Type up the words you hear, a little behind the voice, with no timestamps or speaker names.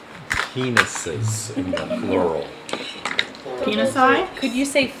penises in the plural. Penisi? Could you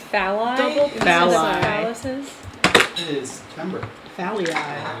say phalli? Double phalli. Phalluses? It is September. Phallii.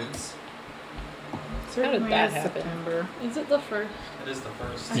 How did that happen? September. Is it the first? It is the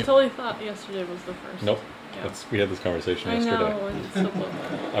first. I totally thought yesterday was the first. Nope. Yeah. We had this conversation I yesterday. know, and it's so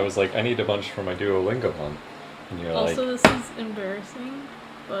bad. I was like, I need a bunch for my Duolingo one. And you're Also, like... this is embarrassing,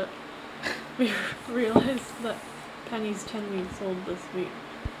 but we realized that Penny's 10 weeks old this week.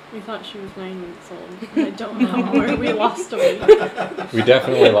 We thought she was 9 weeks old. And I don't know where we lost a week. We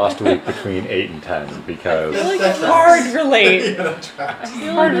definitely lost a week between 8 and 10 because... I feel like It's hard relate. I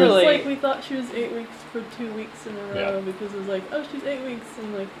feel hard like to it's relate. like we thought she was 8 weeks for 2 weeks in a row Yeah. because it was like, oh, she's 8 weeks,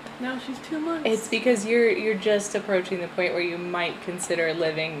 and like now she's 2 months. It's because you're just approaching the point where you might consider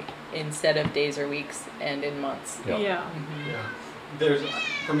living instead of days or weeks and in months. Yeah. Yeah. Yeah.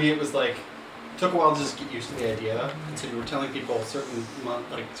 For me, it was like, took a while to just get used to the idea. And so you were telling people a certain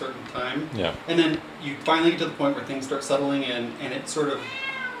month, like certain time. Yeah. And then you finally get to the point where things start settling in, and it sort of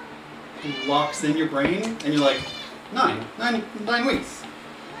locks in your brain, and you're like, 9 weeks.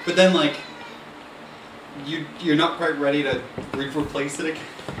 But then like, you're not quite ready to replace it again.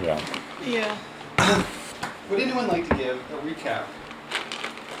 Yeah. Yeah. Would anyone like to give a recap?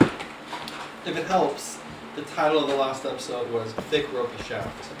 If it helps, the title of the last episode was Thick Ropey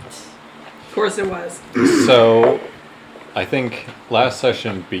Shaft. Of course it was. So, I think last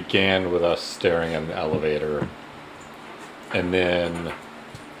session began with us staring at an elevator, and then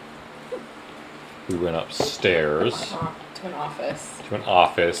we went upstairs To an office. to an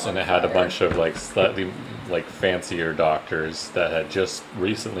office, and it had a bunch of like slightly like fancier doctors that had just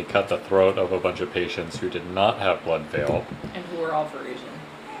recently cut the throat of a bunch of patients who did not have blood veil. And who were all Parisian.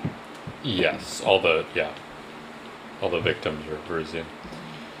 Yes, all the victims were Parisian.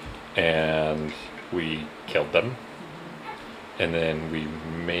 And we killed them. And then we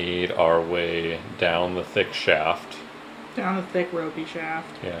made our way down the thick shaft. Down the thick ropey shaft.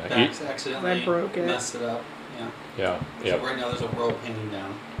 Yeah. Dax accidentally I broke it. messed it up. Yeah. Yeah. So right now there's a rope hanging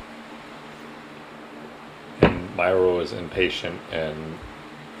down. And Myra was impatient and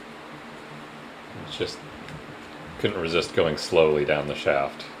just couldn't resist going slowly down the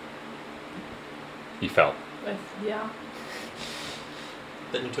shaft. He fell. Yeah.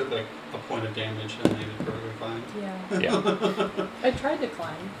 Then you took like a point of damage and made it perfectly fine. Yeah. Yeah. I tried to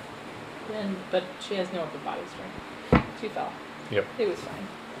climb, but she has no upper body strength. She fell. Yep. It was fine.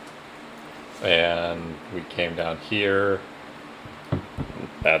 And we came down here.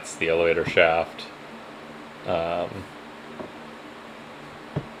 That's the elevator shaft. I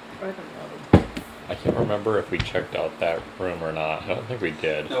can't remember if we checked out that room or not. I don't think we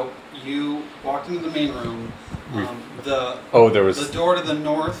did. No, you walked into the main room. There was the door to the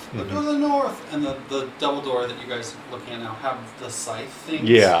north. The Mhm. door to the north and the double door that you guys are looking at now have the scythe things.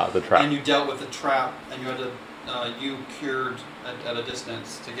 Yeah, the trap. And you dealt with the trap, and you had to you cured at a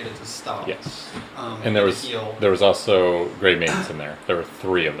distance to get it to stop. Yes. And And heal. there was also Grey Maidens in there. There were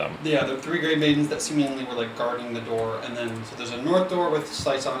 3 of them. Yeah, there were 3 Grey Maidens that seemingly were like guarding the door, and then so there's a north door with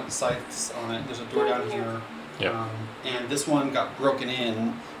scythes on it. There's a door down here. Yep. And this one got broken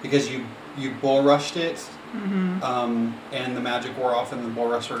in because you bull rushed it, and the magic wore off, and the bull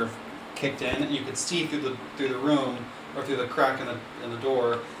rush sort of kicked in, and you could see through the room or through the crack in the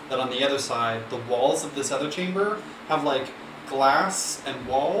door that on the other side, the walls of this other chamber have like glass and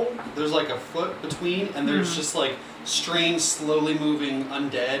wall. There's like a foot between, and there's just like strange, slowly moving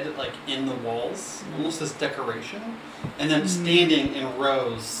undead like in the walls, almost as decoration. And then standing in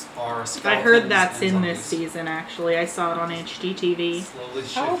rows are skeletons. I heard that's and in this zombies. season, actually. I saw it on HGTV. Slowly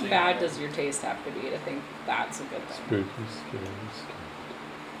How shifting. bad does your taste have to be to think that's a good thing? Spooky, scary.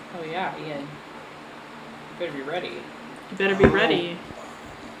 Oh yeah, Ian. You better be ready. You better be ready.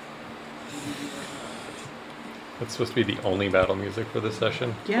 That's supposed to be the only battle music for this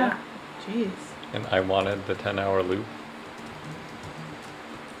session. Yeah. Jeez. And I wanted the 10-hour loop.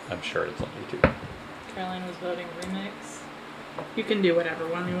 I'm sure it's on YouTube. Caroline was voting remix. You can do whatever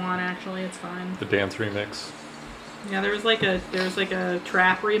one you want, actually. It's fine. The dance remix. Yeah, there was like a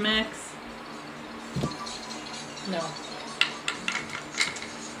trap remix. No.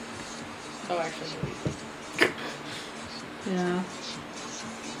 Oh, actually, maybe. Yeah.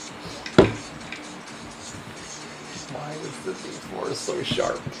 Why is the D4 so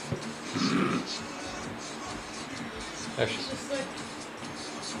sharp? Actually, Just like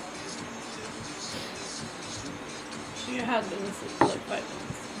she had been asleep for like 5 minutes.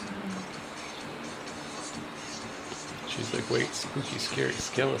 she's like, wait, spooky, scary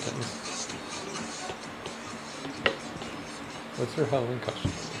skeletons. What's her Halloween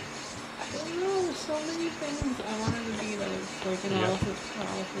costume? I don't know. There's so many things I wanted to be like. like Yeah. analysis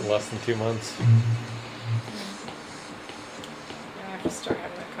paralysis. Less than 2 months. Yeah, I have to start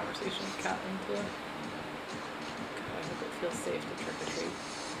having that conversation with Catherine too. God, I hope it feels safe to trick or treat.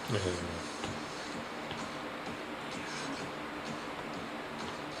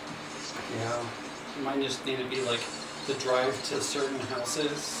 Yeah. It might just need to be like the drive to certain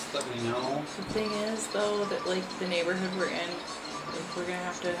houses that we know. The thing is, though, that like the neighborhood we're in, like, we're gonna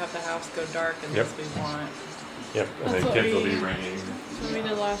have to have the house go dark unless we want. Yep, and That's the what kids will we- be ringing. That's what we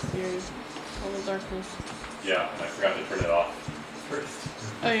did last year. All the darkness. Yeah, and I forgot to turn it off first.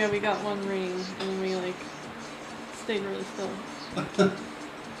 Oh yeah, we got one ring and then we like stayed really still. And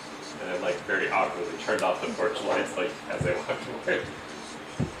then, like, very awkwardly turned off the porch lights, like, as they walked away.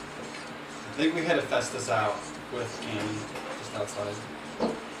 I think we had to fest this out with Candy just outside.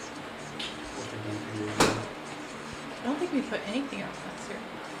 I don't think we put anything out last year.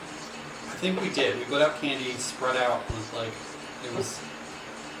 I think we did. We put out candy, spread out, and like it was.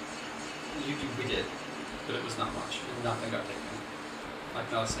 We did, but it was not much. Nothing got taken.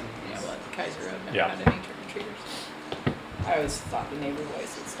 Like not a single piece. Yeah, well, Kaiser Road never Yeah. had any trick or treaters. I always thought the neighbor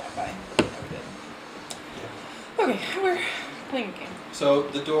boys would stop by, but they never did. Okay, we're playing a game. So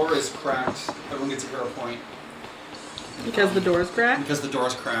the door is cracked. Everyone gets a hero point Because the door's cracked? because the door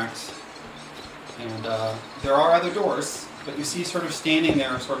is cracked. And there are other doors, but you see sort of standing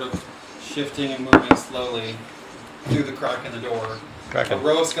there, sort of shifting and moving slowly through the crack in the door. A Cracking.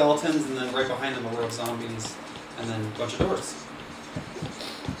 row of skeletons, and then right behind them a row of zombies, and then a bunch of doors.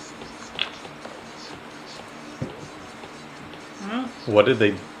 Well, What did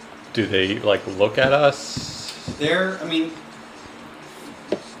they do? They, like, look at us? They're, I mean,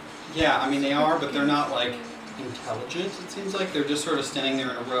 yeah, I mean they are, but they're not like intelligent. It seems like they're just sort of standing there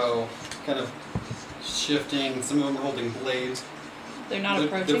in a row, kind of shifting. Some of them are holding blades. They're not They're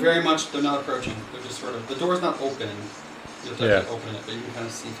approaching. very much. They're not approaching. They're just sort of. The door's not open. You have to Yeah. actually open it, but you can kind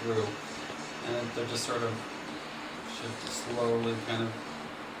of see through. And they're just sort of slowly, kind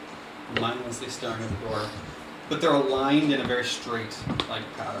of mindlessly staring at the door. But they're aligned in a very straight, like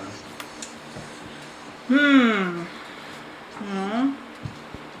pattern. Hmm.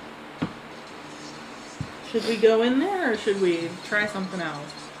 Should we go in there or should we try something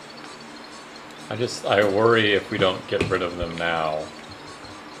else? I worry if we don't get rid of them now,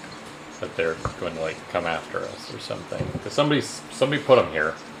 that they're going to, like, come after us or something. Because somebody put them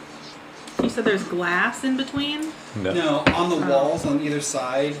here. You said there's glass in between? No, on the Oh. walls on either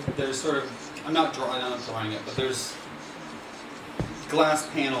side, there's sort of. I'm not drawing it, but there's glass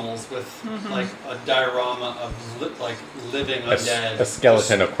panels with like a diorama of like living A, undead. a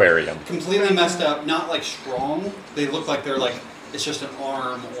skeleton aquarium. Just completely messed up, not like strong. They look like they're like it's just an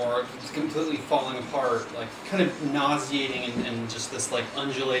arm or it's completely falling apart, like kind of nauseating and just this like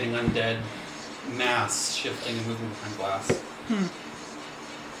undulating undead mass shifting and moving behind glass.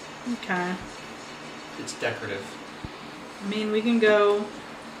 Okay. It's decorative. I mean, we can go.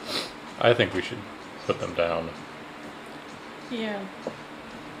 I think we should put them down. Yeah.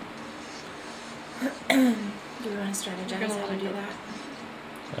 Do we want to strategize Gonna how to do go. that?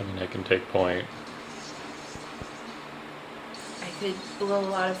 I mean, I can take point. I could blow a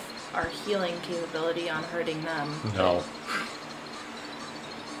lot of our healing capability on hurting them. No.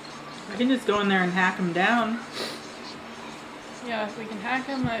 We can just go in there and hack them down. Yeah, if we can hack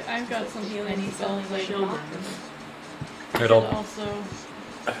them, I've got some healing Penny spells I shield can them. I could don't. also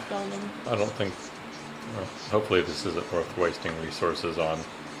spell them. I don't think. Well, hopefully, this isn't worth wasting resources on.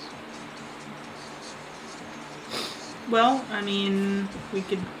 Well, I mean, we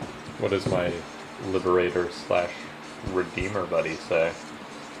could. What does my liberator / redeemer buddy say?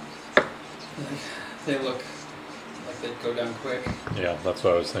 They look like they'd go down quick. Yeah, that's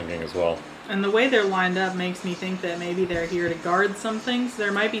what I was thinking as well. And the way they're lined up makes me think that maybe they're here to guard something. So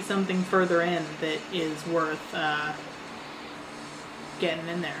there might be something further in that is worth getting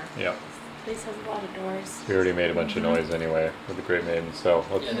in there. Yeah. This has a lot of doors. We already made a bunch of noise anyway with the Great Maiden, so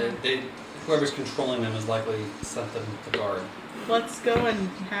let's. Yeah, whoever's controlling them is likely sent them to guard. Let's go and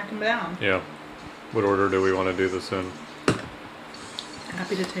hack them down. Yeah. What order do we want to do this in?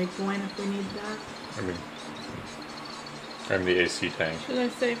 Happy to take point if we need that. I mean, I'm the AC tank. Should I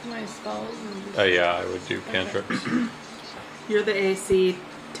save my spells and just... Yeah, I would do cantrips. You're the AC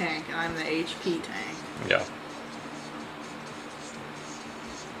tank, and I'm the HP tank. Yeah.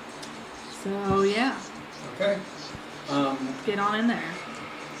 So yeah, Okay. get on in there.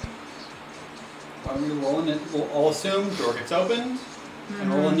 Why don't we roll in it? We'll all assume door gets opened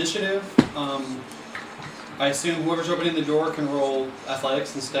and roll initiative. I assume whoever's opening the door can roll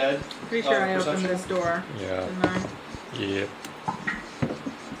athletics instead. Pretty sure I Perception? opened this door. Yeah. Didn't I? Yep.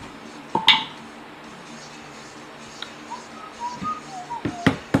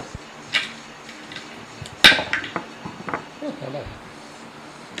 Not bad.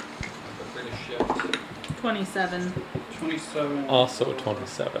 The British shift. 27. 27. Also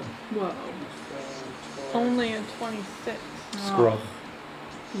 27. Whoa. Only a 26. Scruff.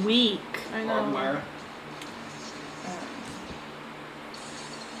 Weak. I know. Myra.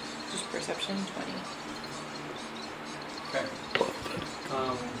 Just perception 20. Okay.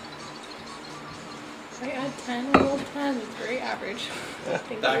 I had 10, I rolled 10. It's very average.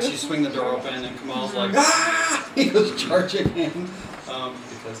 Thank Dax, you. you swing the door open and Kamal's like, ah! He goes charging in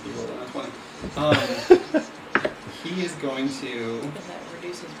because he rolled on a 20. He is going to. Does that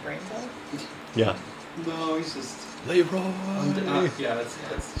reduce his brain cell? Yeah. No, he's just. Leroy. Yeah, it's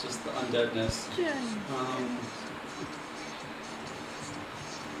just the undeadness.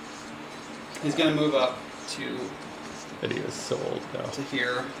 He's gonna move up to But he is so old now. to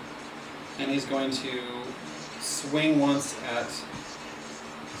here, and he's going to swing once at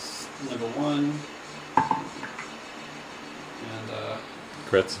level 1, and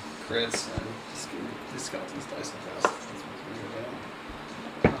Crits. crits, and just give me these skeletons die so fast. That's what's going to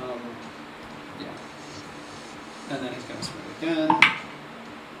go down. Yeah. And then he's going to swing again, and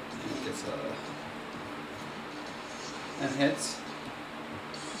he gets and hits.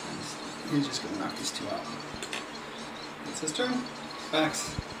 And he's just going to knock these two out. It's his turn.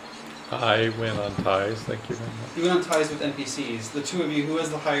 Max. I win on ties, thank you very much. You went on ties with NPCs. The two of you, who has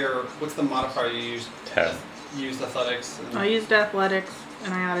the higher, what's the modifier you used? 10. You used athletics. And I used athletics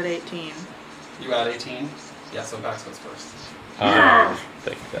and I added 18. you add 18? Yeah, so Max goes first. I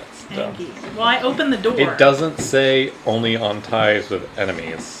think that's dumb. Thank you. Well, I opened the door. It doesn't say only on ties with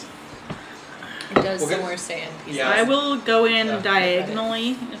enemies. It does We'll get- somewhere say NPC. Yeah. I will go in Yeah.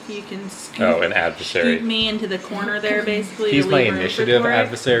 diagonally if you can scoot, Oh, an adversary. scoot me into the corner there, basically. He's to my leave room for initiative Torek,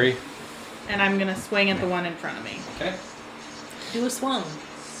 adversary. and I'm gonna swing at the one in front of me. Okay. Do a swung.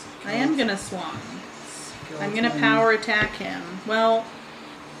 I am gonna swung. I'm gonna power attack him. Well,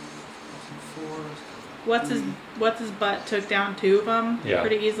 what's his butt took down 2 of them Yeah.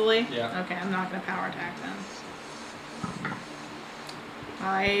 pretty easily. Yeah. Okay, I'm not gonna power attack them.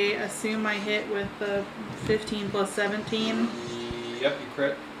 I assume I hit with the 15 plus 17. Yep, you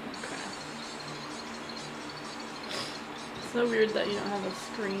crit. It's so weird that you don't have a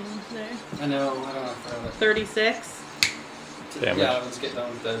screen there. I know, I don't know if I have it. 36. Damage. Yeah, let's get done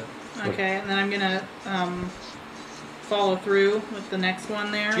with that. Okay, and then I'm gonna follow through with the next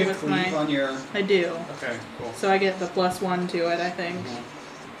one there Do you have with cleave my. on your... I do. Okay, cool. So I get the +1 to it, I think. Mhm.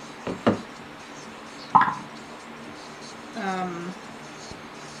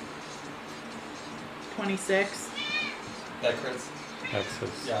 26. That crits? That's his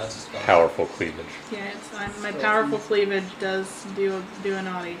Yeah, it's just gone. powerful cleavage. Yeah, my powerful cleavage does do a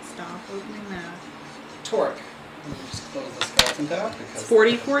naughty stop. Opening that. Torque. Let me just close the skeleton tab because... It's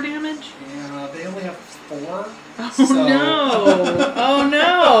 44 damage. Yeah, they only have 4. Oh so... no! Oh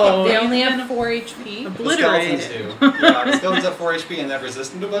no! They only You've have been 4 HP. The skeletons obliterated. do. Yeah, the skeletons have 4 HP and they're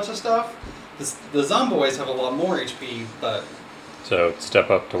resistant to a bunch of stuff. The zomboids have a lot more HP, but... So step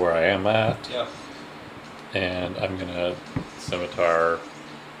up to where I am at, Yep. and I'm gonna scimitar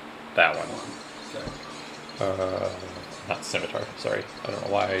that one. Okay. Not scimitar, sorry. I don't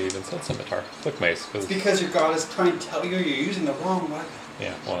know why I even said scimitar. Click mace, It's because... because your god is trying to tell you you're using the wrong weapon.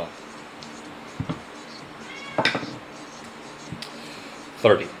 Yeah, well...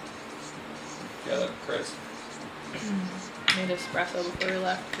 30. Yeah, that crits. Made espresso before we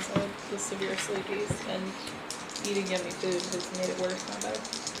left because I had the severe sleepies, and eating yummy food has made it worse, not better.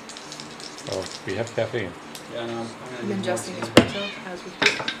 Oh, we have caffeine. Yeah, no, I'm gonna ingesting need more espresso as we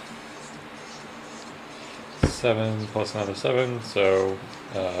speak. 7 plus another 7, so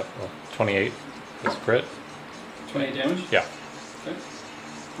 28 is crit. 28 damage? Yeah. Okay.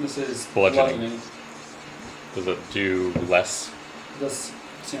 This is Bludgeoning. bludgeoning. Does it do less? This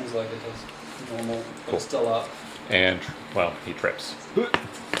seems like it does normal, but Cool. it's still up. And, well, he trips.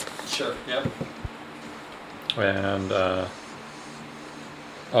 Sure, yep. And,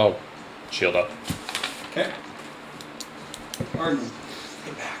 oh, shield up. Okay. Arden.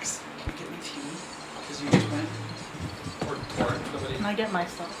 Hey, Max, can you get me tea? Because you just went. Or nobody. Can I get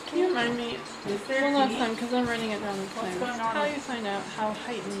myself? Can you remind me Is there one last tea? time, because I'm running it down the What's time. going on How with- you find out how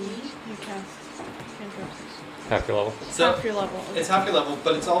heightened you cast cantrips? Half your level. So, Half your level. it's half your level,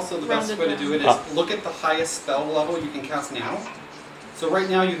 but it's also the best Rounded way to do it is down. look at the highest spell level you can cast now. So right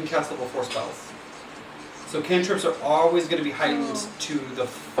now you can cast level 4 spells. So cantrips are always going to be heightened Oh. to the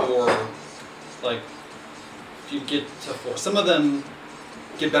 4, like, if you get to 4. Some of them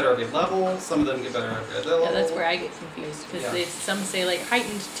get better every level, some of them get better every other level. Yeah, that's where I get confused because Yeah. some say like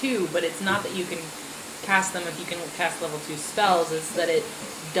heightened 2, but it's not that you can cast them if you can cast level 2 spells. It's that it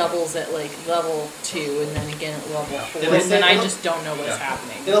doubles at like level 2 and then again at level 4, It'll and say- then I it'll- just don't know what's yeah.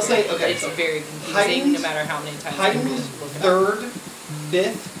 happening. It'll say, okay, It's so very confusing heightened- no matter how many times heightened you look it up. third,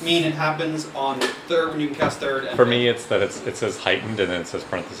 fifth mean it happens on third when you can cast third. And For fifth. me, it's that it says heightened and then it says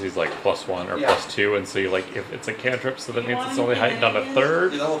parentheses like +1 or Yeah. +2, and so you like if it's a cantrip, so that You means want it's only anything heightened on a again?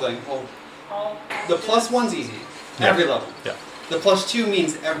 third. Yeah, the whole thing. All The +1's easy. Yeah. Every level. Yeah, The +2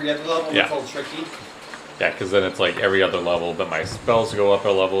 means every other level. Yeah. It's all tricky. yeah, because then it's like every other level, but my spells go up a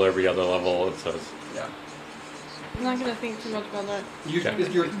level every other level. It says Yeah. I'm not gonna think too much about that. You're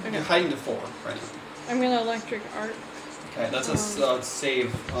Okay. heightened to 4 right now. I'm gonna electric art. Okay, that's a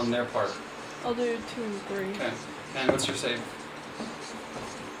save on their part. I'll do 2 and 3. Okay. And what's your save?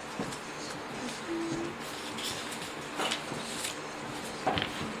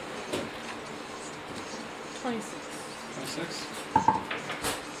 $26. 26.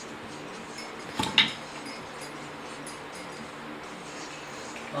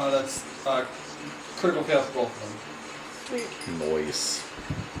 That's critical fail for both of them. Sweet. noise.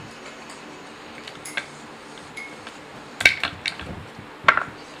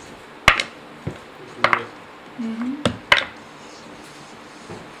 Mm-hmm.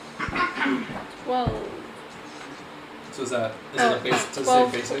 Well, So is it a base? Does it say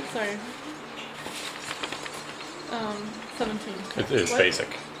 12, basic? Sorry. 17. It is What? basic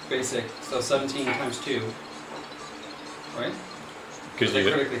Basic. So 17 times 2. Right? because they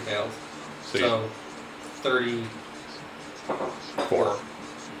you critically failed. so you- So 34.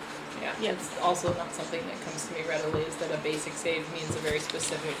 Yeah. Yeah, it's also not something that comes to me readily, is that a basic save means a very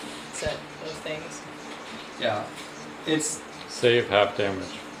specific set of things. Yeah. It's save half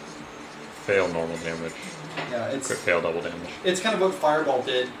damage, fail normal damage, it's crit fail double damage. it's kind of what Fireball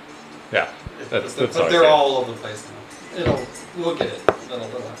did. Yeah, that's but how I they're say it. all over the place now. We'll get it.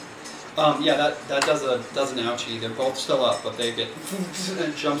 Yeah, that does an ouchie. They're both still up, but they get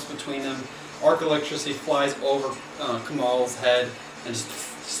it jumps between them. Arc electricity flies over Kamal's head and just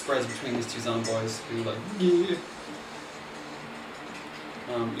spreads between these two zomboys who like. Yeah.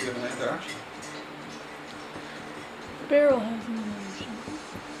 You have another action. Barrel has an emotion.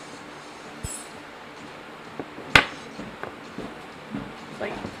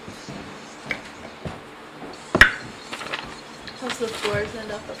 Like, how's the floors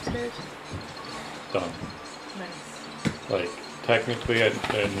end up upstairs? Done. Nice. Like technically, it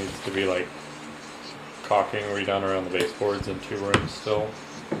needs to be like caulking redone around the baseboards in 2 rooms still.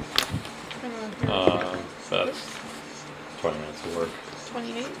 That's 20 minutes of work.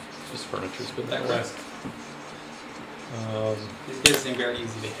 28? Just furniture's been That there. quest. These guys seem very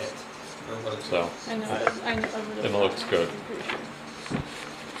easy to hit. For what it's So I know, I would have it looks good. I'm pretty sure.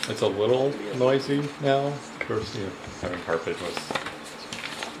 it's a little noisy now. Of course, having carpet was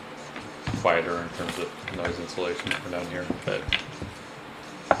quieter in terms of noise insulation for down here, but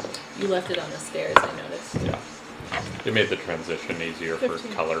You left it on the stairs, I noticed. yeah, it made the transition easier for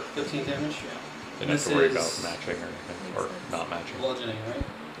 15. color. 15 damage. Didn't have This to worry is- about matching or anything, or not matching. Bludgeoning, right?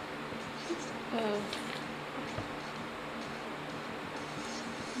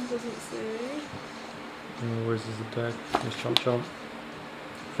 It doesn't say. Where's his attack? Just chomp chomp.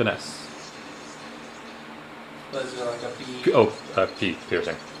 Finesse. But is it like a B? P,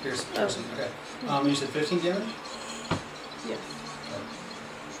 piercing. Piercing. Okay. You said 15 damage. Yes.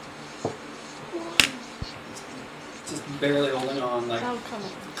 It's just barely holding on. Like Oh, come on.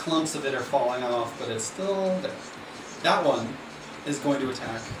 clumps of it are falling off, but it's still there. That one is going to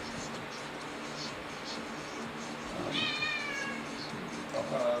attack.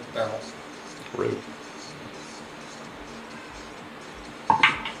 Barrel. Rude. I'm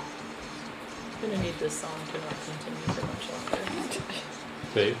gonna need this song to not continue for much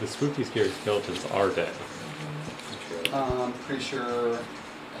longer. The spooky scary skeletons are dead. Pretty sure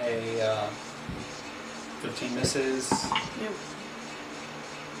a 15 misses, Yep.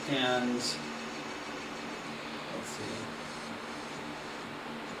 and let's see,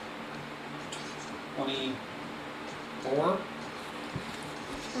 24.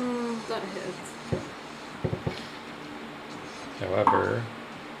 That hits. However,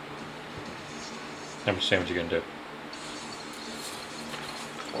 how much damage are you gonna do?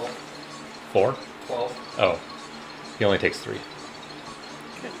 12. 4? 12. Oh, he only takes 3.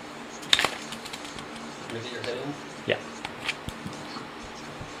 Okay. Maybe you're hitting. Yeah.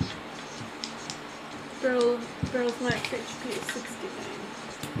 Barrel's max HP is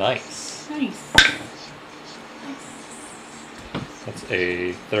 69. Nice. Nice. That's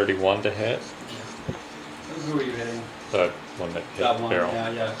a 31 to hit. Who are you hitting? The one that hit That the one. barrel. Yeah,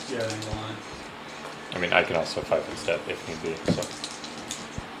 angle on it. I mean, I can also 5 and step if need be. So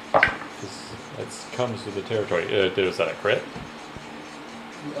it comes with the territory. Was that a crit?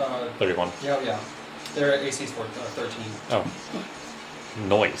 31. Yeah. Their AC is 13. Oh.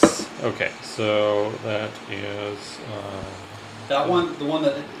 Noise. Okay, so that is. That one, the one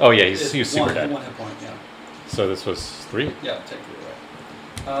that. Oh, yeah, he's is super one, dead. 1 hit point, yeah. So this was 3? Yeah, take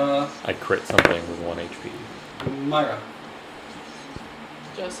 3 away. I crit something with 1 HP. Myra.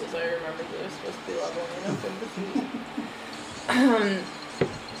 Just as I remembered that I was supposed to be leveling up in defeat.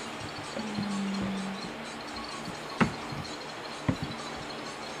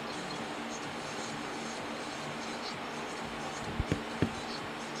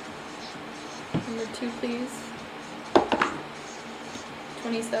 Number 2, please.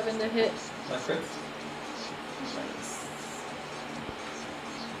 27 to hit. That crits. Nice.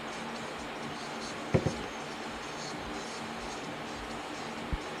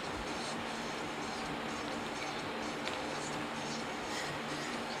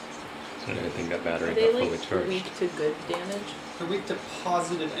 I think that battery Are got they fully like charged. weak to good damage? They're weak to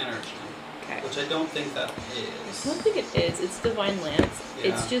positive energy, Okay. which I don't think that I is. don't think it is. It's Divine Lance.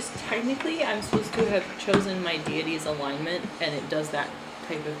 Yeah. It's just technically I'm supposed to have chosen my deity's alignment and it does that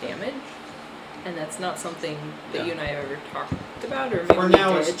type of damage. And that's not something that Yeah. you and I have ever talked about or maybe For we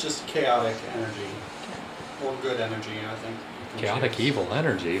now, did. it's just chaotic energy. Okay. Or good energy, I think. you can Chaotic choose. evil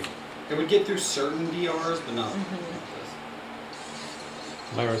energy. It would get through certain DRs, but not.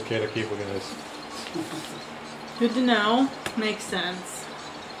 Myra's chaotic evil guys. Good to know. Makes sense.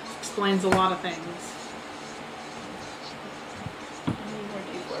 Explains a lot of things. I need more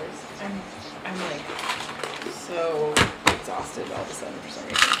D4s. I'm like so exhausted all of a sudden for some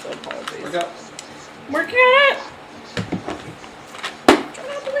reason, so apologies. Work out. Working on it! Try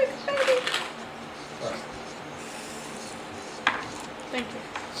not to wake up, baby. Alright. Thank you.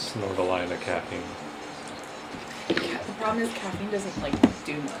 Snort a line of caffeine. The problem is caffeine doesn't like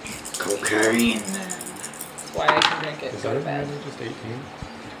do much. Cocaine. That's why I can drink it and Is go that to bed. really just 18?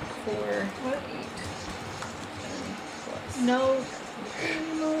 4, 8, 10 plus. No.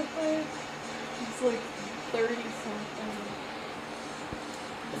 It's like 30 something.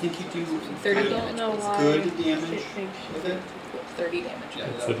 I think you do 30 I kind of don't know why. good damage It makes you with it. 30 damage. Yeah,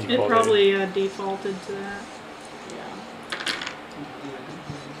 It's that- the It default probably defaulted to that. Yeah.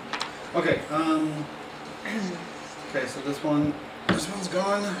 Okay, okay, so this one's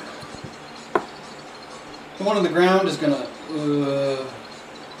gone. The one on the ground is gonna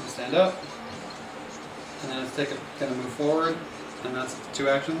stand up, and then it's gonna move forward, and that's 2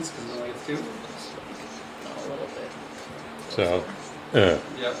 actions because it only gets 2. A little bit. So, Yep.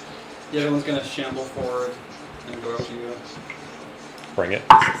 The other one's gonna shamble forward and go up to you. bring it.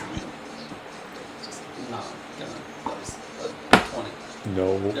 Just not gonna. That was a 20.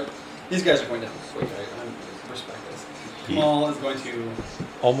 No. Yep. These guys are going down. Wait, I respect this. Kamal is going to.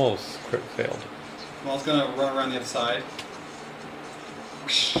 Almost crit failed. Kamal's gonna run around the other side.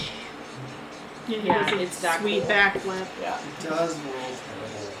 Yeah, he Yeah, does a it's that sweet cool. backflip. Yeah. It does roll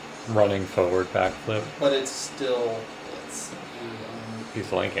terrible, Running forward backflip. but it's still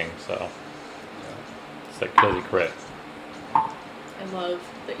He's linking, so yeah. it's like killy crit. I love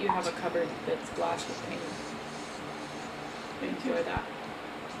that you have a cupboard that's splashed with paint. I enjoy that.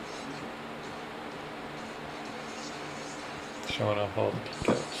 Showing off all the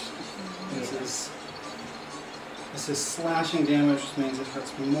peakouts. This is slashing damage, which means it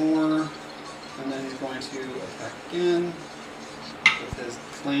hurts more. And then he's going to attack again with his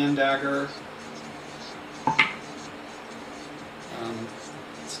clan dagger.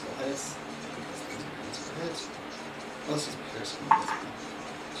 It still hits. It's a hit. Let's just pierce him.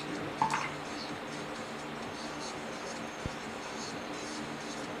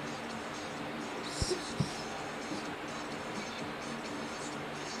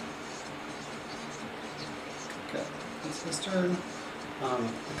 Okay, that's his turn.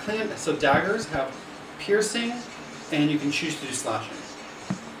 The clan, so daggers have piercing, and you can choose to do slashing.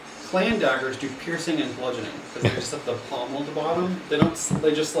 Clan daggers do piercing and bludgeoning because they just have the pommel at the bottom. They don't.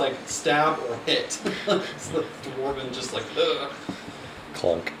 They just like stab or hit. So the dwarven just like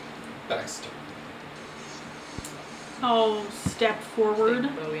Clunk. Baxter. I'll step forward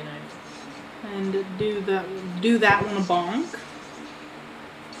Big Bowie knife. and do that one a bonk.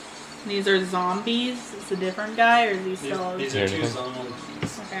 These are zombies. Is a different guy, or is he still? These There are you two go.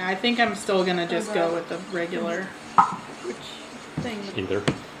 zombies. Okay, I think I'm still gonna just go with the regular. Which thing? Either.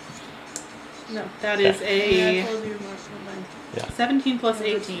 No, that is Yeah, I a told you about mine. 17 plus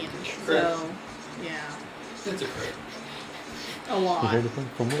 18. So, yeah, It's a crit. a You lot. heard of them?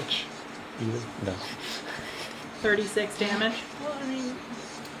 From which? Either? No. 36 damage. Well, I mean,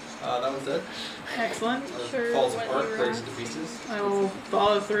 That was it. Excellent. Or Sure, falls what apart, you breaks asked. to pieces. I will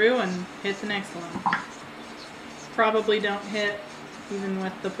follow through and hit the next one. Probably don't hit even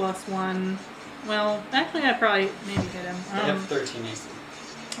with the +1. Well, actually, I probably maybe hit him. They have 13 AC.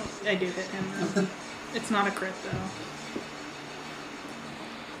 I do hit him. Though. It's not a crit though.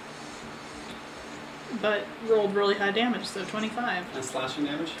 But rolled really high damage, so 25. And slashing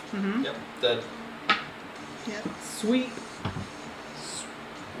damage? Mm-hmm. Yep, dead. Yep. Sweet. I'm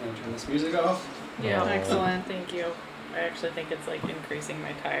going to turn this music off. Yeah. Excellent. Thank you. I actually think it's like increasing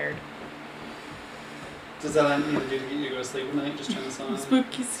my tired. Does that need to do to get you to go to sleep at night? Just turn this on.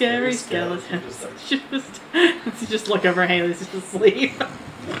 Spooky, scary skeleton. skeletons. Just look over Haley's just asleep.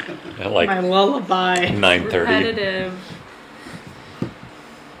 At like My lullaby. 9:30. Repetitive.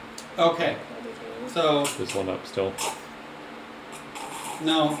 Okay. So, There's one up still.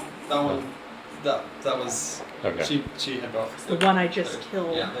 no, that one, that was, Okay. she had both. The one I just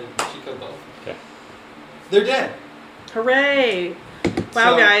killed. Yeah, she killed both. Okay. They're dead. Hooray!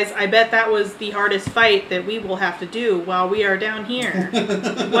 Wow, So- guys, I bet that was the hardest fight that we will have to do while we are down here.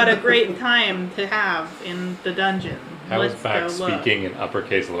 What a great time to have in the dungeon. How is Let's back go look. speaking in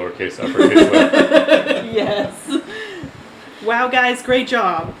uppercase, lowercase, uppercase? Letter? Yes. Wow, guys, great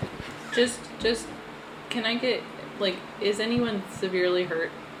job. Just, can I get, like, is anyone severely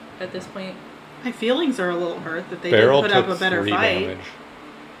hurt at this point? My feelings are a little hurt that they Beryl didn't put took up a better 3 fight. damage.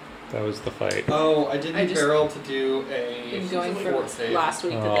 That was the fight. Oh, I did I need just- Beryl to do a In going fort from save. last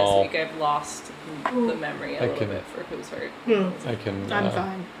week to Oh. this week, I've lost the memory a I little can- bit for who's hurt. I can I'm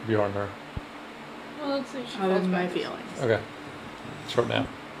fine. Bjorn her. Well, let's see. She Other falls than my back. feelings. Okay. Short nap.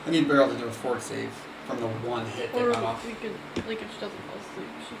 I need Beryl to do a fort save from the one hit they Or got off. we could, like, if she doesn't fall asleep,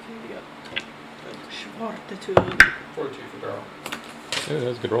 she can be up. Fortitude. Fortitude for Beryl. Yeah, that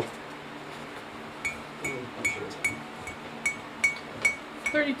was a good roll. I'm sure it's fine.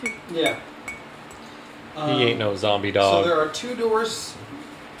 32. Yeah. He ain't no zombie So dog. there are 2 doors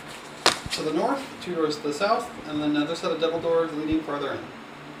to the north, 2 doors to the south, and then another set of double doors leading farther in.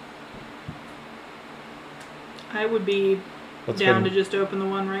 I would be Let's down go- to just open the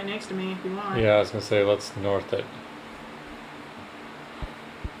one right next to me if you want. Yeah, I was gonna say let's north it.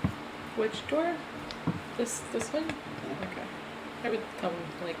 Which door? This one? Okay. I would come,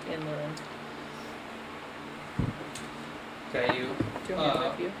 like, in the room. Okay, you Do you want me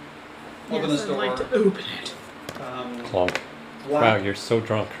with you? open Yes, this I'd door. like to open it. Clonk. Wow, Black, you're so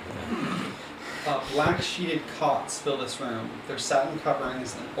drunk. black sheeted cots fill this room. Their satin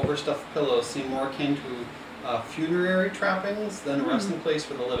coverings and overstuffed pillows seem more akin to funerary trappings than a resting place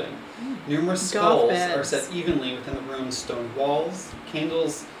for the living. Numerous Golf skulls beds. are set evenly within the room's stone walls.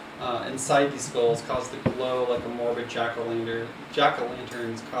 Candles inside these skulls cause the glow like a morbid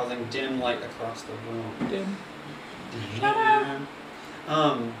jack-o'-lanterns, causing dim light across the room. Dim. Dim.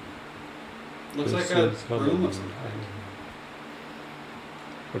 Looks like This a is room of Halloween. some kind.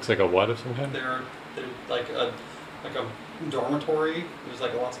 Looks like a what of some kind? They're like a dormitory. There's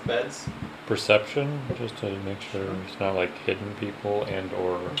like lots of beds. Perception, just to make sure it's not like hidden people and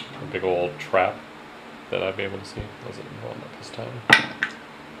or a big old trap that I'd be able to see. Was it going up this time?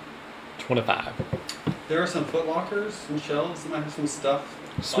 25. There are some foot lockers and shelves that might have some stuff.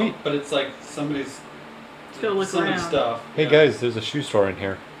 Sweet. But it's like somebody's Go look around. stuff. Hey yeah. guys, there's a shoe store in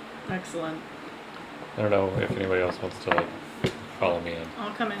here. Excellent. I don't know if anybody else wants to like follow me in.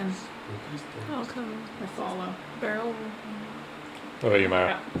 I'll come in. I'll come. I follow. Barrel. What about you,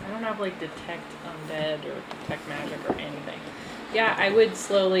 Myra? I don't have, like, detect undead or detect magic or anything. Yeah, I would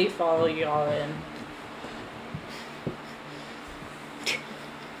slowly follow you all in.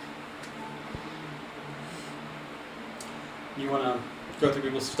 You want to go through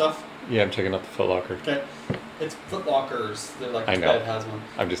people's stuff? Yeah, I'm checking out the Foot Locker. Okay. It's foot lockers. They're like I the know. bed has one.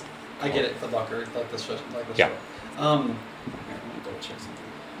 I'm just. I get it. Foot locker, like this. Yeah. Here, let me double check something.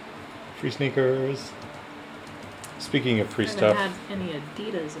 Free sneakers. Speaking of free I stuff, haven't had any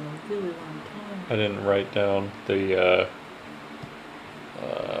Adidas in a really long time. I didn't write down the.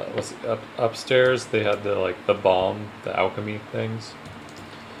 What's it, upstairs? They had the bomb, the alchemy things.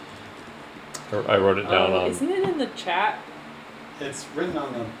 I wrote it down on. Isn't it in the chat? It's written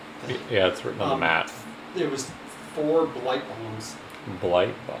on the. Yeah, it's written on the mat. It was 4 blight bombs.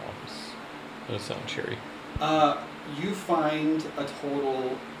 Blight bombs. That sounds cheery. You find a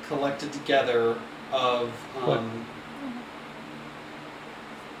total collected together of What?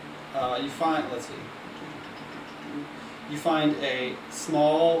 you find, let's see, you find a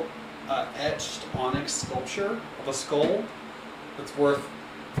small etched onyx sculpture of a skull that's worth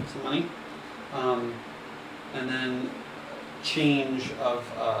some money, and then change of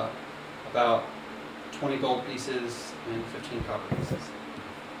about 20 gold pieces and 15 copper pieces.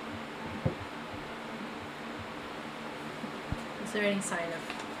 Is there any sign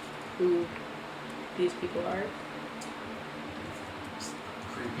of who these people are?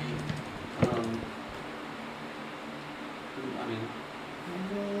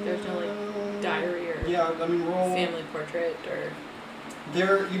 mean, There's no like diary or yeah. I mean, roll. family portrait or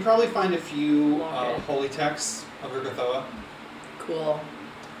There, you probably find a few Locket. holy texts of Urgathoa. cool.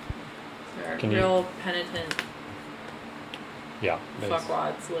 There are Can you- real penitent Yeah. there's-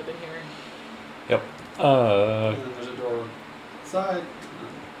 fuckwads living here. Yep. And then there's a door side.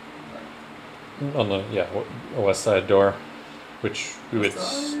 On the west side door, which we would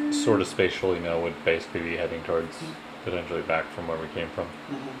Side. sort of spatially know would basically be heading towards potentially back from where we came from.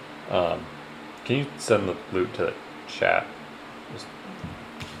 Mm-hmm. Can you send the loot to the chat? Just,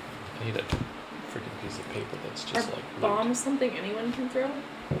 I need a freaking piece of paper that's just Are like loot. bombs something anyone can throw?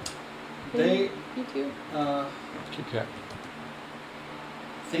 They, You two? Keep track.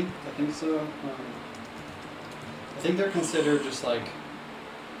 I think so. I think they're considered just like,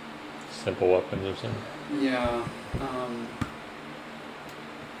 Simple weapons or something. yeah.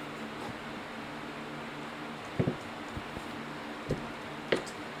 I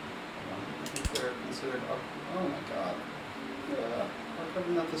think they're considered. Oh my god. Our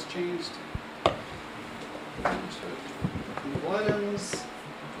covenant has changed. New items.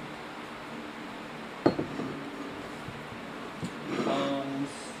 Bombs.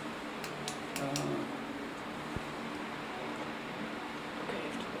 Okay, I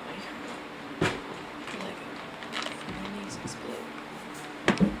have to put my knees explode.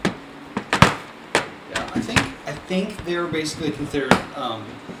 Yeah, I think they're basically considered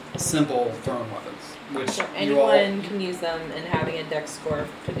simple thrown weapons, which So you all. anyone can use them, and having a dex score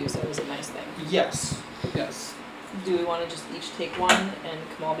to do so is a nice thing. Yes. Yes. Do we want to just each take one and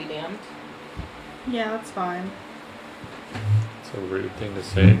come all be damned? Yeah, that's fine. It's a rude thing to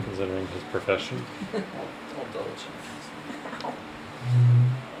say considering his profession. I'll double check.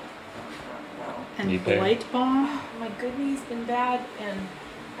 And You pay? blight bomb. My good knee's been bad, and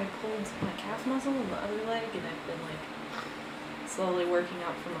I pulled my calf muscle in the other leg, and I've been like slowly working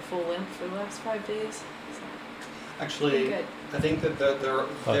out from a full limp for the last 5 days. So, Actually, good. I think that they're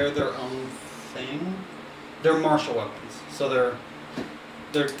their own thing. They're martial weapons, so they're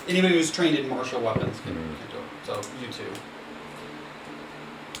anybody who's trained in martial weapons can do it. So you two.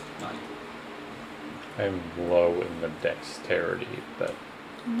 Not you. I'm low in the dexterity, but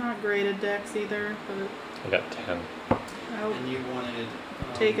I'm not great at dex either, but I got 10. I'll And you wanted.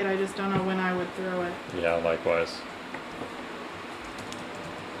 take it. I just don't know when I would throw it. Yeah, likewise.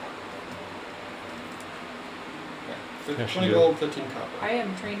 Okay. Yeah, she 20 did. gold, 15 copper. I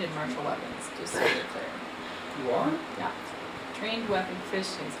am trained in martial weapons, just so you're clear. You are? Yeah. Trained weapon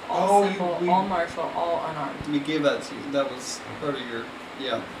proficiencies, all Oh, simple, we- all martial, all unarmed. We gave that to you. That was part of your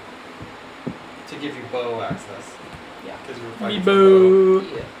to give you bow access Yeah. because you were Me fighting for bow. boo.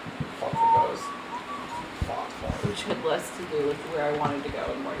 Yeah. Fought for bows. Fought. Which had less to do with where I wanted to go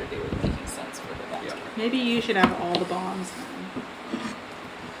and more to do with making sense for the backstory. Maybe you should have all the bombs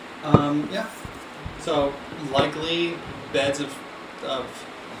then. Yeah. So likely beds of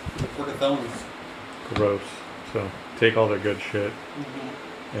Orgathoans. Gross. So take all their good shit,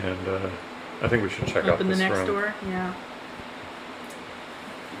 Mm-hmm. and I think we should check out Open the this next room. door. Yeah.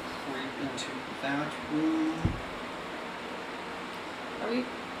 Right into that room. Are we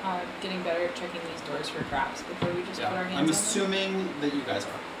getting better at checking these doors for traps before we just put our Yeah. hands I'm on them? assuming that you guys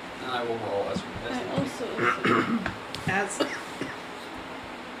are, and I will roll as you I guys. also As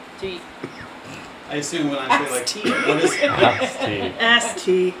G. I assume when I say like, what is?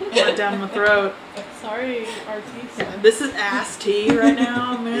 Nasty. ST. Went down my throat. sorry, RT. This is ass tea right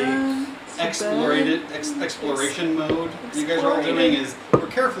now, man. Exploration mode you guys are all doing is we're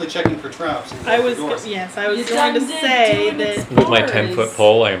carefully checking for traps. And I was doors. I was You going to done did say do an that explore. With my Doors. 10-foot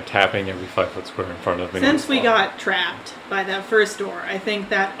pole, I am tapping every 5-foot square in front of me. since we nonstop. got trapped by that first door, I think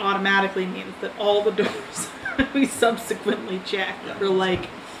that automatically means that all the doors we subsequently checked were like,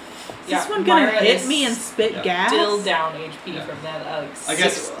 is this one gonna Myra hit is me and spit gas? Still down HP Yeah. from that. I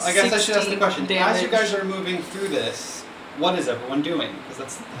guess I should ask the 60 question. As you damage. guys are moving through this, what is everyone doing? Because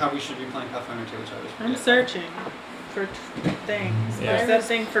that's how we should be playing Pathfinder 2, which I was. I'm searching for things. Yeah.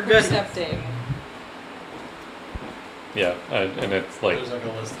 Percepting for goodness. Percepting. Yeah, and it's like There's like a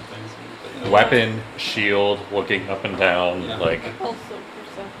list of things. But, weapon, shield, looking up and down, Yeah. like Also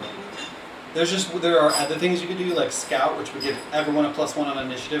perception. there are other things you could do like scout, which would give everyone a +1 on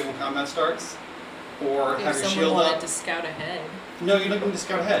initiative when combat starts, or If have your someone shield wanted up. to scout ahead. No, you don't need to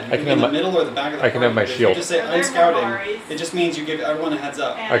scout ahead. You I can can be in the have my- middle or the back of the I can have my party. If shield. You just say Are there I'm scouting. more bars? It just means you give everyone a heads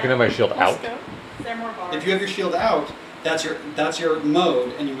up. I can have my shield out. Is there more bars? If you have your shield out, that's your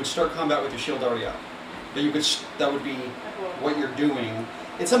mode, and you would start combat with your shield already out. But you could that would be what you're doing.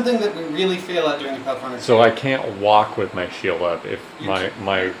 It's something that we really fail at doing in Pathfinder. So I can't walk with my shield up if You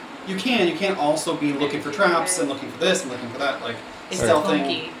my You can't also be looking for traps and looking for this and looking for that, like It's stealthing.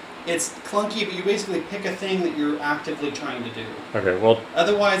 clunky. It's clunky, but you basically pick a thing that you're actively trying to do. Okay, well,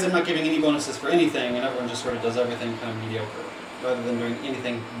 Otherwise, I'm not giving any bonuses for anything, and everyone just sort of does everything kind of mediocre, rather than doing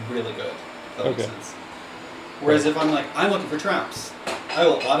anything really good. If that makes Okay. sense. Whereas if I'm like, I'm looking for traps, I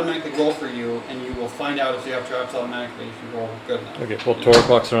will automatically roll for you, and you will find out if you have traps automatically if you roll good enough. okay, well, Torek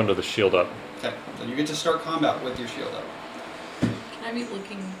walks around to the shield up. Okay, so you get to start combat with your shield up. Can I be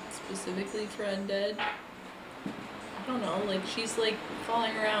looking specifically for undead? I don't know, like she's like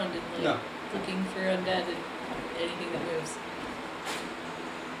falling around and like No. looking for undead and anything that moves.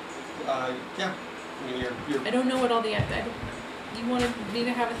 Yeah. I mean, you're I don't know what all the you wanted me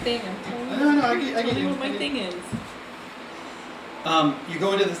to have a thing. I'm telling you. No, I get Tell me you. what I my get thing is. You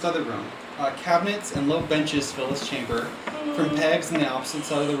go into this other room. Cabinets and low benches fill this chamber. From pegs on the opposite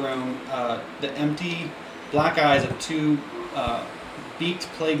side of the room, the empty black eyes of two beaked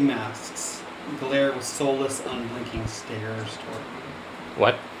plague masks glare with soulless, unblinking stares toward you.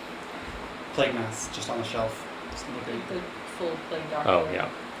 What? Plague masks just on the shelf. Just look at Like you. the full plague doctor. Oh, yeah.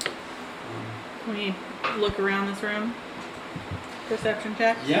 Can we look around this room? Perception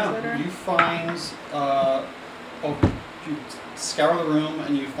check? Yeah, etc.? you find. You scour the room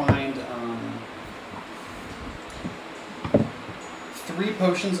and you find 3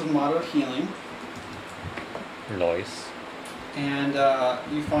 potions of moderate healing, Nice. and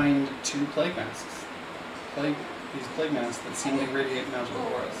you find 2 plague masks. These plague masks that seem to radiate magical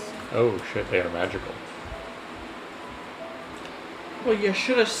auras. Oh, shit, they are magical. Well, you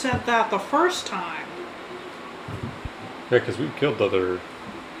should have said that the first time. Yeah, because we killed the other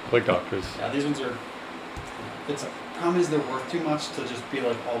plague doctors. Yeah, these ones are. It's problem is they're worth too much to just be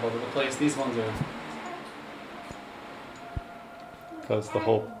like all over the place. These ones are. Because the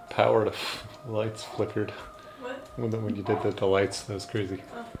whole power to lights flickered. What? When you did the lights, that was crazy.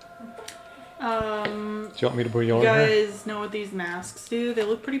 Do you want me to put you You on here? guys know what these masks do? They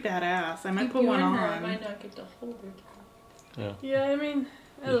look pretty badass. I might Keep put one going, or I on. might not get to hold her. Yeah. Yeah, I mean,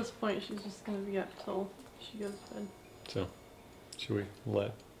 at this point, she's just gonna be up till she goes to bed. So, should we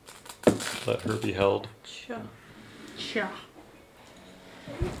let her be held? Sure. Sure.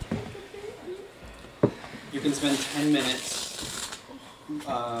 You can spend 10 minutes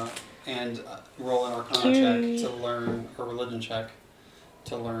and roll an Arcana Okay. check to learn, or religion check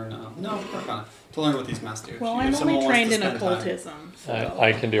to learn. No, Arcana to learn what these masks do. Well, If I'm someone only wants to trained in spend time. occultism, so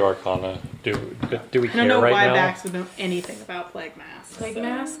I can do Arcana. Do we I care don't know right why now? Vax would know anything about plague masks. Plague so.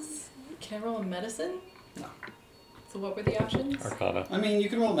 masks? Can I roll a medicine? No. So what were the options? Arcana. I mean, you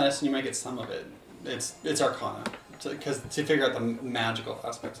can roll medicine. You might get some of it. It's Arcana because to figure out the magical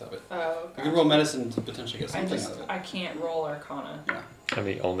aspects of it. Oh, You can roll medicine to potentially get something out of it. I can't roll Arcana. Yeah. I'm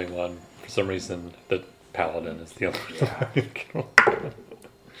the only one. For some reason, the Paladin is the only Yeah. one.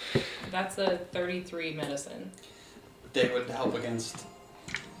 That's a 33 medicine. They would help against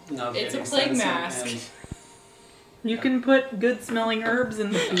nauseating It's a plague scents mask. and You can put good smelling herbs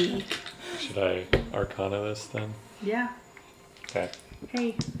in the tea. Should I Arcana this then? Yeah. Okay.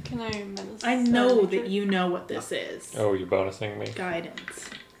 Hey, Can I medicine? I know that you know what this is. Oh, you're bonusing me? Guidance.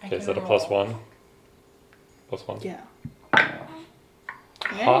 Okay, is that a +1? +1? Yeah.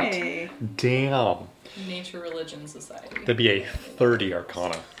 Hot. Hey. Damn. Nature Religion Society. That'd be a 30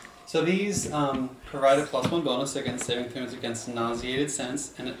 Arcana. So these provide a +1 bonus against saving throws against nauseated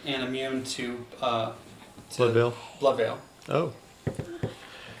scents and immune to Blood Veil? Blood Veil. Oh.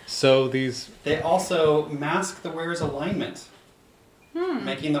 So these. They also mask the wearer's alignment,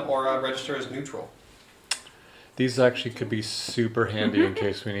 making the aura register as neutral. These actually could be super handy in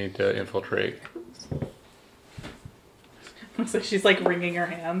case we need to infiltrate. So she's like wringing her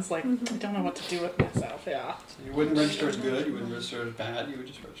hands, like, I don't know what to do with myself. Yeah. So you wouldn't register as good, you wouldn't register as bad, you would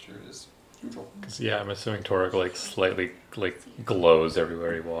just register as neutral. 'Cause, yeah, I'm assuming Torek like slightly like glows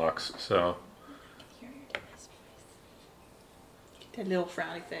everywhere he walks. So That little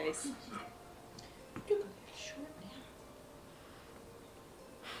frowny face.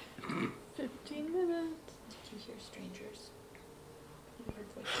 15 minutes. You hear strangers. You heard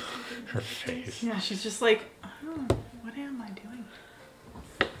voices. her face, Yeah, she's just like, oh, what am I doing?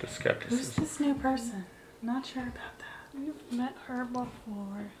 the Who's skepticism. this new person? Not sure about that. You've met her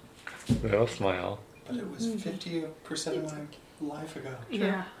before. They'll smile. But it was 50% of my life ago.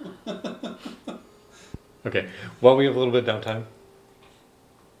 Yeah. Okay. Well, we have a little bit of downtime.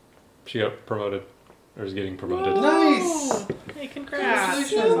 She got promoted, or is getting promoted. Nice! Hey, congrats. Congratulations. That's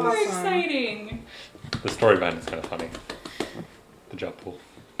Super awesome. exciting! The story behind it's kind of funny. The job pool.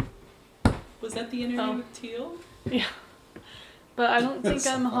 Was that the interview Oh. with Teal? Yeah. But I don't think That's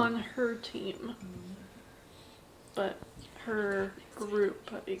so I'm fun. on her team. But her group,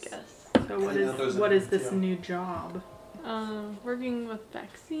 I guess. So I know those what are is this too. new job? Working with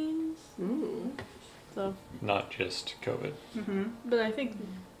vaccines. Ooh. So, Not just COVID. Mm-hmm. but I think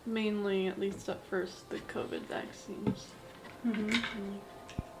mainly, at least at first, the COVID vaccines. Mm-hmm. And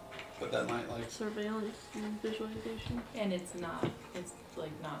But that might like. surveillance and visualization. And it's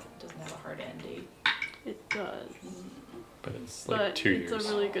like not, doesn't have a hard end date. It does. But it's like But 2 it's years.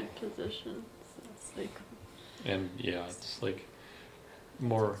 a really good position. So it's like, And yeah, it's like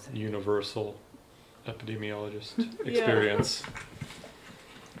more universal epidemiologist Yeah. experience.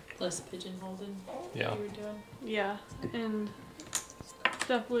 Less pigeonholed in Yeah. what you were doing. yeah, and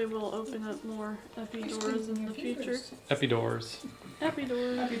definitely will open up more epi doors in the future. Epidoors. Epi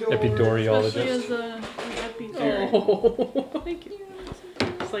doors. Especially Epidoriologist. as an epi Oh. Thank you.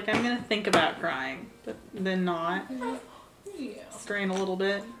 It's like I'm gonna think about crying, but then not. Yeah. Strain a little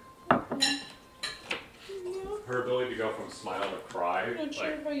bit. Her ability to go from smile to cry. Not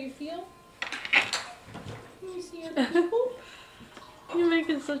sure how you feel? Let me see other people. You're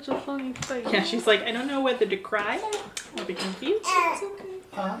making such a funny face. Yeah, she's like, I don't know whether to cry or be confused. It's okay.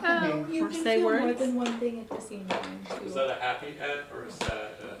 You Or can say feel more words. than one thing at the same time. Is Too. that a happy head or is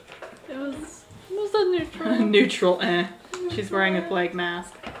that It was a neutral. Neutral, She's wearing a plague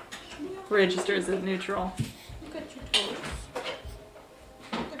mask. Registers as neutral. Look at your toes.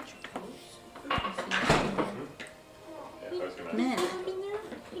 Look at your toes. I was gonna Meh. Up in there?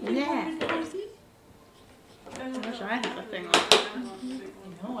 Yeah. Cozy? I wish I had a thing like that. I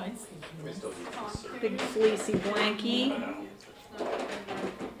know, I'd sleep in we this. still do this. Big fleecy blankie. Do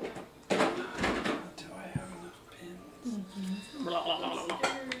I have enough pins? Blah, blah, blah, blah.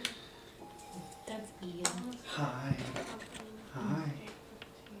 That's Ian. Hi. Hi.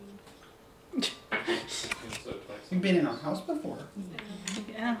 You've been in our house before.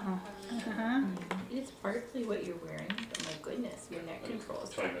 Yeah. Uh-huh. It's partly what you're wearing, but my goodness, your neck control is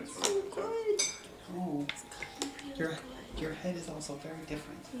 20 minutes from so good. Oh, your head is also very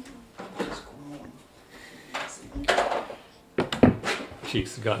different. It's grown.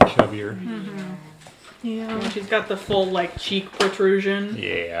 Cheeks have gotten chubbier. Mm-hmm. Yeah. She's got the full like cheek protrusion.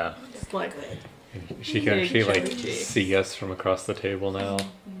 Yeah. Just like She can Big actually like chubby cheeks. see us from across the table now.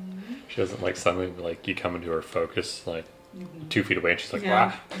 She doesn't like suddenly like you come into her focus like 2 feet away and she's like, Yeah.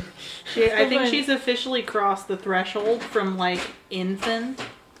 wow. I think she's officially crossed the threshold from like infant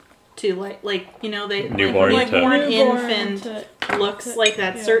to like you know they Newborn like to- newborn Newborn infant to- looks like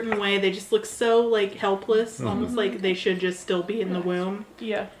that yeah. certain way. They just look so like helpless, Mhm. almost like they should just still be in the womb.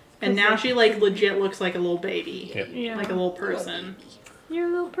 Yeah. And now she like legit looks like a little baby, Yeah. Yeah. like a little person. You're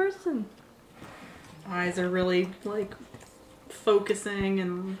a little person. Eyes are really like focusing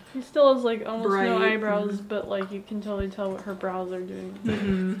and She still has like almost Bright no and- eyebrows, but like you can totally tell what her brows are doing.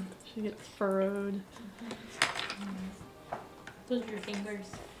 mm-hmm. She gets furrowed. Those are your fingers.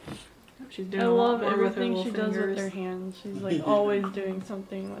 She's doing I a lot love more with her everything little she does with fingers. her hands. She's like always doing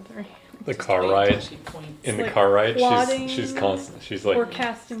something with her hands. The car ride. She points. In the Like car ride, plotting she's constant. She's like, or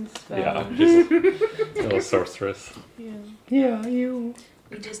casting spells. yeah, she's a little sorceress. Yeah. Yeah, you.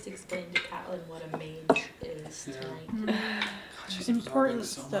 We just explained to Catelyn what a mage is Yeah. tonight. God, she's Important absorbing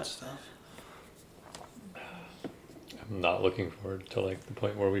so much stuff. stuff. I'm not looking forward to like the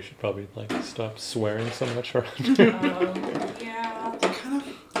point where we should probably like stop swearing so much around. Yeah. It kind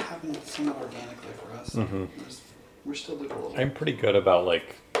of happened somewhat organically for us. Mhm. We're still doing a little. I'm pretty good about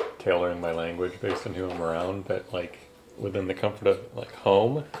like tailoring my language based on who I'm around, but like within the comfort of like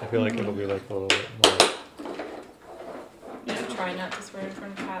home, I feel like it'll be like a little bit more. We try not to swear in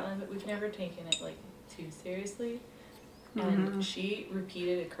front of Catelyn, but we've never taken it like too seriously. And she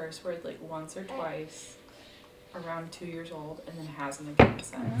repeated a curse word like once or twice around 2 years old, and then hasn't again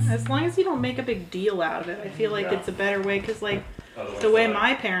since. As long as you don't make a big deal out of it, I feel like Yeah. it's a better way. Because like the way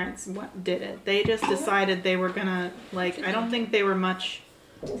my parents did it, they just decided they were gonna like. I don't think they were much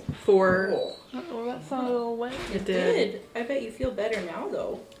for. Oh, that sounded a little wet. It did. I bet you feel better now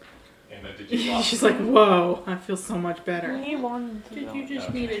though. And then did you She's like, whoa! I feel so much better. He wanted to Did know. you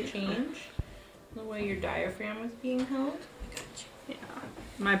just need a change? The way your diaphragm was being held? Yeah.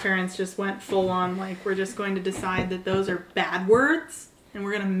 My parents just went full on like we're just going to decide that those are bad words, and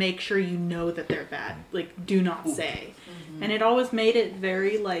we're gonna make sure you know that they're bad. Like, do not say. And it always made it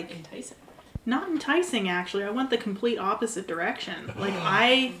very like Enticing. not enticing. Actually, I went the complete opposite direction. Like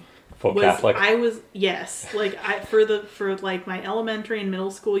I. full Catholic? Like for like my elementary and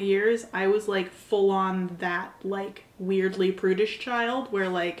middle school years, I was like full on that like weirdly prudish child where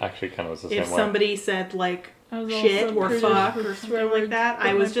like Actually, kind of was the if same way. somebody said like I was shit also or prudish fuck with or swear something like words, that, but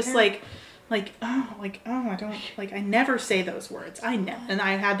I my was just parents- like I don't like I never say those words. And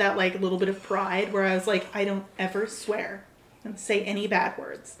I had that like little bit of pride where I was like I don't ever swear and say any bad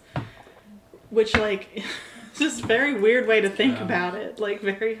words. Which, like, it's just a very weird way to think about it. Like,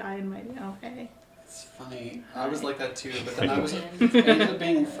 very high and mighty. Oh, hey. It's funny. I was like that too, but then I ended up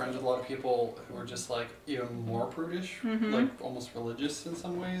being friends with a lot of people who were just like even more prudish, like almost religious in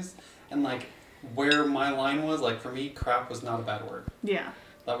some ways. And like where my line was, like for me, crap was not a bad word. Yeah.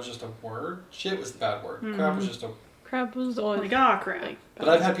 That was just a word. Shit was the bad word. Crap was just a... Crap was always Like, ah, crap. like, But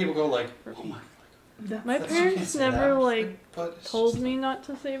I've had people go like, oh my... my That's- parents you can't say never that. like But it's told just- me not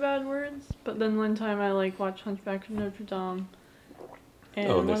to say bad words, but then one time I like watched Hunchback of Notre Dame, and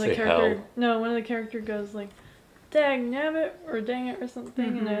Oh, one they of the say character hell. no one of the character goes like, "Dang nabbit" or "Dang it" or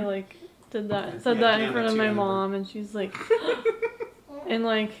something, and I like said that Yeah, in damn front it of too, my never. mom, and she's like, and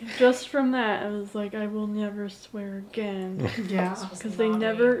like just from that I was like, I will never swear again, Yeah. because they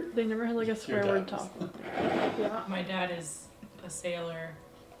never had like a swear word dad talk. Yeah. My dad is a sailor.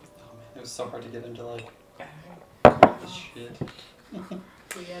 Oh, man, it was so hard to get into like shit.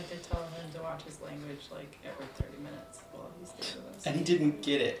 We had to tell him to watch his language like every 30 minutes while he stayed with us. And he didn't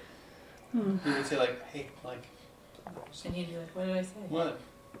get it. He would say like, hey, like, And he'd be like, what did I say? what?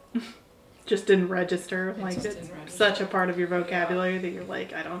 Just didn't register. It Like, just it's didn't register. such a part of your vocabulary that you're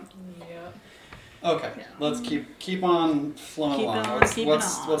like, I don't... Yeah. Okay, Yeah. let's keep on flowing Keep along. on keeping on.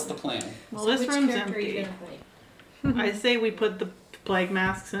 What's the plan? Well, this room's empty. Play? I say we put the plague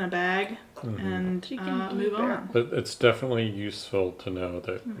masks in a bag and Chicken move bear. on. But it's definitely useful to know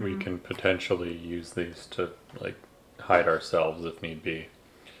that we can potentially use these to like hide ourselves if need be.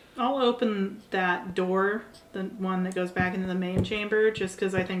 I'll open that door, the one that goes back into the main chamber, just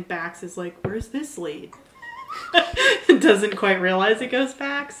because I think Bax is like, where's this lead? Doesn't quite realize it goes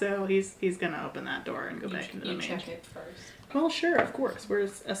back, so he's gonna open that door and go back into the You main check chamber. it first. Well, sure, of course. We're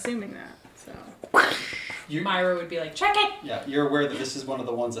assuming that. So Myra would be like, check it! Yeah, you're aware that this is one of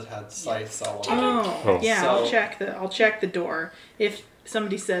the ones that had scythes all over. Oh, yeah. So- I'll check the door. If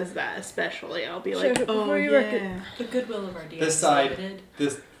somebody says that, especially, I'll be Check like, it oh before you wreck it." yeah. The goodwill of our DM This is side. limited.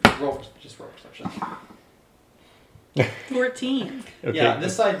 This roll perception. 14. Okay. Yeah,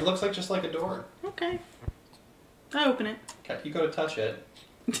 this side looks like just like a door. Okay. I open it. Okay, you go to touch it.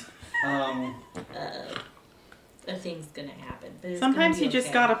 A thing's gonna happen. But it's Sometimes gonna you be just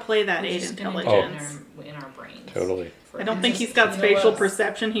okay. gotta play that We're aid just gonna do it intelligence. in our brains. Totally. I don't think he's got You know spatial what?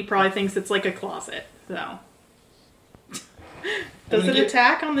 perception. He probably thinks it's like a closet. So. Does gonna it get-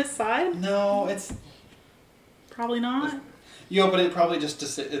 attack on this side? No, it's Probably not. you open it probably just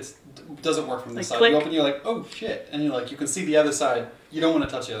it doesn't work from this Like side. You click. open, you're like, oh shit, and you're like, you can see the other side. You don't want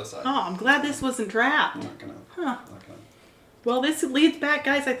to touch the other side. Oh, I'm glad this wasn't trapped. I'm not gonna. Huh. I'm not gonna. Well, this leads back,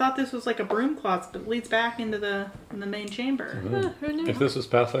 guys. I thought this was like a broom closet, but it leads back into the main chamber. Mhm. Who knew? If this was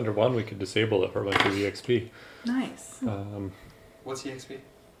Pathfinder 1, we could disable it for like the EXP. Nice. What's EXP?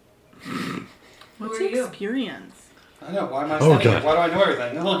 What's are the you? experience? I know. Why am I Oh, standing here? God. Why do I know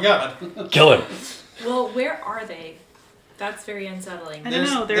everything? Oh my god. Kill him! Well, where are they? That's very unsettling. I don't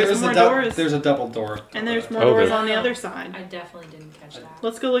know. There's more doors. There's a double door. And there's over more Oh, doors there- on the other side. I definitely didn't catch that.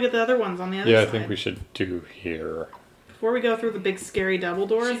 Let's go look at the other ones on the other Yeah, side. I think we should do here. Before we go through the big scary double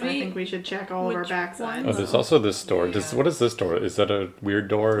doors, Should I we- think we should check all of our which backsides. Oh, there's also this door. Yeah. What is this door? Is that a weird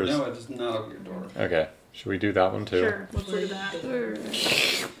door? Or is... No, it is not a weird door. Okay. Should we do that one too? Sure, let's look at that. Sure.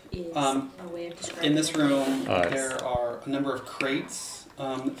 Is Um, a way of describing In this room, Nice. there are a number of crates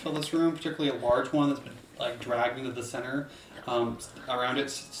that fill this room, particularly a large one that's been like dragged into the center. Around it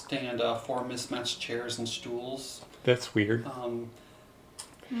stand 4 mismatched chairs and stools. That's weird.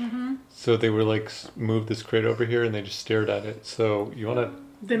 Mm-hmm. So they were like, move this crate over here, and they just stared at it. So you want to?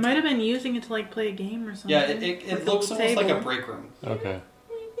 They might have been using it to like play a game or something. Yeah, Like it a looks little almost like a table. break room. Okay.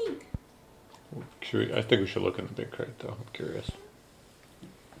 What do you think? I think we should look in the big crate, though. I'm curious.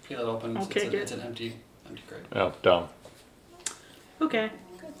 Feel it opens. Okay, good. It's an empty crate. Oh, dumb. Okay.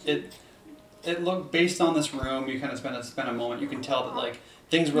 It looked based on this room. You kind of spend a moment. You can tell that like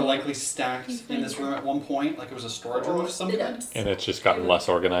things were likely stacked in this room at one point, like it was a storage room of some kind, And it's just gotten less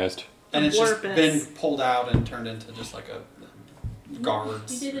organized. and it's just Blurpus. been pulled out and turned into just like a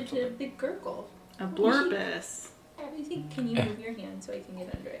guards. You did a big gurgle. A blurpus. Can you move your hand so I can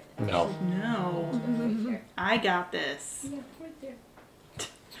get under it? No. No. Right here. I got this. Yeah, right there.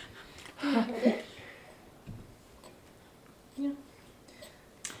 Can you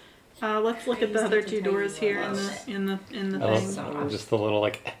hold it? Let's look I at the used other it to two tell doors you here what in the was. I thing. love just the little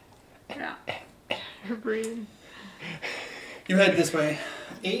like. Yeah. Her brain. You head this way.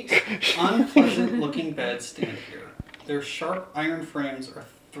 8 unpleasant-looking beds stand here. Their sharp iron frames are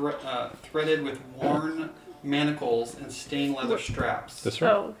threaded with worn manacles and stained leather straps. This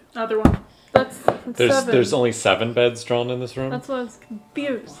room. Oh, Other one. that's seven. There's only 7 beds drawn in this room. That's why I was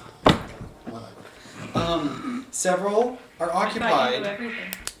confused. Whatever. Several are I thought you knew occupied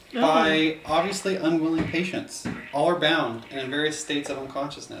everything. by obviously unwilling patients. All are bound and in various states of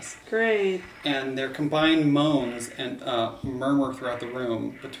unconsciousness. Great. And their combined moans and murmur throughout the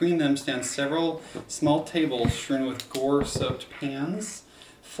room. Between them stand several small tables strewn with gore-soaked pans,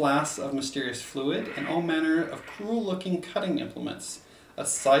 flasks of mysterious fluid, and all manner of cruel-looking cutting implements. A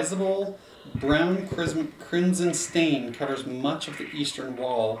sizable brown crimson stain covers much of the eastern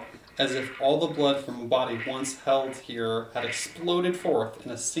wall, as if all the blood from a body once held here had exploded forth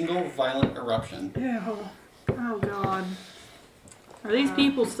in a single violent eruption. Ew. Oh God. Are these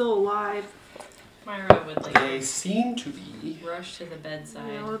people still alive? Myra would like They seem to be. rush to the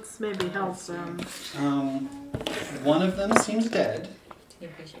bedside. Yeah, let's maybe help them. One of them seems dead, Do you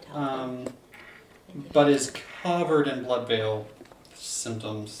think we should help them? but is covered in blood veil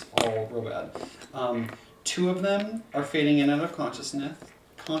symptoms, all real bad. Two of them are fading in and out of consciousness,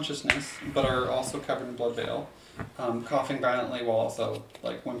 but are also covered in blood veil, coughing violently while also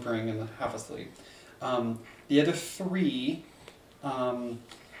like whimpering and half asleep. The other three are.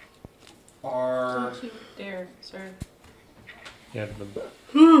 So cute. There, sir. Yeah,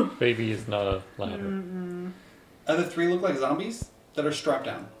 the baby is not a ladder. Mm-mm. Other three look like zombies that are strapped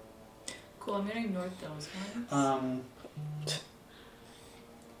down. Cool, I'm gonna ignore those ones.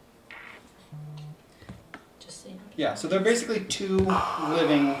 Just so you know. Yeah, so they're basically two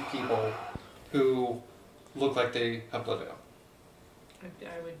living people who look like they have blood veil.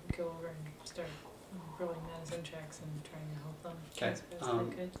 I would go over and start rolling medicine checks and trying to help them Okay. as best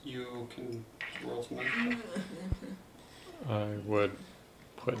I could. You can roll something. I would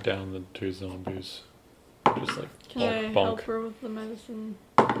put down the two zombies. Just like Can I bonk. help her with the medicine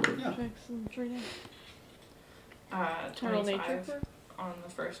Yeah. checks and treating? Uh, Roll nature 25 for? on the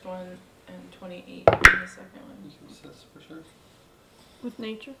first one and 28 on the second one. You can assess for sure. With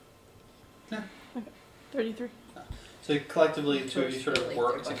nature? Yeah. Okay. 33. So collectively, the two of you sort of Like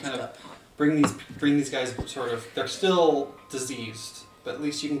work they're to kind bunched of up. bring these guys sort of. They're still diseased, but at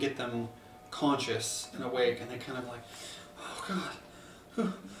least you can get them conscious and awake, and they kind of like, oh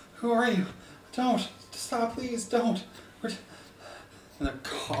God, who are you? Don't stop, please, don't. And they're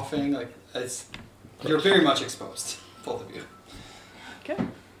coughing like it's. You're very much exposed, both of you. Okay.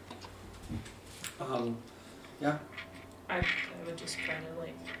 Yeah. I would just try to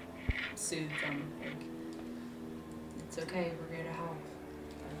like soothe them. Like, it's okay. We're here to help.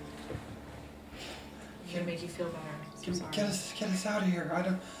 We're gonna make you feel better. So Get sorry. us out of here. I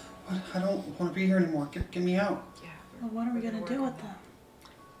don't want to be here anymore. Get me out. Yeah. Well, what are we we're gonna work do on with that. them?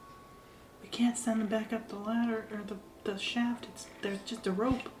 We can't send them back up the ladder or the shaft. There's just a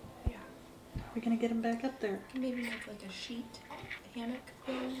rope. Yeah. How are we gonna get them back up there? Maybe make like a sheet hammock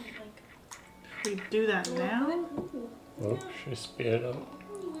thing. Like. We do that now? Oh, she spit out.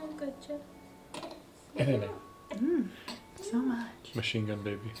 You're good, Jeff. So much. Machine gun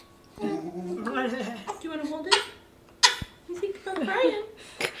baby. Do you want to hold it? You think I'm crying?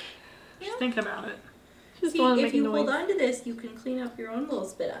 Just thinking about it. Just See, want to if make a you noise. hold on to this, you can clean up your own little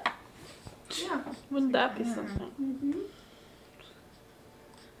spit up. Yeah. Wouldn't that be Yeah. something? Mm-hmm.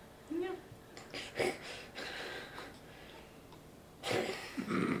 Yeah.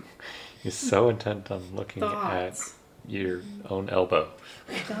 He's so intent on looking Thoughts. at your own elbow.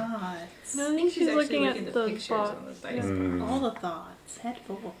 Thoughts. No, I think she's actually looking at the pictures box. on the dice. Mm. All the thoughts. Head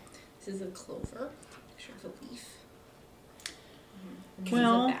full. This is a clover. Picture of a leaf. And this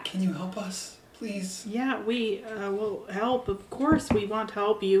Well, is a bat. Can you help us, please? Yeah, we will help. Of course, we want to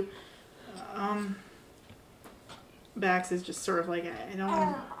help you. Bax is just sort of like, I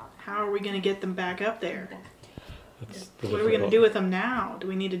don't. How are we going to get them back up there? That's the What are we going to difficult- do with them now? Do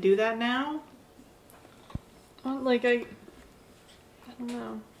we need to do that now? Like, I don't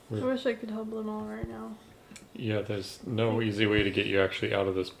know. I We're- wish I could help them all right now. Yeah, there's no easy way to get you actually out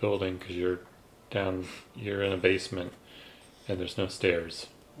of this building because you're in a basement and there's no stairs.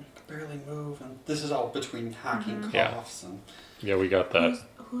 We can barely move, and this is all between hacking Yeah. coughs, and Yeah, we got that.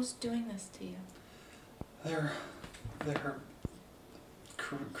 Who's doing this to you? they're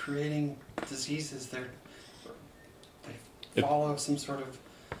creating diseases. They It- follow some sort of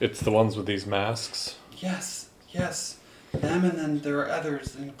It's the ones with these masks. yes, them, and then there are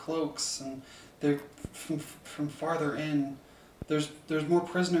others in cloaks, and they're from farther in. There's more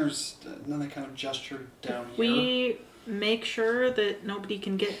prisoners, and then they kind of gestured down here. We make sure that nobody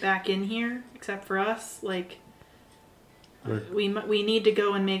can get back in here except for us. Like, we need to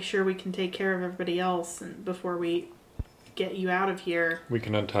go and make sure we can take care of everybody else and before we get you out of here. We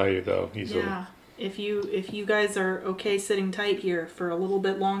can untie you though easily. Yeah. If you guys are okay sitting tight here for a little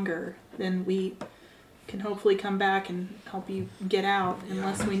bit longer, then we can hopefully come back and help you get out.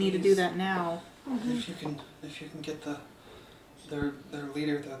 Unless we need to do that now. If you can get their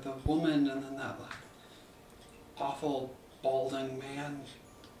leader, the woman, and then that like awful balding man,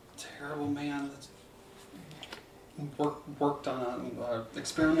 terrible man that's worked on us,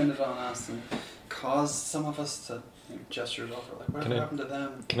 experimented on us, and caused some of us to gestures over like whatever happened to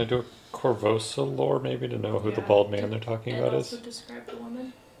them. Can I do a Corvosa lore maybe to know who the bald man they're talking about is? And also describe the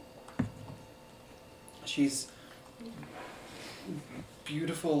woman. She's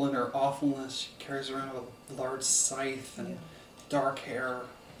beautiful in her awfulness. She carries around a large scythe and dark hair.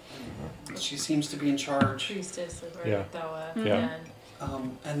 And she seems to be in charge. Priestess of Yeah. Arthella. Yeah.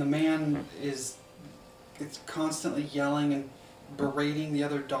 And the man is constantly yelling and berating the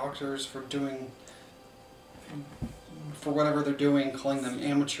other doctors for whatever they're doing, calling them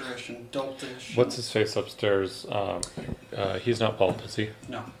amateurish and doltish. What's his face upstairs? He's not bald, is he?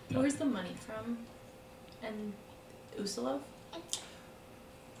 No. Where's the money from? And Usulov?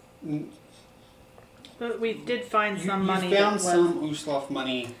 But we did find some money. You found that some Uslov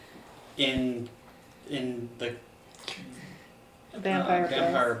money in the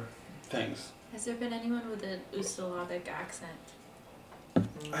vampire things. Has there been anyone with an Usulavic accent?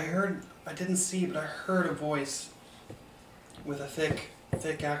 I didn't see, but I heard a voice with a thick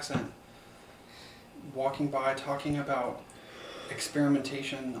accent walking by talking about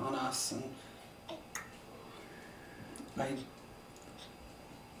experimentation on us, and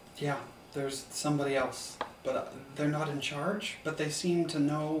there's somebody else, but they're not in charge, but they seem to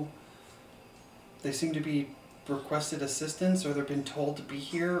know, they seem to be requested assistance, or they've been told to be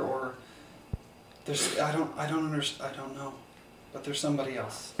here, or there's, I don't know, but there's somebody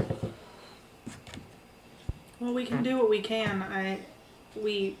else. Well, we can do what we can.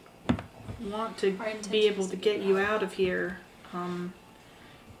 We want to be able to get you out of here,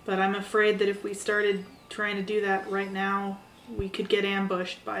 but I'm afraid that if we started trying to do that right now, we could get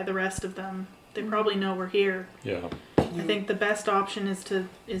ambushed by the rest of them. They probably know we're here. Yeah. I think the best option is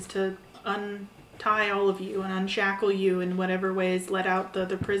to untie all of you and unshackle you in whatever ways, let out the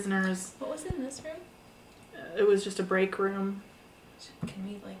prisoners. What was in this room? It was just a break room. Can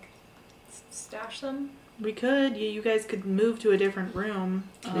we stash them? We could. You guys could move to a different room.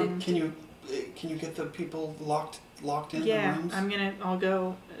 Can you get the people locked in the rooms? I'll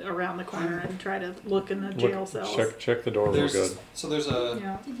go around the corner and try to look in the jail cells. Check the door real good. So there's a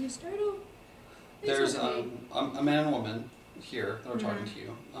Yeah. Did you start over? there's a man and woman here that are talking to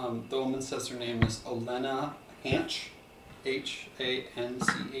you. The woman says her name is Olena Hanch, Hanch,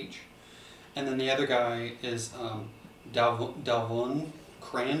 and then the other guy is Dalvon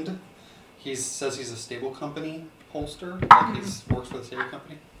Crand. He says he's a stable company holster, like he's works for the stable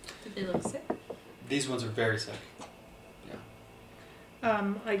company. Did they look sick? These ones are very sick.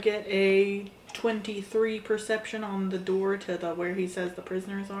 I get a 23 perception on the door to where he says the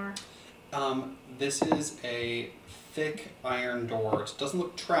prisoners are. This is a thick iron door. It doesn't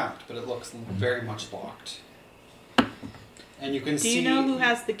look trapped, but it looks very much locked. And you can see. Do you know who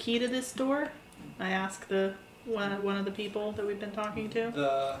has the key to this door? I ask one of the people that we've been talking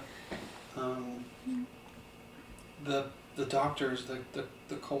to. The doctors, the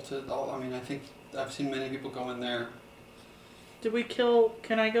cultist. I think I've seen many people go in there. Did we kill?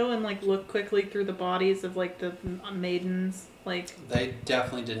 Can I go and look quickly through the bodies of the maidens? They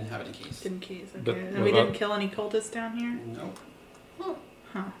definitely didn't have any keys. Didn't keys. Okay, But and we didn't kill any cultists down here. Nope.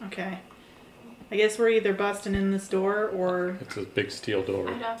 Huh. Okay. I guess we're either busting in this door or. It's a big steel door.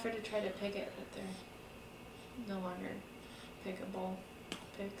 I'd offer to try to pick it, but they're no longer pickable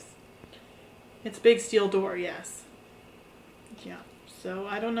picks. It's a big steel door. Yes. Yeah. So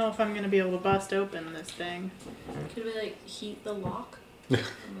I don't know if I'm gonna be able to bust open this thing. Could we heat the lock and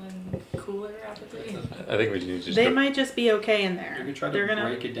then cool it rapidly? I think we need to just. They might just be okay in there. You could try to They're gonna.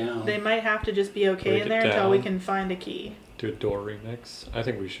 break it down. They might have to just be okay Break in it there until we down. can find a key. Do a door remix. I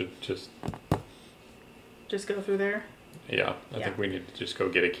think we should just. Just go through there. Yeah, I think we need to just go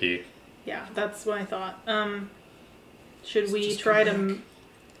get a key. Yeah, that's what I thought. Should we Just try come to? back.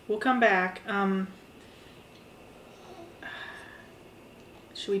 We'll come back.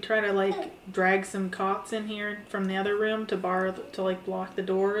 Should we try to drag some cots in here from the other room to block the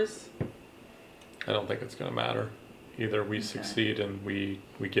doors? I don't think it's gonna matter. Either we succeed and we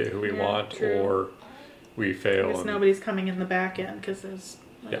get who we Yeah, want, true. or we fail. I guess and nobody's coming in the back end because there's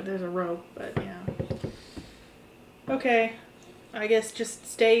Yeah. there's a rope. But yeah. Okay, I guess just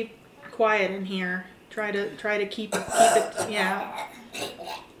stay quiet in here. Try to keep it. Yeah.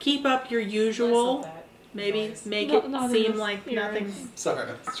 Keep up your usual. Maybe Noise. make Not it in seem this like era. nothing. Sorry,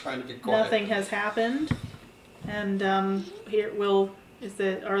 I was trying to be quiet. Nothing has happened, and here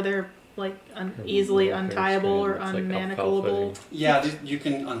are there like easily untieable or It's like unmanacleable? Yeah, you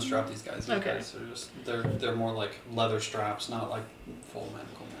can unstrap these guys. These Okay. guys are just they're more like leather straps, not like full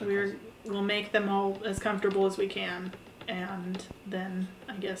manacles. We'll make them all as comfortable as we can, and then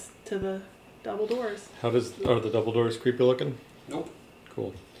I guess to the double doors. Are the double doors creepy looking? Nope.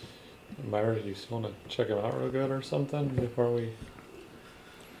 Cool. Myra, do you still want to check them out real good or something before we?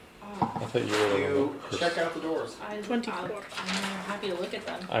 I thought you were. You check out the doors. 24. I'm happy to look at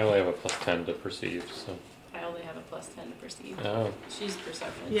them. I only have a +10 to perceive, so. I only have a +10 to perceive. Oh. She's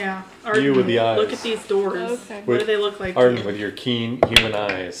perception. Yeah. You with the eyes. Look at these doors. Okay. What do they look like? to Arden, you? with your keen human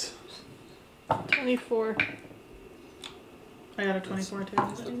eyes. 24. I got a 24 too.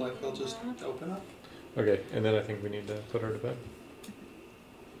 Does look like they'll just open up? Okay, and then I think we need to put her to bed.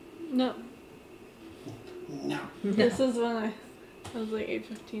 No. No. This is when I was like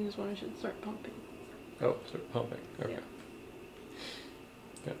 8:15 is when I should start pumping. Oh, start pumping. Okay.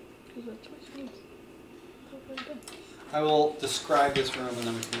 Because that's what she needs. I will describe this room and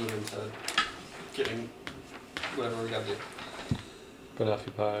then we can move into getting whatever we gotta do.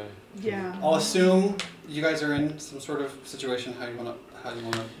 Beneficify. Yeah. I'll assume you guys are in some sort of situation. How you wanna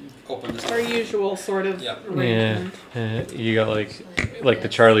open this? Our usual sort of Yeah. arrangement. You got like the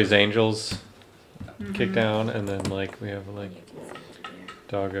Charlie's Angels Mhm. kick down, and then like we have like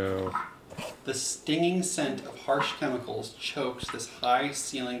doggo. The stinging scent of harsh chemicals chokes this high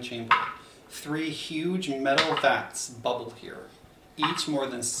ceiling chamber. 3 huge metal vats bubble here, each more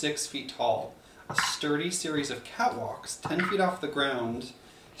than 6 feet tall. A sturdy series of catwalks, 10 feet off the ground,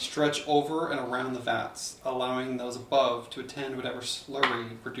 stretch over and around the vats, allowing those above to attend whatever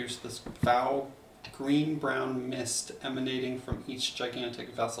slurry produced this foul green-brown mist emanating from each gigantic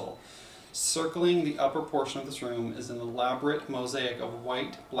vessel. Circling the upper portion of this room is an elaborate mosaic of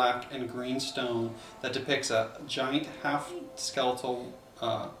white, black, and green stone that depicts a giant half-skeletal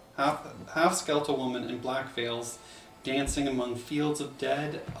woman in black veils dancing among fields of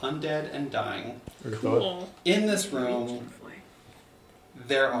dead, undead, and dying. Cool. In this room,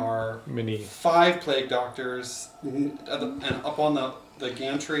 there are Mini. 5 plague doctors, and up on the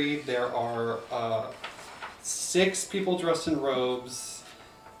gantry there are 6 people dressed in robes.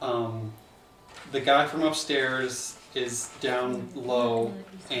 The guy from upstairs is down low,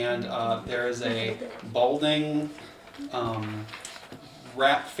 and there is a balding,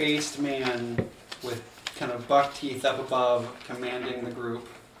 rat-faced man with kind of buck teeth up above commanding the group.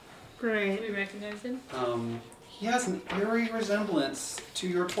 Do Great. we recognize him? He has an eerie resemblance to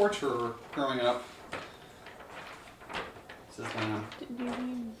your torturer growing up. This is Lamb. Did you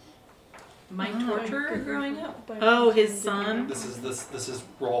mean My torturer growing up? Oh, his son? This is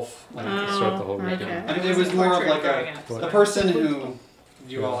Rolf. Oh, Start the whole weekend. okay. I mean, it was more of like Growing up. the person who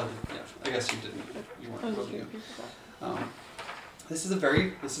you all had. Yeah, I guess you didn't. You I weren't. was Both of you. confused. This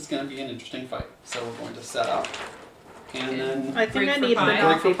is going to be an interesting fight. So we're going to set up, and then I think Break I for need pie.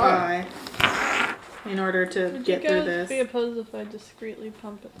 Banoffee Break for pie in order to Would get you through guys be this. opposed if I discreetly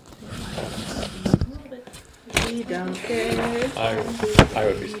pump it? We don't care. I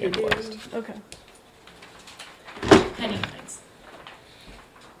would be scandalized. Okay. Penny Hines.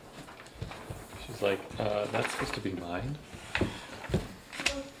 She's like, that's supposed to be mine?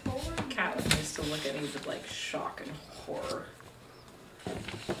 Catelyn used to look at me with like shock and horror.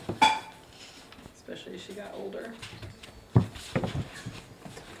 Especially as she got older.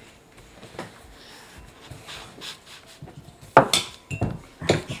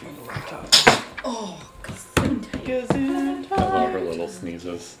 Oh, Gesundheit. I love her little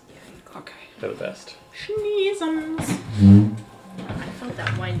sneezes. okay. They're the best. Sneezums. I felt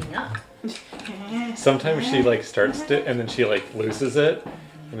that winding up. Sometimes she like starts to, and then she like loses it,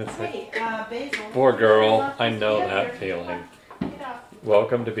 and it's like, Basil. poor girl, I know that feeling.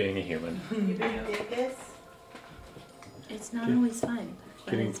 Welcome to being a human. You big dickus. It's not always fun.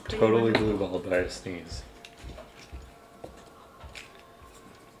 But Getting it's pretty totally wonderful. blue-balled by a sneeze.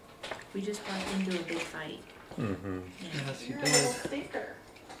 We just got into a big fight. Mm-hmm. yes, you You're a little stinker,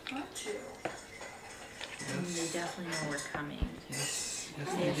 aren't you? And they definitely know we're coming. Yes,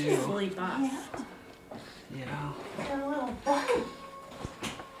 They're fully buffed. Yeah. You're a little buddy.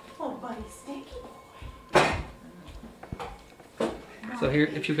 Little buddy stinky. So here,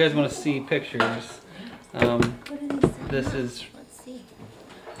 if you guys want to see pictures, this is, Let's see.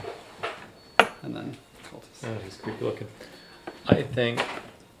 and then Oh, he's creepy looking. I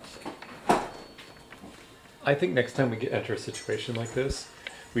think next time we enter a situation like this,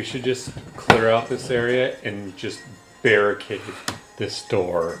 we should just clear out this area and just barricade this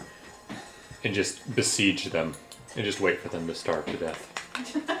door and just besiege them and just wait for them to starve to death.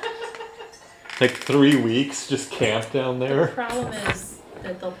 Like 3 weeks, just camp down The there. problem is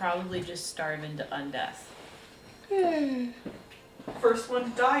that they'll probably just starve into undeath. First one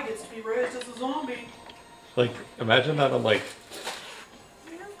to die gets to be raised as a zombie. Like, imagine that on like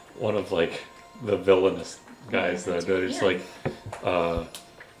one of like the villainous guys that are just like, I'm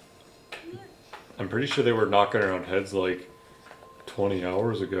pretty sure they were knocking around heads like 20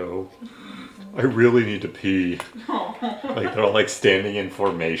 hours ago. I really need to pee. Like they're all like standing in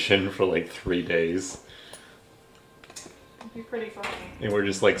formation for like 3 days. It'd be pretty funny. And we're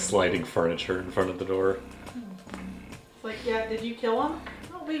just like sliding furniture in front of the door. It's like, yeah, did you kill them?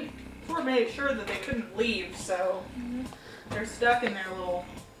 Well, we made sure that they couldn't leave, so they're stuck in their little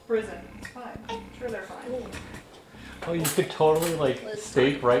prison. It's fine. I'm sure they're fine. Oh, you could totally like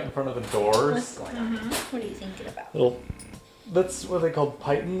stake right in front of the doors. What's going on? What are you thinking about? Little, that's what they called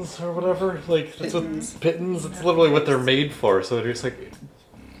pythons or whatever. Like that's what pittons. It's literally what they're made for. So they're just like,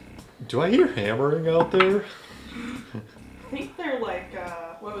 do I hear hammering out there? I think they're like,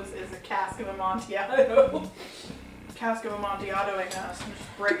 is a cask of Amontillado. Cask of Amontillado-ing us and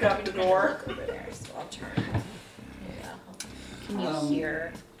just break up the door. Look over there, so I'll turn. Yeah. Can you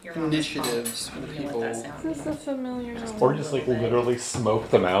hear your mom's Initiatives phone? for the You know what people. that sound Is this a familiar noise? Or just like literally smoke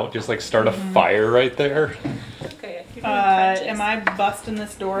them out. Just like start a fire right there. Okay, you're doing Am I busting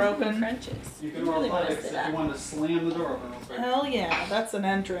this door open open? Frenches. You can really roll want to athletics sit if up. you wanted to slam the door open real quick. Hell yeah, that's an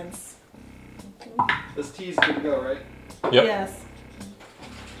entrance. This tea's good to go, right? Yep. Yes.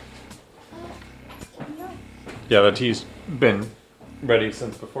 Yeah, the tea's been ready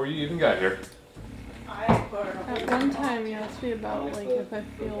since before you even got here. I put her At one time, you asked me about like if I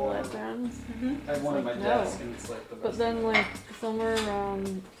feel let down, I have one on my No. desk and it's like the but best. then like somewhere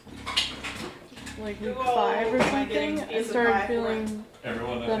around like week Who all 5 or am I getting something, I piece of started pie for? feeling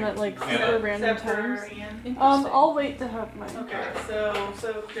Everyone. them at like super random times. Ian. I'll wait to have mine, Okay, so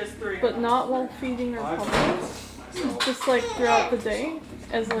just 3. but not while feeding or pumping. Just like throughout the day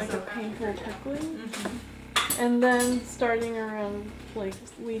as like a painful prickling. And then starting around like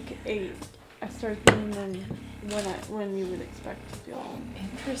week 8, I started feeling them when you would expect to feel them.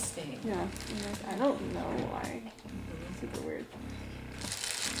 Interesting. Yeah, and like, I don't know why. Super weird.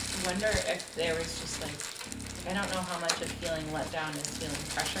 I wonder if there was just like, I don't know how much of feeling let down is feeling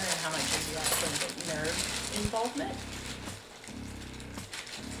pressure and how much is actually like nerve involvement.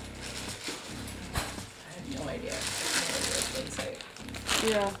 I have no idea. I have no idea of insight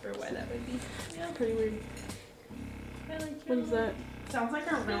Yeah, for why that would be. Yeah, pretty weird. I like What is that? Sounds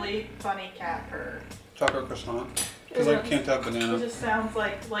like a really funny cat purr. Chocolate croissant. Because I can't have It banana. just sounds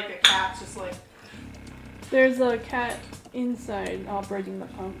like a cat's just like. There's a cat inside operating the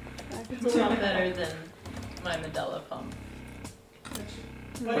pump. It's not better than my Medela pump.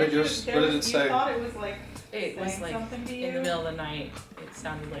 What did it say? You thought it was like It was saying like something to you? in the middle of the night. It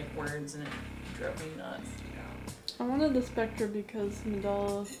sounded like words and it drove me nuts. I wanted the Spectra because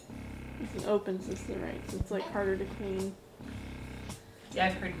Medela is an open system, right? So it's like harder to clean. Yeah,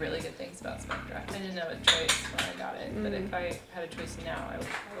 I've heard really good things about Spectra. I didn't have a choice when I got it, but if I had a choice now, I would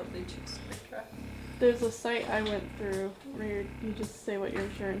probably choose Spectra. There's a site I went through where you just say what your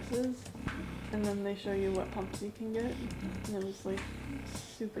insurance is, and then they show you what pumps you can get, and it was like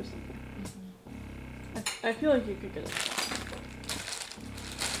super simple. I feel like you could get it.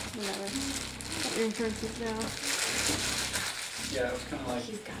 No matter what your insurance is now. Yeah, it was kind of like,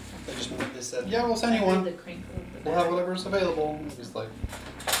 She's got they something. just said, yeah, we'll send you one. The crinkle of the We'll have bag. whatever's available. It was like,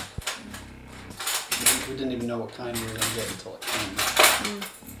 we didn't even know what kind we were going to get until it came.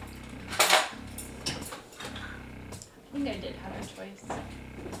 I think I did have a choice.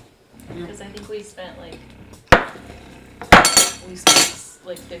 Because I think we spent like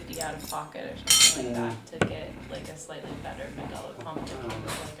 50 out of pocket or something like that to get like a slightly better Medela pump that came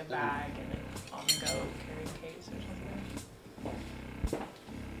with like a bag and an on-the-go carrying case or something.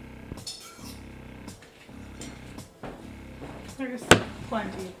 There's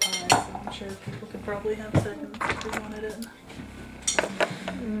plenty of pies, so I'm sure people could probably have seconds if they wanted it.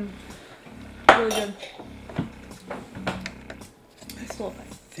 Really good. I still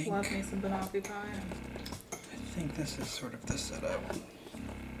Love me some banoffee pie. I think this is sort of the setup.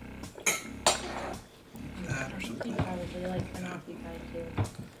 That or You something. probably like banoffee pie too.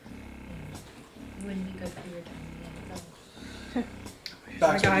 It wouldn't be good for your tummy.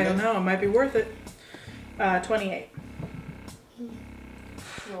 Like, I don't know, it might be worth it. 28.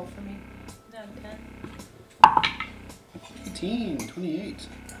 Roll for me. No, 10. 18, 28.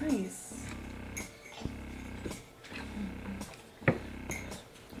 Nice.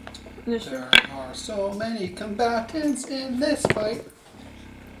 Initiative There are so many combatants in this fight.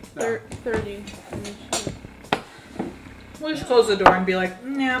 No. 30. Initiative. We'll just close the door and be like,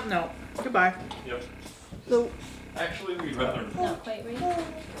 nah, no, goodbye. Yep. So Actually, we'd rather Not quite ready. Yeah,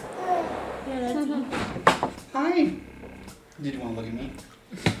 that's easy. Hi. Did you want to look at me?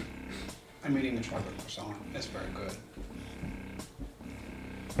 I'm eating the chocolate croissant. It's very good.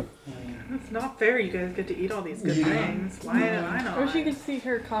 It's not fair you guys get to eat all these good things. Why did I not? Or she could see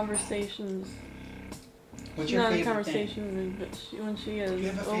her conversations. What's your Not a favorite conversation, but when she is. thing? Do you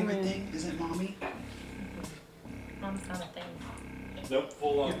have a oh favorite man. thing? Is it mommy? Mom's not a thing. Nope,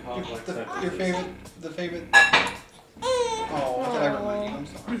 full on complex sentences. Your favorite, the favorite. Oh, what did I remind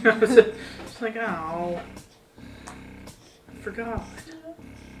you? I'm sorry. It's like, oh. I forgot.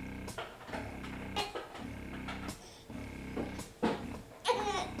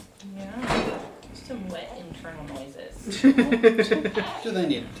 Yeah. Some wet internal noises. Do they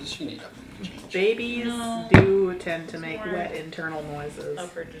need? Does she need a change? Babies No. do tend to make More wet internal noises.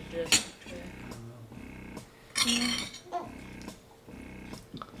 Upper digestion.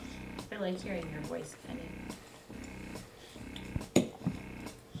 I like hearing your voice, Kenny.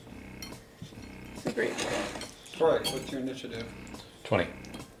 It's a great boy. Right. What's your initiative? 20.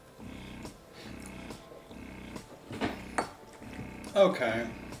 Okay.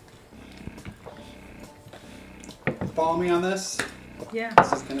 Follow me on this. Yeah.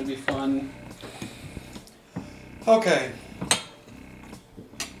 This is gonna be fun. Okay.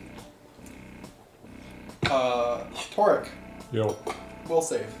 Torek Yo. will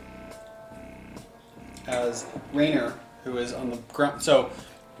save. As Rainer, who is on the ground. So,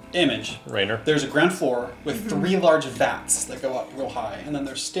 image. Rainer. There's a ground floor with 3 large vats that go up real high, and then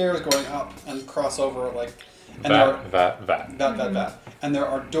there's stairs going up and cross over like. And there are, Vat. and there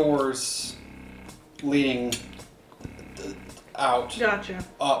are doors leading out, Gotcha.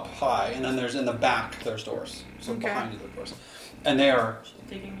 up high, and then there's in the back there's doors. So Okay. behind you there are doors, and they are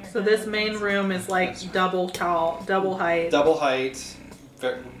Digging your So head this in. main room is like double tall, double height. double height,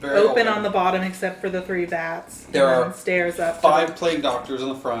 very Open on the bottom except for the 3 vats. There and are then stairs up. to 5 the- plague doctors in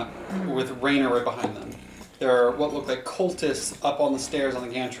the front with Rainer right behind them. There are what look like cultists up on the stairs on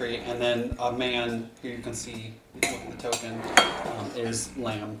the gantry, and then a man who you can see looking at the token is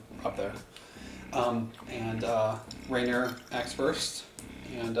Lamb up there. And Rainer acts first,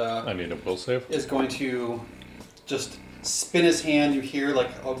 and I need a will save. is going to just spin his hand. You hear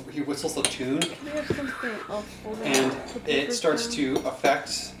like he whistles a tune, We have something else holding and the it paper starts down. to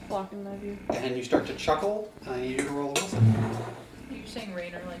affect, Blocking my view. and you start to chuckle. And I need you to roll a will save. You're saying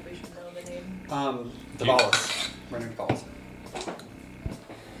Rainer like we should know the name. Davalis. Rainer Davalis.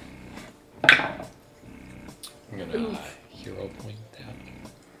 I'm gonna hero point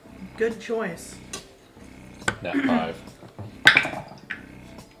that. Good choice. Nat 5.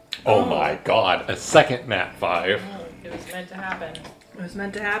 Oh my god, a second nat 5. Oh, it was meant to happen. It was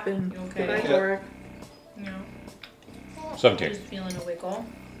meant to happen. You okay? Good night, Yeah. Torek. No. 17. Just feeling a wiggle.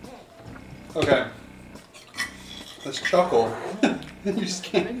 Okay. Let's chuckle. you just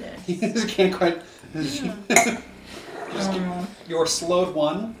can't. Goodness. You just can't quite. You're slowed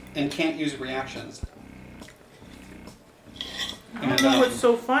 1 and can't use reactions. I don't know what's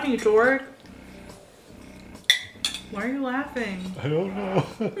so funny, Torek. Why are you laughing? I don't know.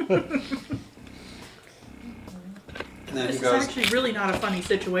 And then This he is goes. actually really not a funny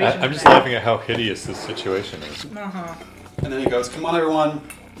situation. I'm just today. laughing at how hideous this situation is. Uh-huh. And then he goes. Come on, everyone.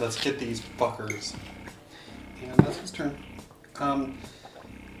 Let's get these fuckers. And that's his turn. Oh,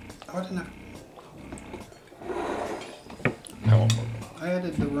 I didn't have. I won't. I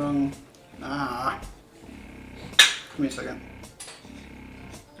added the wrong. Give me a second.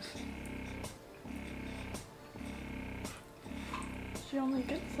 She only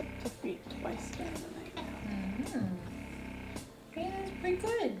gets up to feet twice during the night. Mm-hmm. Yeah, that's pretty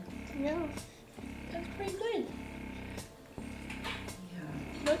good. Yeah. That's pretty good.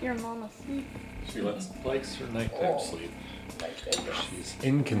 Yeah. Let your mama sleep. She likes her nighttime Oh. sleep. My goodness. She's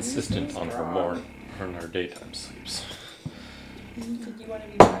inconsistent on her daytime sleeps. Did you want to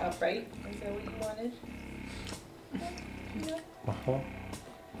be more upright? Is that what you wanted? Yeah. Uh-huh.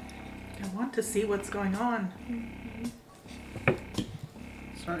 I want to see what's going on.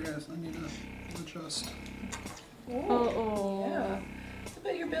 Sorry, guys. I need to adjust. Oh. Yeah. I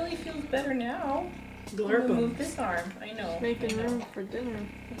bet your belly feels better now. Glurp 'em. Move this arm. I know. Making I know. room for dinner.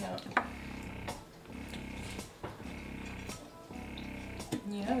 Yeah.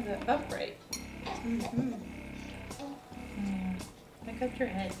 Yeah, the upright. Mm-hmm. Yeah. I got your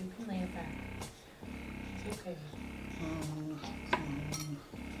head. You can lay it back. It's okay.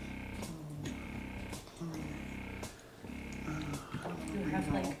 You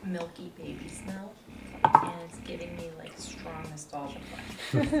have like milky baby smell, and it's giving me like strong nostalgia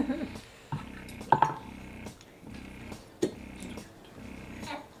vibes.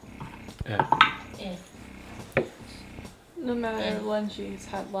 Yeah. Eh. No matter when she's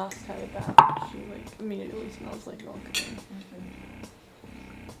last had a bath, she like immediately smells like milk again.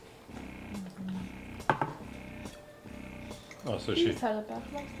 Oh, so She she just had a bath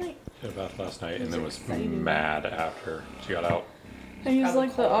last night. had a bath last night and She's then was excited. mad after she got out. I used Probably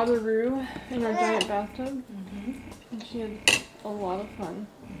like the cold. Otteroo in our giant bathtub, Mm-hmm. and she had a lot of fun.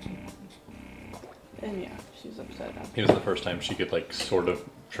 And yeah, she's upset after. It was the first time she could like sort of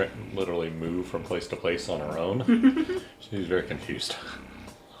literally move from place to place on her own. She was very confused.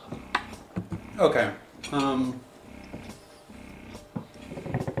 Okay.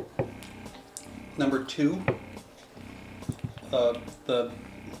 Number 2. The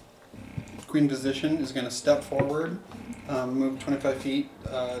queen position is going to step forward, move 25 feet.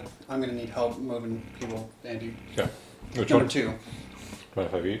 I'm going to need help moving people, Andy. Okay. Which Number one? 2,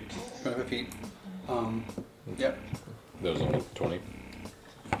 25 feet? 25 feet. Yep. That was only 20.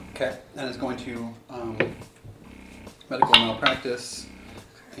 Okay. And it's going to medical malpractice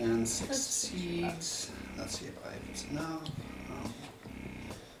and succeeds. Let's see if it's enough.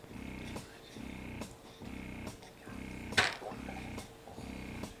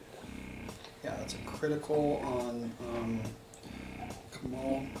 Yeah, that's a critical on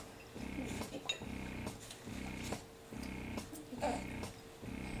Kamal.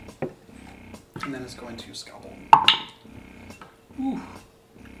 And then it's going to scalpel. Ooh.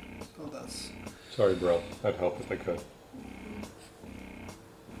 So that's Sorry, bro. I'd help if I could.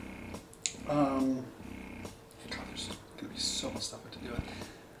 God, there's gonna be so much stuff to do it.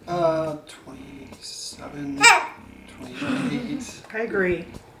 27, 28. I agree.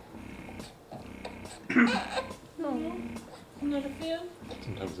 No. I'm not a fan.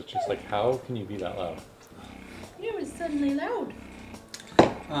 Sometimes it's just like, how can you be that loud? It was suddenly loud.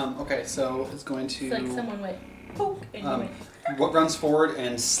 Okay, so it's going to. It's like someone went poke and you went. What runs forward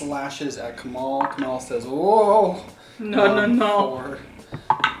and slashes at Kamal. Kamal says, "Whoa!" No. 4,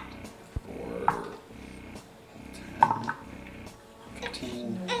 10,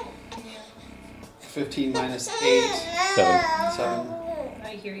 15, 15 minus 8, 7. 7. I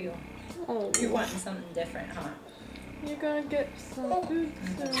hear you. Oh, You're wanting something different, huh? you're gonna get some food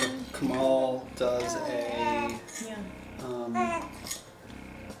So soon. Kamal does a. Yeah.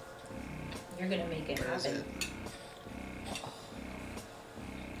 You're gonna make it Where is happen. it?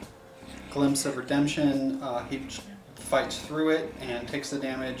 Glimpse of Redemption. He fights through it and takes the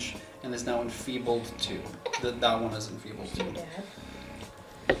damage and is now enfeebled 2. That one is enfeebled 2. Your dad.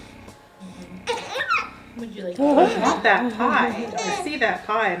 Would you like? I want that pie. I see that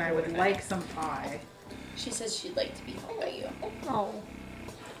pie and I would like some pie. She says she'd like to be held by you. Oh.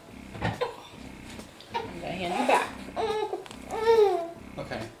 I'm gonna hand you back.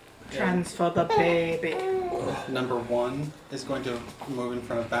 Okay. Transfer the baby. Number 1 is going to move in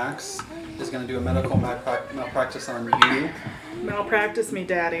front of Bax. Is going to do a medical malpractice on you. Malpractice me,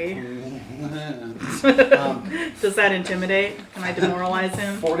 daddy. um, Does that intimidate? Can I demoralize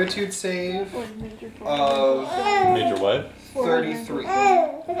him? fortitude save Like major of Major what? 33.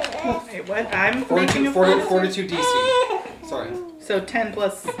 Wait, what? I'm making a Fortitude DC. Sorry. So 10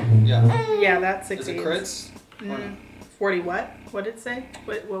 plus. Yeah. Yeah, that's Is 16. it crits? Or no? 40 what? What did it say?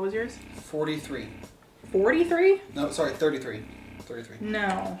 What was yours? 43. 43? No, sorry, 33. 33.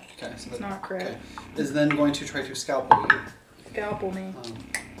 No. Okay, so It's not crit. Okay. Is then going to try to scalpel you. Scalpel me.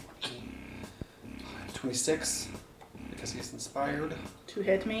 26, because he's inspired. To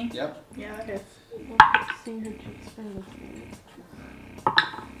hit me? Yep. Yeah, it is. Seeing her cheeks from this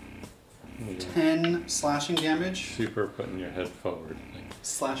way. 10 slashing damage. Super putting your head forward. Like,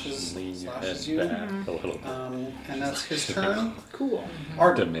 Slashes lean your head you. back a little bit. And that's his turn. Cool.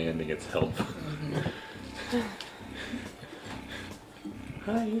 Arden. Demanding its help.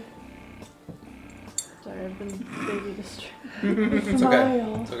 Hi. Sorry, I've been baby distracted. It's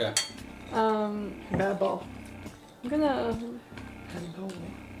okay. It's okay. Bad ball. I'm gonna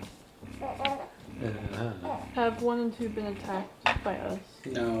have 1 and 2 been attacked by us.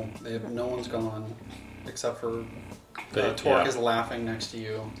 No, no one's gone except for Torque Yeah. is laughing next to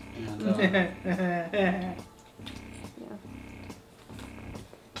you. And Yeah.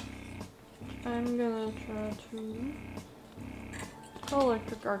 I'm gonna try to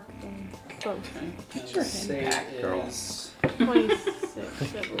electric arc them both. okay. And your save head back, girl. is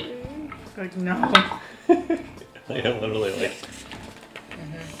 26, I believe. Like, no. Yeah, literally like.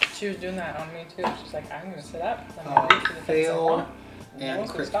 She was doing that on me too. She's like, I'm gonna sit up. I'm gonna reach for the things I fail want. No and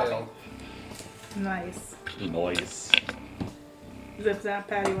one's gonna crit stop fail. me. Nice. Noise. Zip zap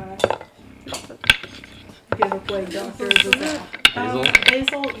patty whack. Give a plague doctor a zip zap. Hazel?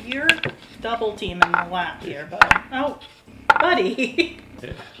 Hazel, you're double teaming the lap here, bud. Oh, buddy.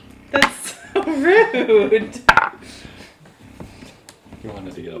 Yeah. That's so rude.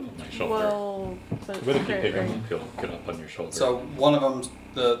 to get up on my shoulder. Well, but But if you crit, pick him right? up, he'll get up on your shoulder. So one of them,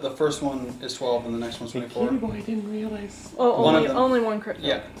 the first one is 12 and the next one's 24. boy didn't realize. Oh, One of only, them. only one crit.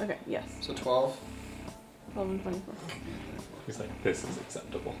 Yeah. Okay, yes. So 12. 12 and 24. He's like, this is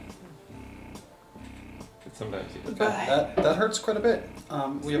acceptable. But sometimes he doesn't. That hurts quite a bit.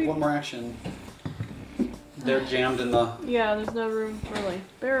 We have one more action. They're jammed in the. Yeah, there's no room for like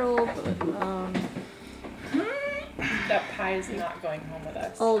barrel, but That pie is not going home with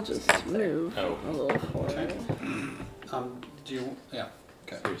us. I'll just move Oh. a little forward. Do you? Yeah.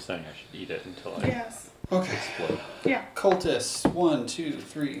 Okay. So you're saying I should eat it until I Yes. Okay. explode. Yeah. Cultists 1, 2,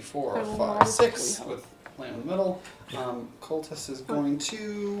 3, 4, I will 5, modestly 6 help. with Lamb in the middle. Cultist is going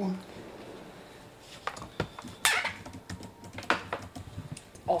to.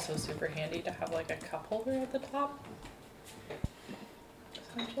 Also super handy to have like a cup holder at the top.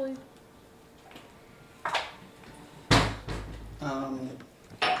 Essentially.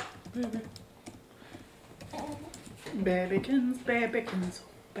 Babykins, babykins,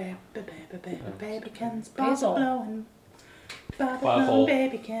 babykins, Basil. bubble blowing, bubble Basil.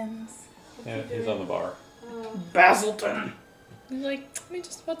 blowing babykins. Yeah, he's on the bar. Basilton. I'm like, I mean,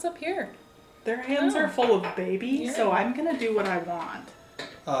 just what's up here? Their hands are full of baby, so Yeah. I'm gonna do what I want.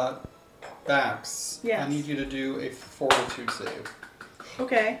 Bax. Yes. I need you to do a fortitude save.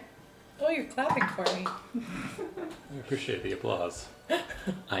 Okay. Oh, you're clapping for me. I appreciate the applause.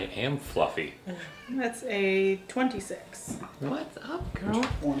 I am fluffy. That's a 26. What's up, girl? You are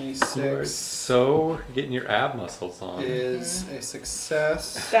 26 so getting your ab muscles on. is a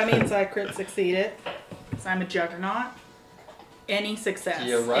success. That means I crit succeed it. 'Cause I'm a juggernaut. Any success.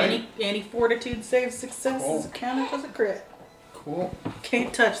 Yeah, right. Any fortitude save success Cool. is counted as a crit. Cool.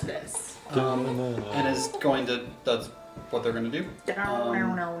 Can't touch this. And is going to. That's what they're going to do. Down,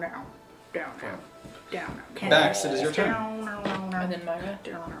 down, down, down. Down, down. Down. Can't Bax, touch it is your this. turn. Down, down, down, down. And then Myra.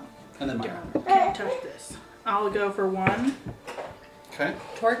 Down, down, And then Myra. down. Can't touch this. I'll go for one. Okay.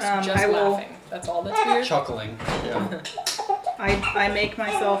 Torque's just I will- laughing. That's all that's weird. Chuckling. Yeah. I make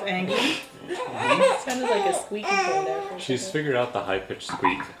myself angry. Sounded like a squeaky toy there for a She's second. figured out the high pitched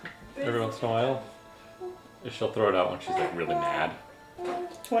squeak every once in a while. She'll throw it out when she's like really mad.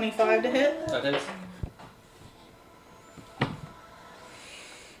 25 to hit. That is.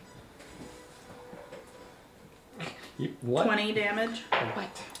 What? 20 damage. What?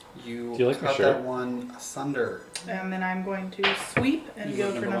 You Do you like my cut shirt? that one asunder. And then I'm going to sweep and You go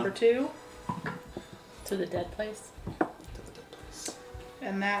move for number number one. 2. To the dead place. To the dead place.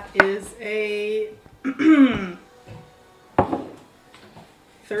 And that is a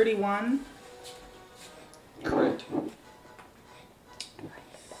 31. Crit.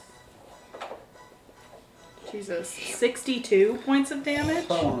 Jesus. 62 points of damage.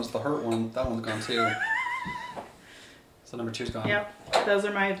 That one was the hurt one. That one's gone too. So number 2's gone. Yep. Those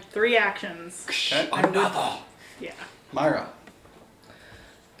are my 3 actions. Okay. Yeah. Myra.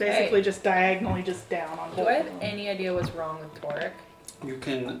 Basically just diagonally just down on Do both I of have them. any idea what's wrong with Torque? You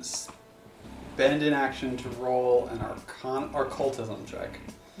can spend an action to roll an occultism check.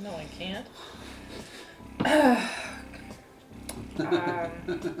 No, I can't. Okay.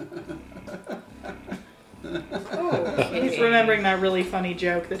 He's remembering that really funny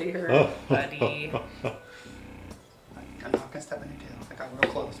joke that he heard. Buddy. I'm not gonna step in your tail. I got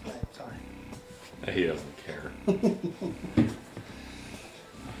real close, but sorry. He doesn't care.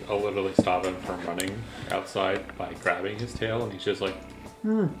 I'll literally stop him from running outside by grabbing his tail, and he's just like,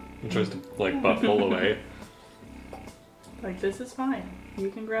 and tries to like butt pull away. Like, this is fine. You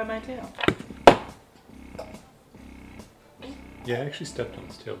can grab my tail. Yeah, I actually stepped on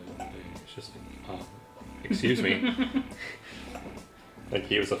his tail the other day. It's just like, excuse me. Like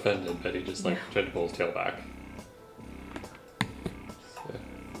he was offended, but he just like tried to pull his tail back. So,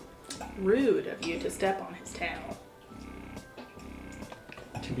 Rude of you to step on his tail.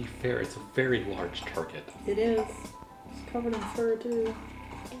 to be fair, it's a very large target. It is. It's covered in fur, too.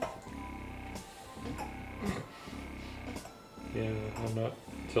 Yeah, I'm not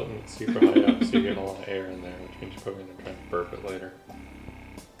tilting it super high up, so you get a lot of air in there, which means you're probably gonna try to burp it later.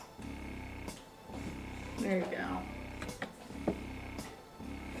 There you go.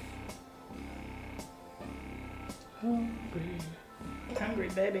 Hungry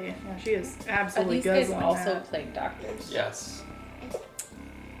baby. Yeah, she is Are absolutely these guys guzzling also that. plague doctors? Yes.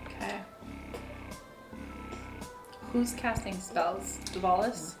 Okay. Who's casting spells?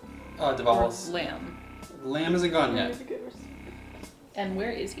 Davalis? Davalis. Or Lamb? Lamb isn't gone yet. And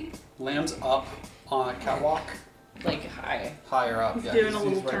where is he? Lamb's up on a catwalk, Like high. higher up. He's Yeah, doing a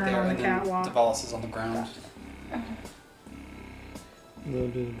little turn on the and then catwalk. Davalis is on the ground.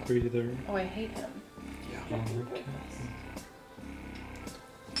 Loaded breather. Oh, I hate him. Yeah.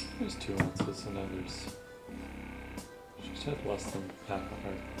 There's 2 ounces and others. She's had less than half a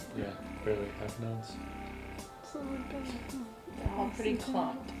heart. Yeah, barely half an ounce. So we've been. They're all pretty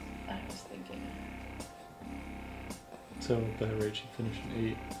clumped. I was thinking. So at that rate, she'd finish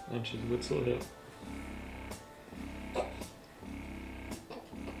an 8, and she'd whistle it up.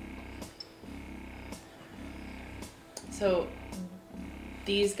 So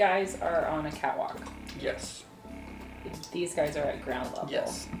these guys are on a catwalk. Yes. These guys are at ground level.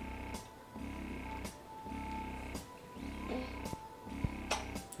 Yes.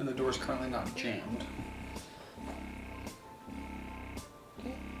 And the door's currently not jammed.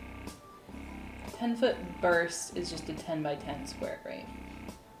 10-foot burst is just a 10 by 10 square, right?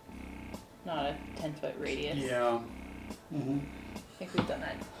 Not a 10-foot radius. Yeah. Mm-hmm. I think we've done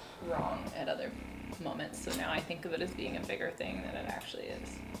that wrong at other moments, so now I think of it as being a bigger thing than it actually is.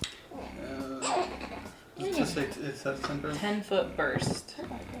 It says 10 burst? 10-foot burst.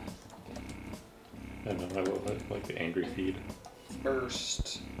 I don't know, like the angry feed.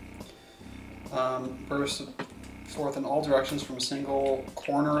 Burst. Burst forth in all directions from a single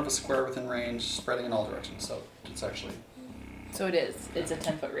corner of a square within range, spreading in all directions. So it's actually... So it is. It's a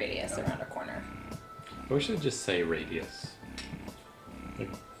 10-foot radius around a corner. I wish I'd just say radius. Like,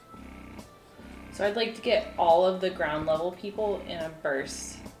 So I'd like to get all of the ground level people in a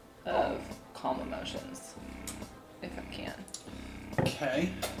burst of calm emotions, if I can.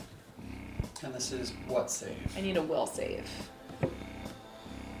 Okay. And this is what save? I need a will save.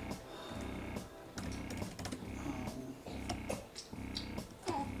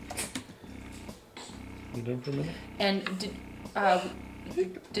 you done for a minute? And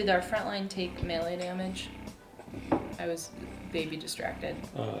did our front line take melee damage? I was baby distracted.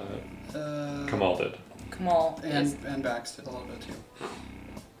 Kamal did. Kamal is. And Bax did a little bit too.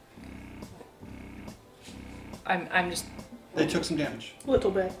 I'm just They took some damage.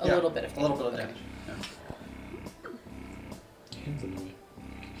 Little bit. a little bit of A little bit of Okay. damage. Yeah. Hands in the way.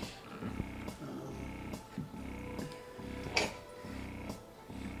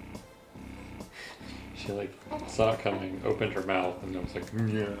 She like saw it coming, opened her mouth, and I was like,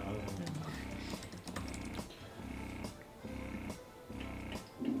 yeah.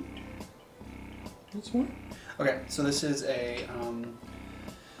 That's one. Okay, so this is a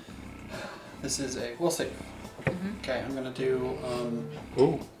we'll save. Mhm. Okay, I'm gonna do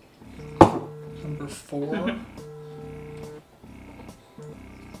Oh, number 4.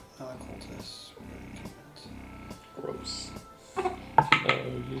 Cultist. gross.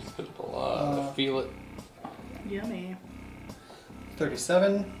 You spit it a lot. I feel it. Yummy.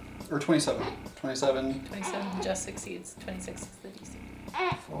 37 or 27. 27. 27 just succeeds. 26 is the DC.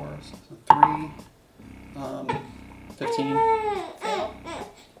 4, 3, 15. Fail.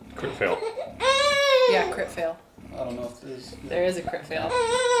 Crit fail. Yeah, crit fail. I don't know if there's. There is a crit fail.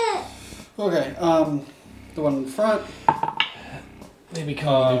 Okay, the one in front They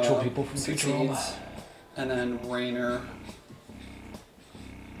become neutral people from succeeds, and then Rainer.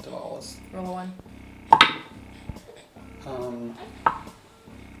 Davalis. Roll a 1.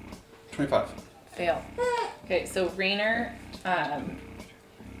 25. Fail. Okay, so Rainer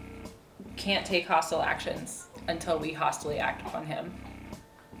can't take hostile actions until we hostily act upon him.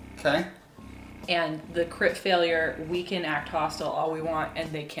 Okay. And the crit failure, we can act hostile all we want, and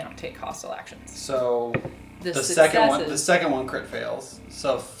they can't take hostile actions. So The the second one crit fails.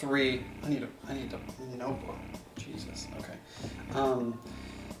 So 3. I need a notebook. Jesus. Okay.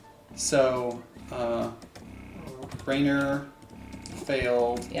 So Rainer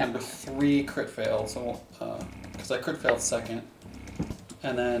failed. Yeah. Number 3 crit failed. So because I crit failed second,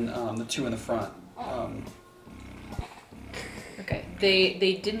 and then the 2 in the front. Okay,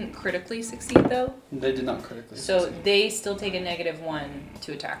 they didn't critically succeed though, They did not critically so succeed. they still take a -1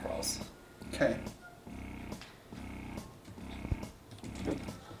 to attack rolls. Okay.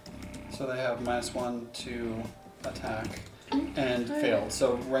 So they have -1 to attack and failed.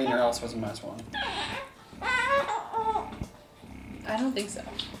 So Rainer also has a -1. I don't think so,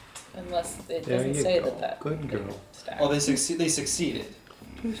 unless it There doesn't you say go. that. Good girl. Stack. Oh, they succeeded.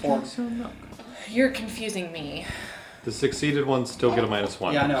 Four. You're confusing me. The succeeded ones still get a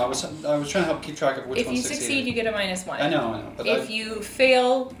 -1. Yeah, I know. I was trying to help keep track of which If ones you succeeded. succeed, you get a -1. I know. But If you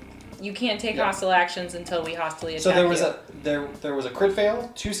fail, you can't take Yeah. hostile actions until we hostily attack so there was you. there was a crit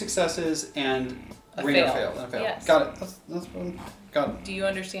fail, 2 successes, and A Rainer fail. failed. And a fail. Yes. Got it. That's what got it. Do you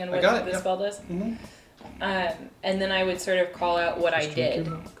understand I what got it, this yeah. spell does? Mm-hmm. And then I would sort of call out what I Just drink did.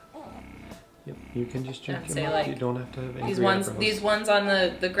 your milk. Yep, you can just drink And your say, milk. like, You don't have to have These angry ones, eyebrows. these ones on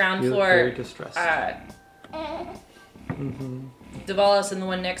the ground You look very floor. distressed. Davalos and the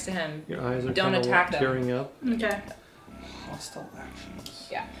one next to him. Your eyes are don't kinda attack them. tearing up. Okay. Hostile actions.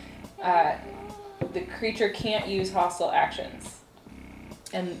 Yeah. The creature can't use hostile actions.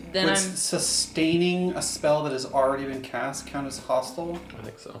 And then Would sustaining a spell that has already been cast count as hostile? I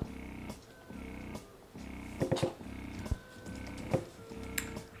think so.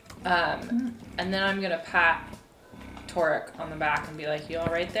 And then I'm gonna pat Torek on the back and be like, "You all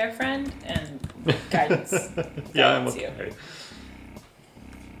right there, friend?" And guidance. Yeah, I'm guidance okay.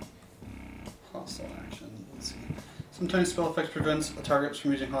 Hostile action. Let's see. Sometimes spell effect prevents a target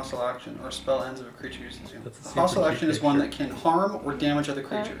from using hostile action, or spell ends if a creature uses it. That's a A hostile super action cute is one that picture. can harm or damage other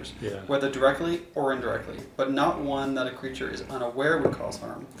creatures, Yeah. whether directly or indirectly, but not one that a creature is unaware would cause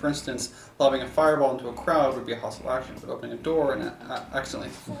harm. For instance, lobbing a fireball into a crowd would be a hostile action, but opening a door and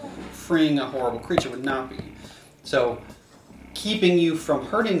accidentally freeing a horrible creature would not be. So, keeping you from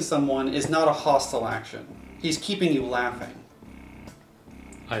hurting someone is not a hostile action. He's keeping you laughing.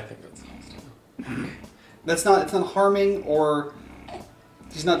 I think that's hostile. It's not harming, or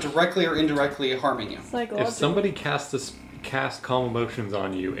he's not directly or indirectly harming you. Psychological. If somebody cast calm emotions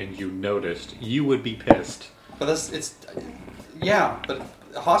on you and you noticed, you would be pissed. But but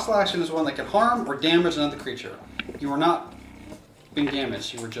a hostile action is one that can harm or damage another creature. You are not being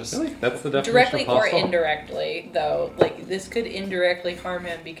damaged, you were just... Really? That's the definition Directly of or hostile? indirectly, though. Like, this could indirectly harm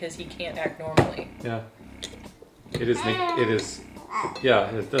him because he can't act normally. Yeah. It is... Yeah,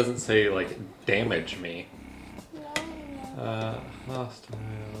 it doesn't say, like, damage me. Hostile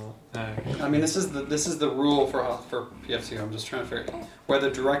action. I mean, this is the rule for PFC. I'm just trying to figure out whether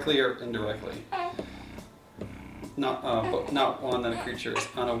directly or indirectly. Not one that a creature is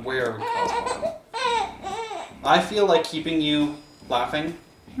unaware would cause harm. I feel like keeping you laughing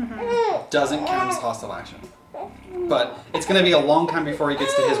doesn't count as hostile action. But it's going to be a long time before he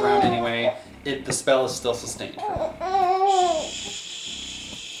gets to his round anyway. The spell is still sustained for him.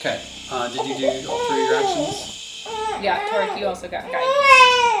 Okay. Did you do all three of your actions? Yeah, Torek, you also got guidance.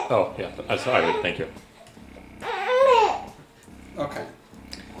 Oh, yeah. I did. Thank you. Okay.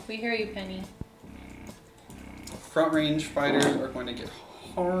 We hear you, Penny. Front range fighters are going to get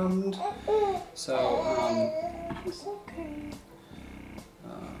harmed. So, It's okay.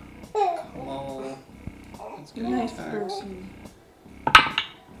 Kamal. Let's get Nice attacks. person.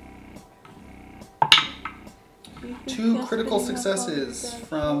 Two critical successes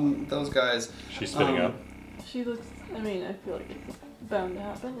from those guys. She's spitting up. She looks. I mean, I feel like it's bound to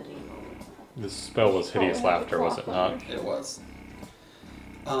happen any moment. This spell was hideous laughter, was it not? It was.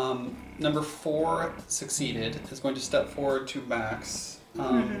 Number 4 succeeded. Is going to step forward to Max.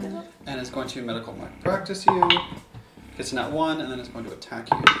 And is going to medical malpractice you. Gets a nat 1, and then is going to attack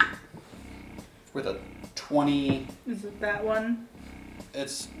you with a 20. Is it that one?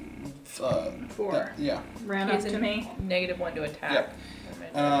 It's 4. yeah. Ran He up has to a me. -1 to attack.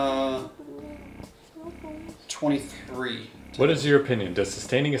 23. What is your opinion? Does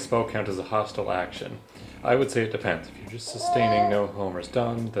sustaining a spell count as a hostile action? I would say it depends. If you're just sustaining, no harm is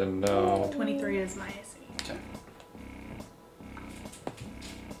done, then no. 23 is my AC. Okay.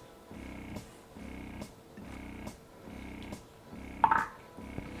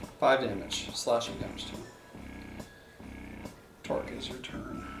 Five damage, slashing damage to him. Torque is your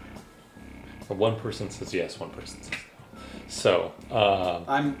turn. But one person says yes, one person says no. So,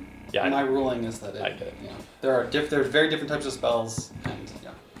 yeah, My ruling is that I get it. Yeah, there's very different types of spells, and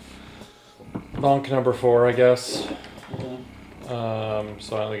yeah. bonk number 4, I guess. Mm-hmm.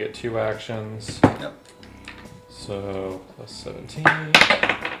 So I only get 2 actions. Yep. So plus 17.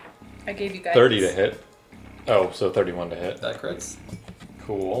 I gave you guidance. 30 to hit. Oh, so 31 to hit. That crits.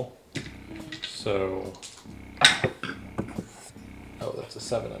 Cool. So. Oh, that's a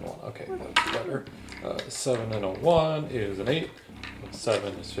 7 and 1. Okay, that's better. 7 and a 1 is an 8.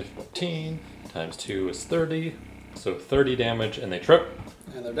 7 is 15. Times 2 is 30. So 30 damage, and they trip.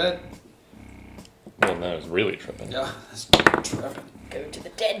 And they're dead. Well, that is really tripping. Yeah, that's tripping. Go to the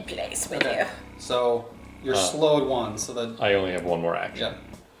dead place with Okay. So you're slowed 1, so that I only have 1 more action.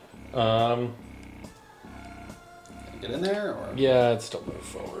 yeah. Get in there, or Yeah, I'd still move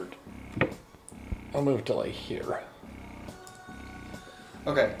forward. I'll move to like here.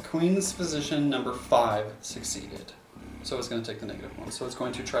 okay. Queen's Physician number 5 succeeded, so it's going to take the -1. So it's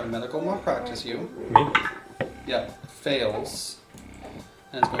going to try to medical malpractice you. Me? Yeah, fails.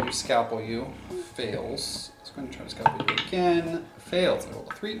 And it's going to scalpel you. Fails. It's going to try to scalpel you again. Fails. I rolled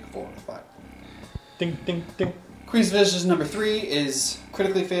a 3, 4, 5. Ding, ding, ding. Queen's Physician number 3 is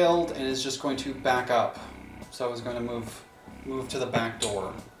critically failed and is just going to back up. So I was going to move to the back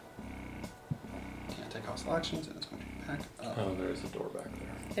door. Can't take hostile actions, and it's going to back up. Oh, there's a door back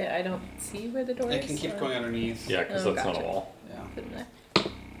there. Yeah, I don't see where the door is. It can keep so- going underneath. Yeah, because Oh, that's not a gotcha. wall. Yeah. Put it there.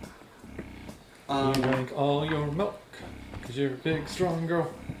 You drink all your milk, because you're a big, strong girl.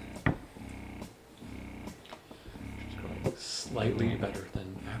 slightly better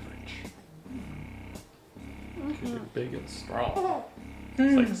than average. You're big and strong.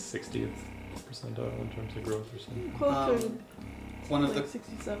 It's like 60th percentile in terms of growth or something. Closer One to of like the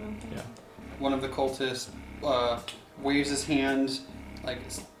 67. Yeah. one of the cultists waves his hand, like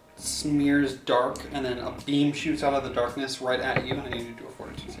smears dark, and then a beam shoots out of the darkness right at you, and I need you to do a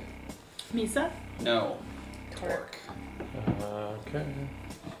fortitude save. Misa? No. Torque. Okay.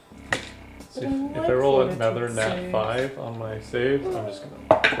 See, if I roll another nat 5 on my saves, I'm just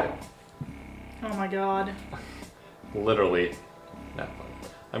gonna Oh my god. literally nat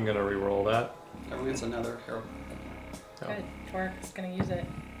 5. I'm gonna re-roll that. Everyone gets another hero. Oh. Good. Torque's gonna use it.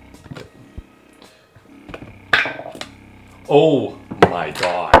 Oh my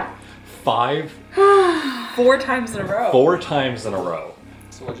god. 5, 4 times in a row. 4 times in a row.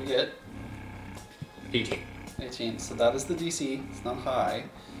 So what'd you get? 18. 18. So that is the DC. It's not high,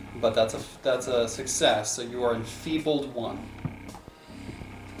 but that's a success. So you are enfeebled 1.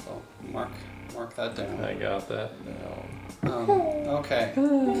 So mark that down. I got that down. Okay.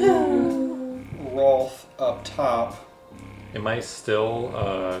 Rolf up top. Am I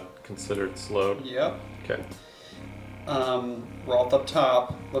still considered slowed? Yep. Okay. Rolf up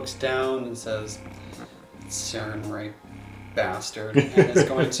top looks down and says, "Cern, right, bastard," and is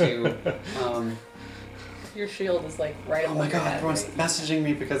going to. Your shield is like right Oh above my your god! head. Everyone's messaging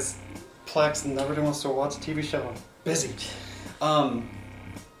me because Plex and everybody wants to watch a TV show. I'm busy.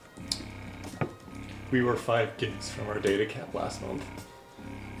 We were 5 gigs from our data cap last month.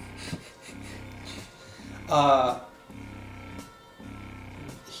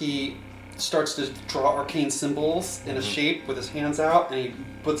 He starts to draw arcane symbols in a shape with his hands out, and he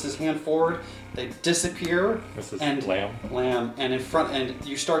puts his hand forward. They disappear. This is And- lamb. And in front, and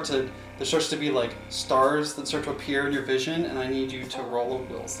you start to. There starts to be like stars that start to appear in your vision, and I need you to roll a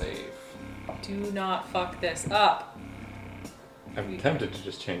will save. Do not fuck this up. I'm tempted to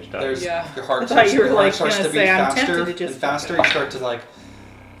just change that. There's Yeah. your heart. I thought you were, your heart like, starts gonna to beat say, I'm faster tempted to just and faster. You start to like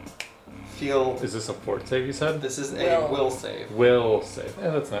feel. Is this a fort save you said? This is a will save. Will save. Yeah,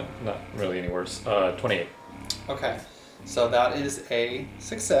 that's not really any worse. 28. Okay, so that is a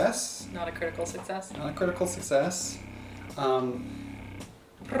success. Not a critical success. Not a critical success.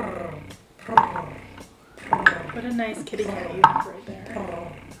 What a nice kitty cat you have right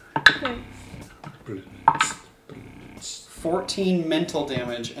there. Thanks. 14 mental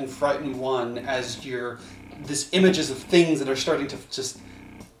damage and frighten 1 as this images of things that are starting to just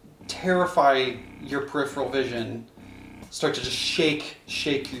terrify your peripheral vision start to just shake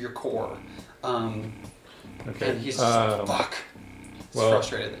your core. Okay. And he's just fuck. He's well-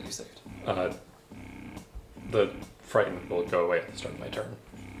 frustrated that you saved. The frightened will go away at the start of my turn.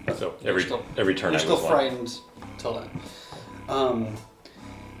 So You're every still- every turn You're I still lose one. frightened till then.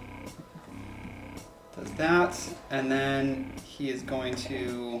 Does that, and then he is going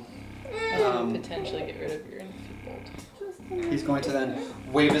to. Potentially get rid of your enfeebled. He's going to then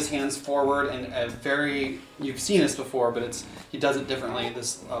wave his hands forward, and you've seen this before, but he does it differently.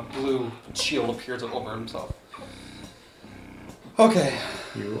 This blue shield appears over himself. Okay.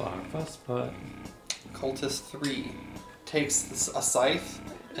 You are fast, but Cultist 3 takes a scythe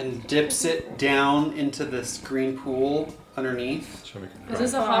and dips it down into this green pool underneath. should make a Is cry.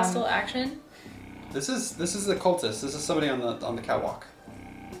 this a hostile action? This is a cultist. This is somebody on the catwalk.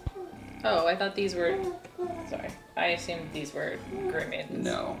 Oh, I thought these were. Sorry, I assumed these were Grey Maidens.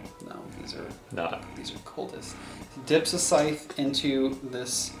 No, these are cultists. He dips a scythe into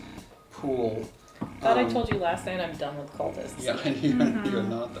this pool. Thought I told you last night I'm done with cultists. Yeah, and you're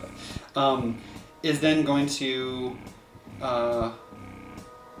not though. Is then going to.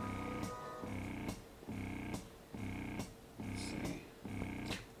 Let's see.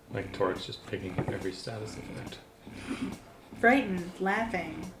 Like Torque's just picking up every status effect. Frightened,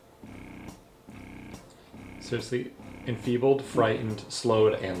 laughing. Seriously, enfeebled, frightened,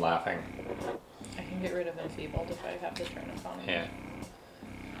 slowed, and laughing. I can get rid of enfeebled if I have the turn upon me. Yeah.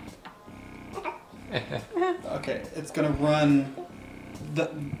 Okay, it's gonna run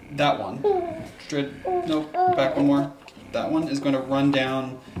that one. Nope, back one more. That one is going to run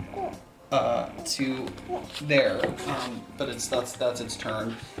down to there, but that's its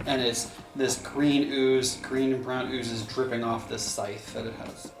turn, and it's this green and brown ooze is dripping off this scythe that it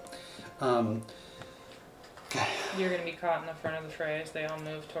has. Okay. You're gonna be caught in the front of the fray as they all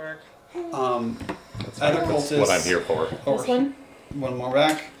move Torque. That's Other that's cultists. what I'm here for. Over This one? One more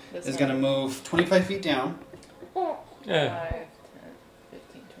back This is one. going to move 25 feet down, Yeah. 5, 10,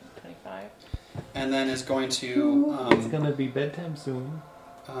 15, 20, 25. and then is going to It's gonna be bedtime soon.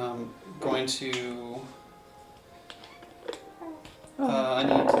 going to.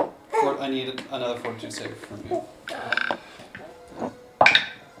 I need another fortitude save from you.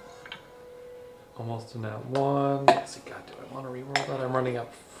 almost a nat 1. Let's see, God, do I want to reroll that? I'm running out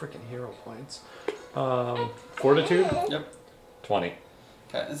of freaking hero points. Fortitude? Yep. 20.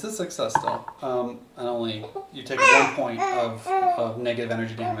 Okay, it's a success still. And only you take 1 point of negative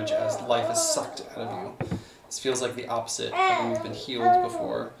energy damage as life is sucked out of you. This feels like the opposite of when you've been healed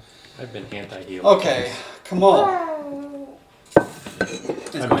before. I've been anti-healed. Okay, come on.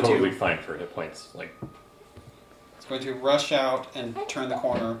 I'm totally fine for hit points. Like, It's going to rush out and turn the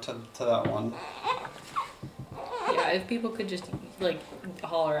corner to that one. Yeah, if people could just like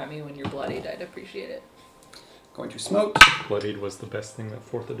holler at me when you're bloodied, I'd appreciate it. Going to smote. Bloodied was the best thing that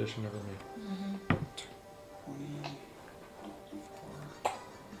 4th edition ever made.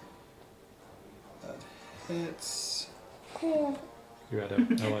 24. That hits. You had how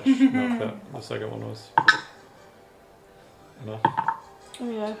much milk that the second one was? Enough? Oh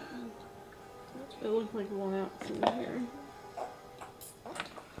yeah. It looked like 1 ounce in here.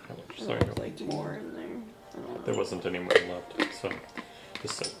 How much? And Sorry, there was like more in there. I don't know. there wasn't any more left. So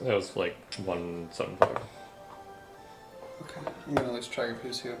that was like 175. Okay, I'm gonna lose track of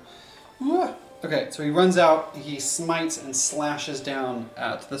who's who. Okay, so he runs out, he smites and slashes down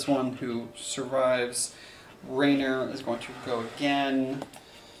at this one who survives. Rainer is going to go again.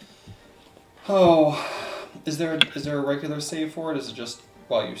 Oh, is there a regular save for it? Or is it just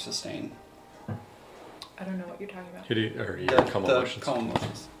while you sustain? I don't know what you're talking about. Calm The emotions. calm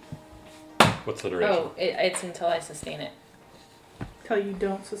emotions. What's the duration? Oh, it's until I sustain it. Till you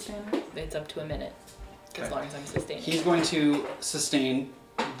don't sustain it. It's up to a minute. As Okay. long as I'm sustaining. He's going to sustain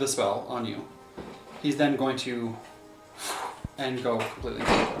the spell on you. He's then going to and go completely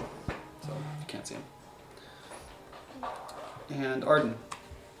invisible. So you can't see him. And Arden.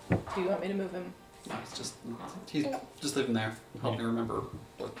 Do you want me to move him? No, he's just leave him there. Help me remember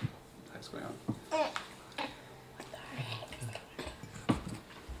what the heck's going on.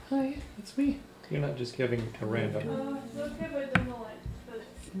 Hi, it's me. You're not just giving a random. It's okay if I dim the light, but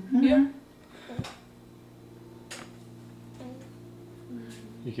Yeah.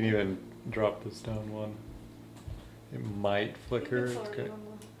 You can even drop this down one. It might flicker. it's It's already good. on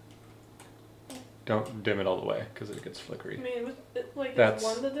Don't dim it all the way because it gets the- I flickery. mean, is That's-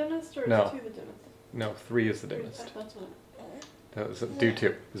 1 the dimmest or no. is 2 the dimmest? No, 3 is the dimmest. That's what. Do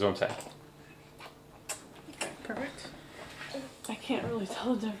 2 is what I'm saying. Perfect. I can't really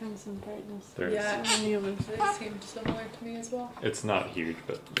tell the difference in brightness. There's, Yeah. Any of them. They seemed similar to me as well. It's not huge,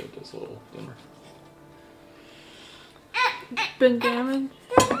 but it is a little dimmer. Been damaged?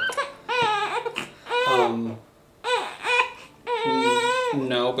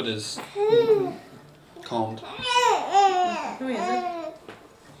 No, but is calmed. Who is it?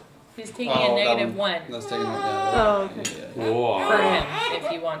 He's taking Oh, a that negative 1 That's taking one. Oh, okay. Yeah. Whoa. for him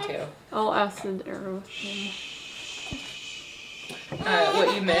if you want to. I'll acid arrow him.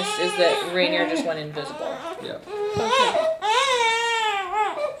 What you missed is that Rainier just went invisible. Yeah. Okay.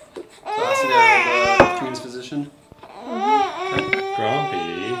 So acid arrow, the Queen's Physician.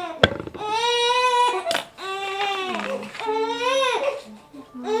 Grumpy.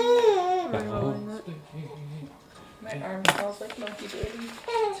 Rewind that. My arm smells like monkey baby.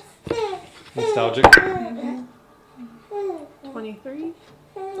 Nostalgic. 23?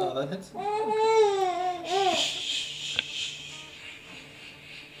 Oh, that hits.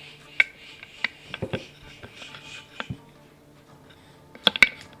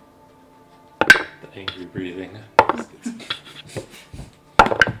 The angry breathing.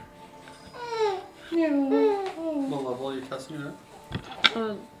 What level are you casting it at?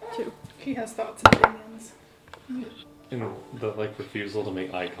 2. He has thoughts and opinions. And the refusal to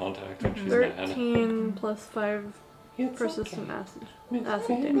make eye contact when she's mad. 13 plus 5 persistent acid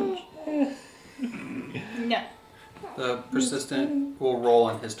damage. No. The persistent will roll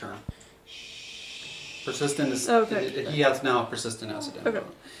on his turn. Persistent is. Okay. He has now persistent acid damage. Okay.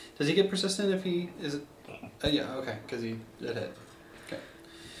 Does he get persistent if he is? Yeah. Okay. Because it hit.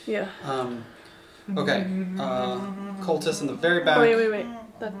 Yeah. Okay. Cultist in the very back. Wait.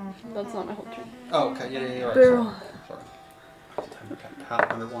 That's not my whole turn. Oh, okay. Yeah. Right. Barrel. Sorry. Time to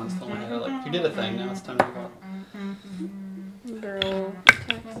pat under one. Still in my head. Like you did a thing. Now it's time to go. Barrel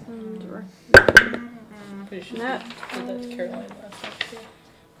attacks and direct. Pretty sure Nat she did that to Caroline last time too.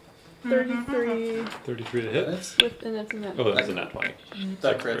 33 33 to hit. That's, with, and it's a net. Oh, that's a nat 20.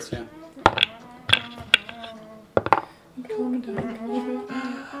 that crits. Yeah.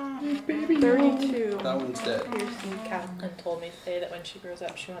 Baby. 32. That one's dead. Piercing. Catelyn told me today that when she grows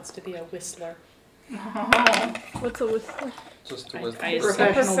up, she wants to be a whistler. What's a whistler? Just a I wisdom. assume-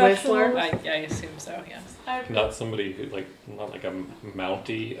 Professional whistler. I assume so. Yes. Not somebody who not like a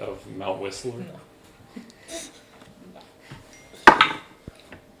Mountie of Mount Whistler. No.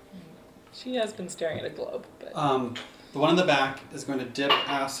 She has been staring at a globe, but The one in the back is going to dip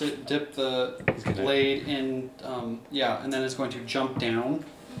the blade in, and then it's going to jump down.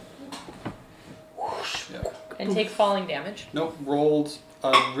 Whoosh, yeah. and take falling damage. Nope, rolled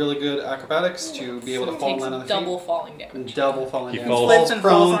really good acrobatics to be able to fall and land on the double feet. falling damage. And double falling He damage. falls. Flips and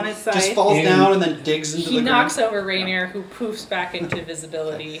falls on his side. Just falls And down and then digs into He the knocks ground. over Rainier, who poofs back into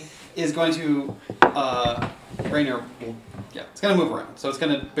visibility. Is going to, Rainier will, it's going to move around. So it's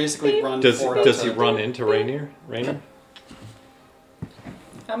going to basically run forward. Does he run into Rainier?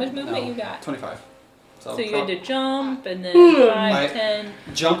 How much movement No, you got? 25. So you had to jump, and then 5, 10.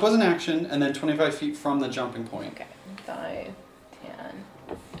 Jump was an action, and then 25 feet from the jumping point. Okay. 5,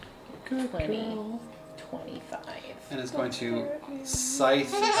 10, 20, 25. And it's going to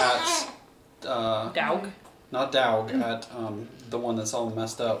scythe at, Daug. not Daug, at the one that's all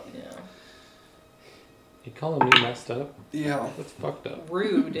messed up. Yeah. You calling me messed up? Yeah. That's fucked up.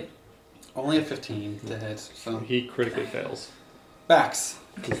 Rude. Only a 15 to hit, so. He critically fails. Backs.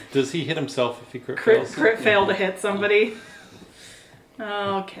 Does he hit himself if he crit fails? Crit fail to hit somebody.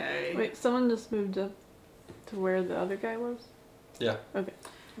 Okay. Wait, someone just moved up to where the other guy was? Yeah. Okay.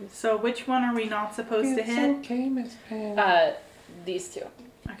 So which one are we not supposed to hit? okay, Miss Pam. These two.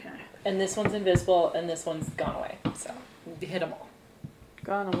 Okay. And this one's invisible, and this one's gone away. So hit them all.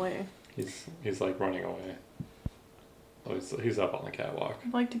 Gone away. He's like running away. Oh, he's up on the catwalk.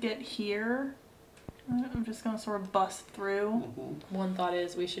 I'd like to get here. I'm just gonna sort of bust through. Mm-hmm. One thought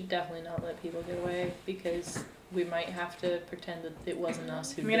is we should definitely not let people get away because we might have to pretend that it wasn't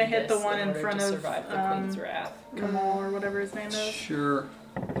us who I'm did gonna hit the this one in order front to of, survive the Queen's Wrath. Kamal or whatever his name is. Sure.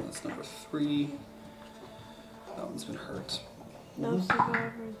 That's number 3. That one's been hurt. No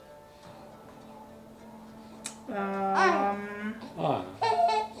survivors.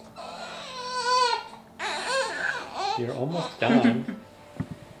 You're almost done.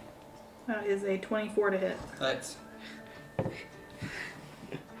 That is a 24 to hit. That's.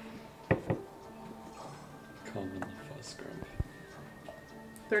 Come in the fuss grump.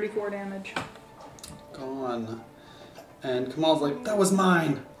 34 damage. Gone. And Kamal's like, that was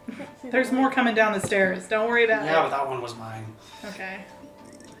mine. There's more coming down the stairs. Don't worry about Yeah, but it. that one was mine. Okay.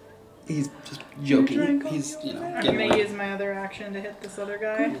 He's just joking. Drink He's, I'm getting gonna away. use my other action to hit this other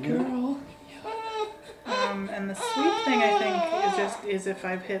guy. Girl. And the sweep thing I think is if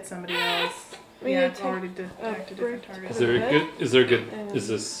I've hit somebody else. We Yeah, need it's to already detected a different break. target. Is there a good, is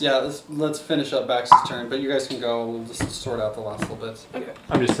this, Yeah, let's finish up Bax's turn, but you guys can go. We'll just sort out the last little bits. Okay.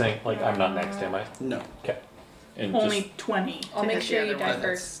 I'm just saying, like, I'm not next, am I? No. Okay. And Only 20. I'll to make hit sure the you other die one.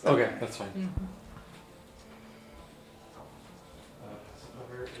 first. okay, that's fine. Mm-hmm.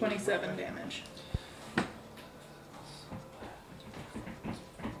 27 damage.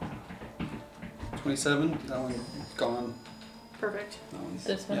 $27. That one's gone. Perfect. That one's,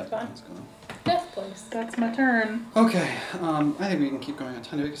 This one's gone? That one's gone. Death place. That's my turn. Okay. I think we can keep going a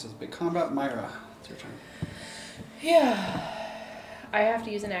tiny bit because it's big combat. Myra, it's your turn. Yeah. I have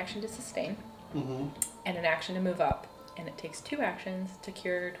to use an action to sustain Mm-hmm. and an action to move up. And it takes 2 actions to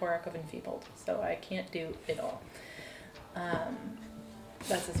cure Torek of Enfeebled. So I can't do it all.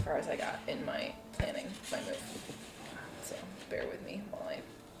 That's as far as I got in my planning, my move. So bear with me while I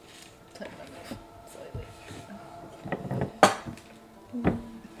plan my move slightly.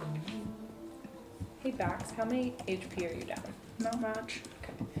 Hey Bax, how many HP are you down? Not much.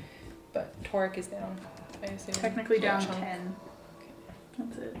 Okay. But Torek is down, I assume. Technically down Chunk. 10.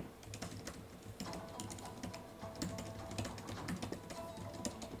 That's it.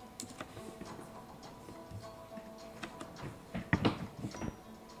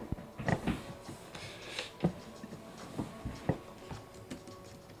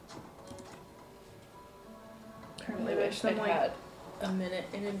 I really wish I'd had a minute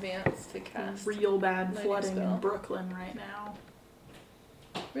in advance to cast. Real bad Lightning flooding spell. in Brooklyn right now.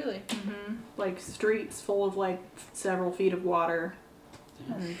 Really? Like streets full of like several feet of water,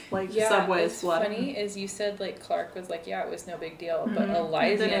 and like Yeah, subways what's flooding. funny is you said like Clark was like, yeah, it was no big deal, but Mhm.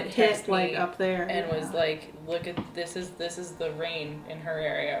 Eliza And then it hit texted like me up there and yeah. was like, look at this is the rain in her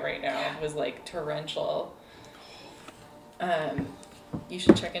area right now. It was like torrential. You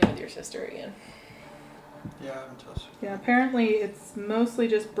should check in with your sister again. Yeah, I haven't touched. Yeah, apparently it's mostly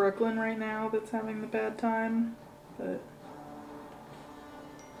just Brooklyn right now that's having the bad time, but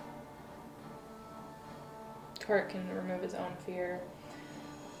Torek can remove his own fear.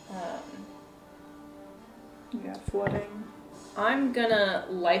 yeah, flooding. I'm gonna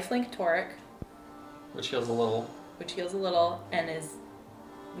lifelink Torek, Which heals a little. which heals a little and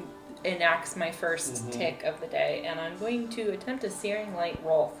enacts my first Mhm. tick of the day, and I'm going to attempt a Searing Light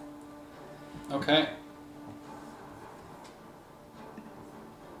roll. Okay.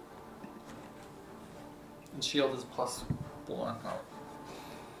 And shield is +1. Oh.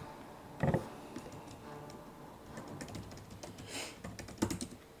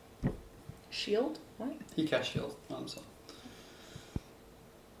 Shield? What? He cast shield on himself.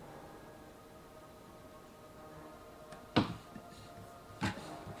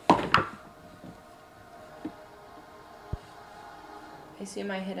 I assume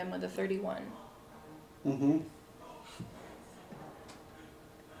I hit him with a 31. Mm-hmm.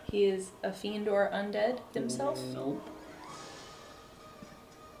 He is a fiend or undead himself? Nope.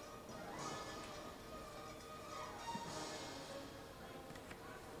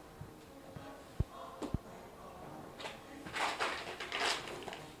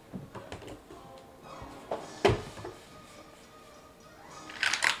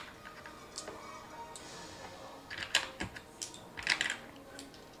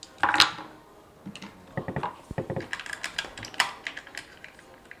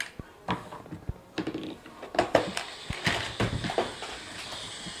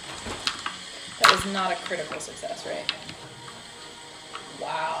 That was not a critical success, right?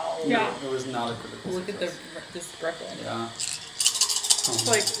 Wow. Yeah. It was not a critical Look at success. this Brooklyn. Yeah. It's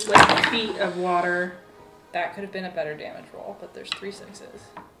like feet of water. That could have been a better damage roll, but there's 3 6s. 6,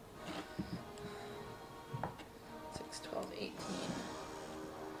 12, 18.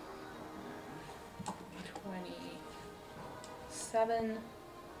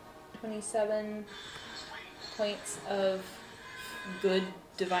 27 points of good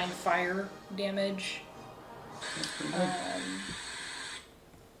divine fire damage. That's pretty good.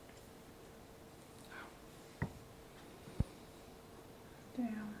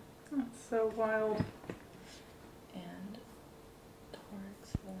 Damn. That's so wild. And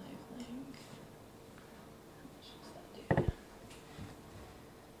Torx lifelink. What's that do?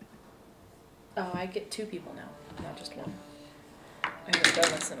 Oh, I get 2 people now, not just 1. I haven't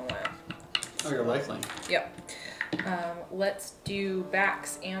done this in a while. Oh, your lifelink. Yep. Let's do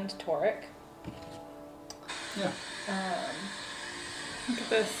Bax and Toric. Yeah. Look at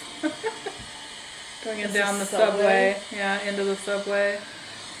this. Going This down is the subway? subway. Yeah, into the subway.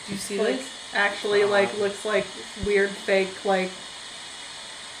 Do you see Like, this? actually, like, looks like weird fake, like,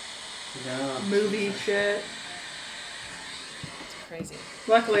 Yeah. movie shit. It's crazy.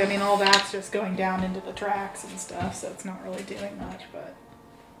 Luckily, I mean, all that's just going down into the tracks and stuff, so it's not really doing much, but...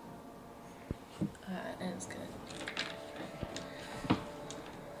 And it's gonna.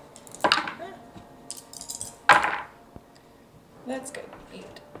 That's good. 8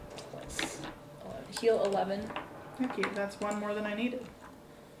 plus 11. Heal 11. Thank you. That's one more than I needed.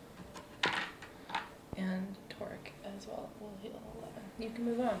 And Toric as well will heal 11. You can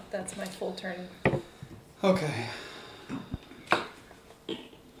move on. That's my full turn. Okay.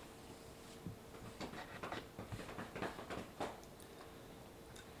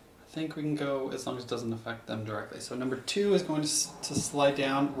 I think we can go as long as it doesn't affect them directly. So number 2 is going to slide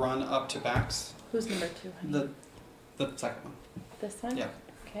down, run up to Bax. Who's number 2, honey? The second one. This one? Yeah.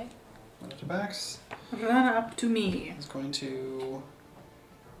 Okay. Run up to Bax. Run up to me. Is going to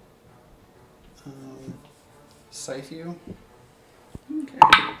scythe you. Okay.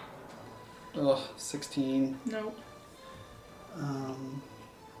 Ugh, 16. Nope.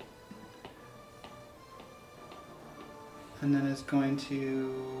 And then is going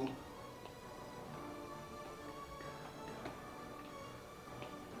to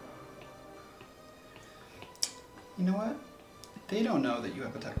you know what? They don't know that you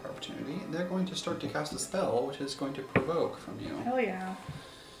have attack of opportunity. They're going to start to cast a spell, which is going to provoke from you. Hell yeah.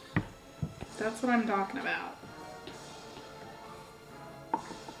 That's what I'm talking about.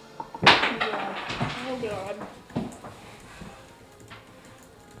 Oh god.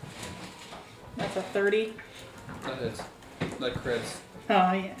 That's a 30. That is. That crits.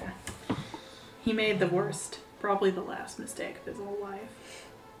 Oh yeah. He made the worst, probably the last mistake of his whole life.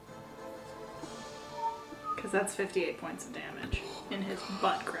 Because that's 58 points of damage in his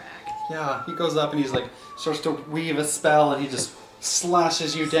butt crack. Yeah, he goes up and he's like, starts to weave a spell and he just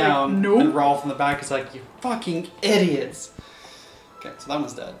slashes you It's down. like, nope. And Rolf in the back is like, you fucking idiots. Okay, so that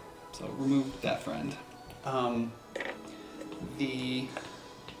one's dead. So remove that friend. The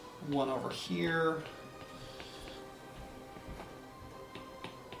one over here.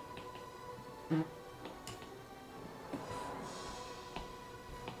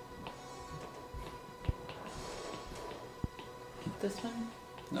 This one?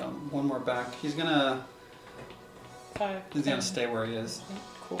 No, one more back. He's gonna 5. he's gonna stay where he is.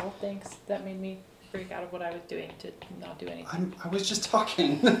 Cool, thanks. That made me break out of what I was doing to not do anything. I was just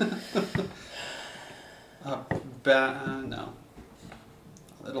talking. No.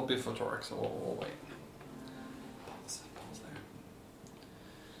 It'll be Photoric, so we'll wait. Pause there.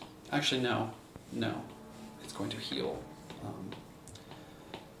 Actually, no. it's going to heal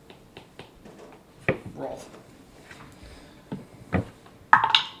Rolf. 2,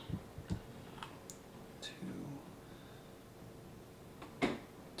 10.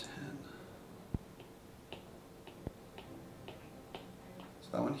 So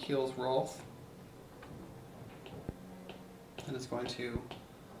that one heals Rolf. And it's going to...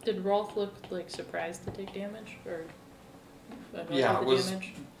 Did Rolf look like surprised to take damage, or annoyed Yeah, with it the was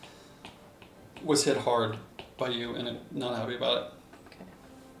damage? Was hit hard by you and not happy about it. Okay.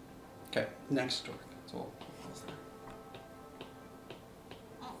 Okay, next door. So we'll pause there.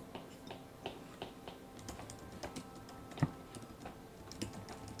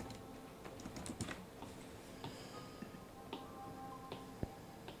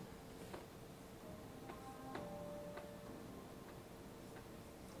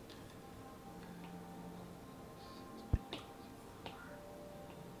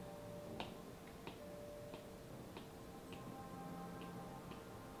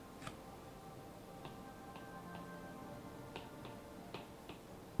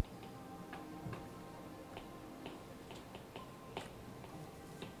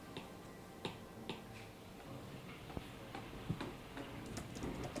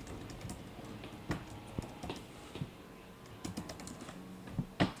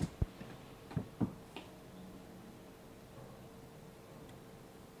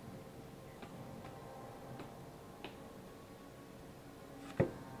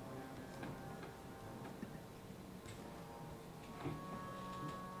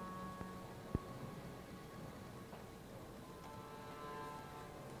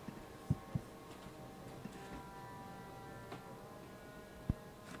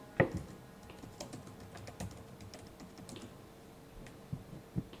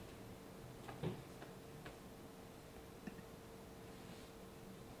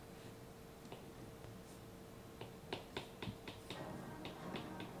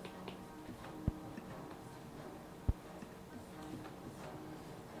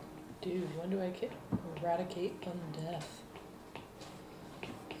 Dude, when do I eradicate undeath?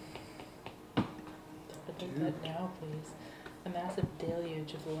 Do that now, please. A massive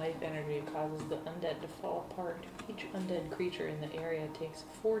deluge of life energy causes the undead to fall apart. Each undead creature in the area takes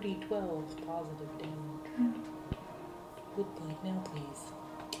 40-12 positive damage. Would like now, please.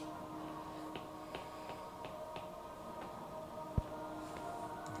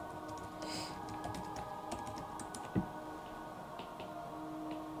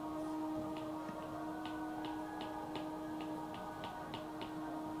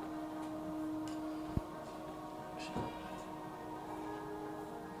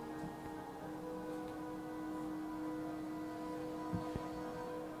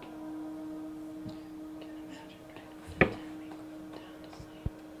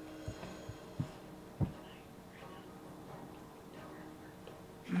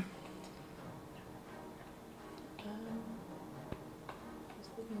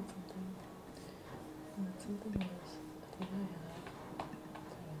 Something was, I think I have.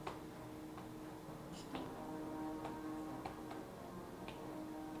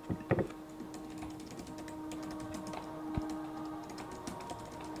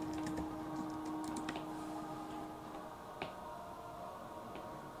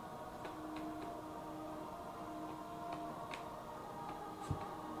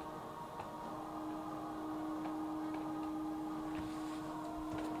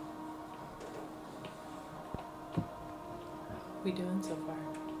 We doing so far?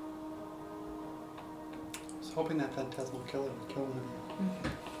 I was hoping that Phantasmal Killer would kill one of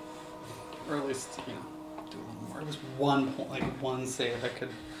you. Or at least, do a little more. It was one save I could...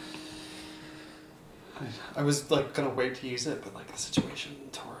 I was gonna wait to use it, but the situation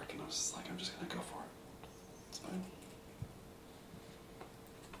Torque, and I was just I'm just gonna go for it. It's fine.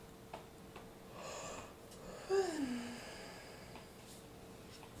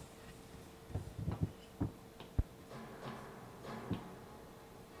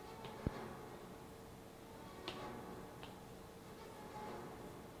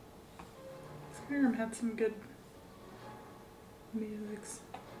 Skyrim had some good musics.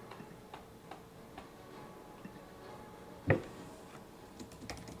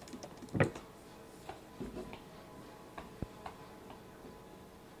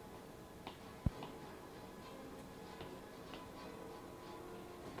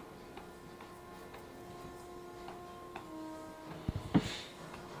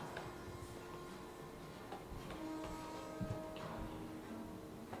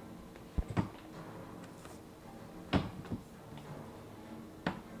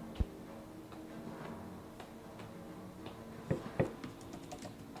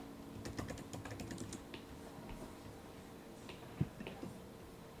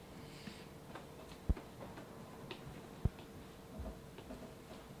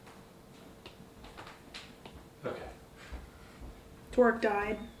 Torque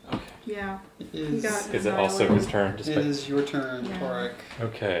died. Okay. Yeah. It He is. got Is it also his turn? It is your turn, Yeah. Torek.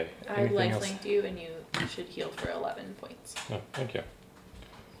 Okay. I Anything else? lifelinked you, and you should heal for 11 points. Oh, thank you.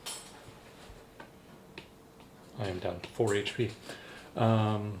 I am down 4 HP.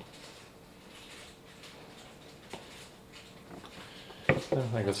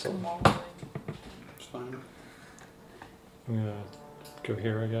 I guess I'm It's fine. gonna go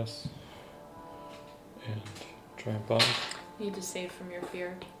here, I guess, and try and bond. You need to save from your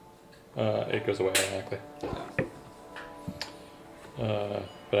fear. It goes away automatically.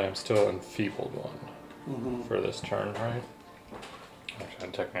 But I'm still enfeebled one Mm-hmm. for this turn, right? Actually,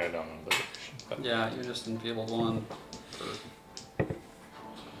 I'm technically down on the duration, but Yeah, you're just enfeebled one.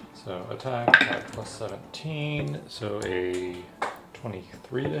 so attack plus 17, so a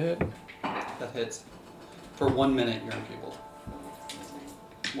 23 to hit. That hits. For 1 minute, you're enfeebled.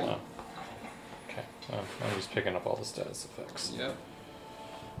 One. Oh. Okay, I'm just picking up all the status effects. Yep.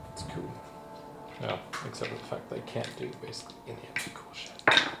 It's cool. Yeah, except for the fact that I can't do basically any of the cool shit.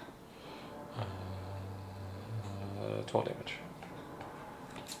 12 damage.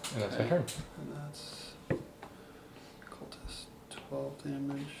 And that's my Okay. turn. And that's cultist 12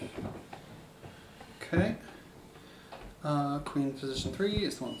 damage. Okay. Queen position 3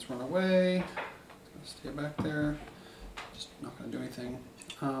 is the one that's run away. It's gonna stay back there. Just not gonna do anything.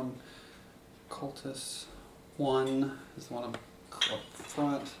 Cultist 1 is the one up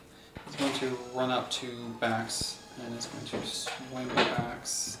front. He's going to run up to Bax and is going to swing at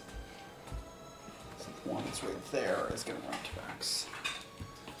Bax. So the one that's right there is going to run to Bax.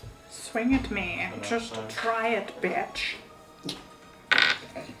 Swing at me. Just try it, bitch.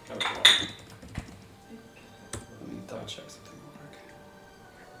 Okay. Let me double check something real quick.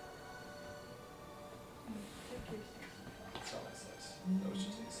 That's all that says. That was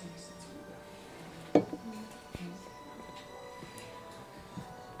just a sentence.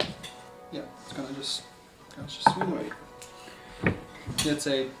 Yeah, it's gonna just swing away. It's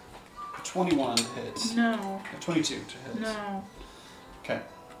a 21 to hit. No. A 22 to hit. No. Okay.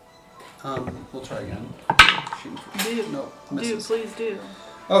 We'll try again. Shoot. Do. No, Do, misses. please do.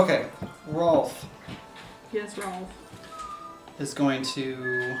 Okay, Rolf Yes, Rolf. is going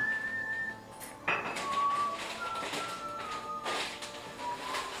to.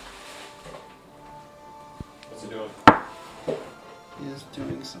 What's he doing? He is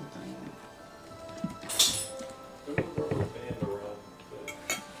doing something. Who rubber band around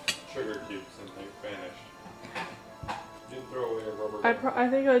the sugar cubes and they vanished? You didn't throw away a rubber band. I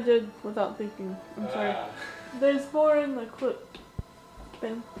think I did without thinking. I'm sorry. There's more in the clip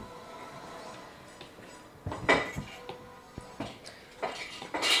bin.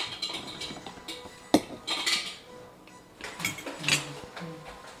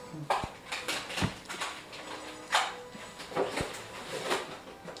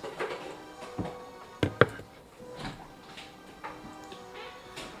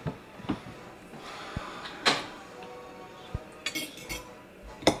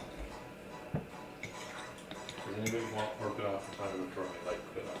 Does anybody want more banana for time of drawing, like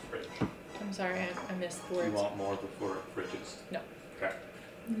banana fridge? I'm sorry, I missed the Do you words. want more before fridges? No. Okay.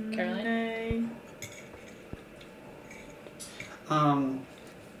 Caroline? Nay.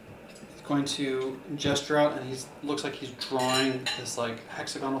 He's going to gesture out, and he's looks like he's drawing this like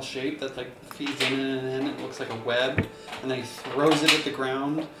hexagonal shape that like feeds in and in. It looks like a web, and then he throws it at the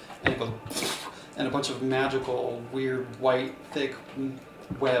ground, and it goes, and a bunch of magical, weird, white, thick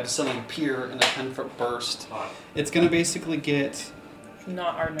webs suddenly appear in a 10-foot burst. Hot. It's gonna basically get.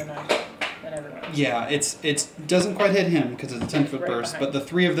 Not Arden and I, and everyone else. Yeah, it's doesn't quite hit him because it's a 10-foot Right burst, behind. but the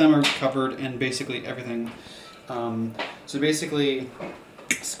three of them are covered in basically everything. So basically,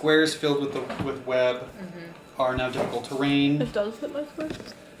 squares filled with web Mm-hmm. are now difficult terrain. It does hit my square?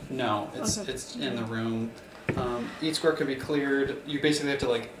 No, it's Okay. it's in the room. Each square can be cleared. You basically have to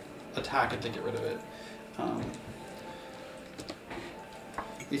like attack it to get rid of it.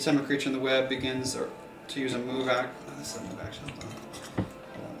 Each time a creature in the web begins to use a move act. Oh, this is a move action. Hold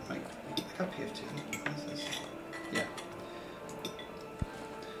on. I got PF2. What is this? Yeah.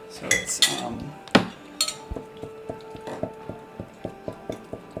 So it's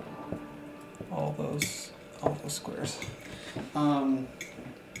all those squares.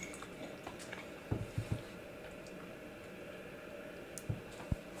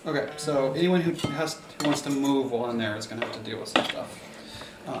 Okay, so anyone who wants to move while in there is going to have to deal with some stuff,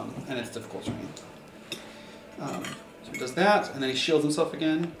 and it's difficult for me. So he does that, and then he shields himself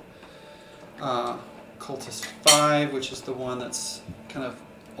again. Cultist 5, which is the one that's kind of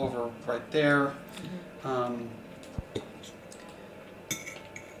over right there.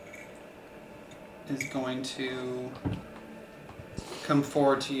 Is going to come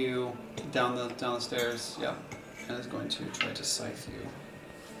forward to you down the stairs. Yeah, and is going to try to scythe you.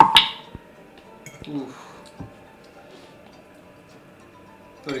 Oof.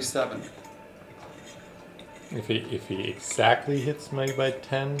 37. If he exactly hits me by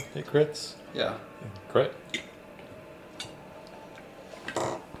 10, it crits. Yeah. Crit.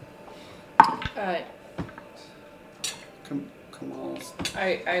 Kamal's.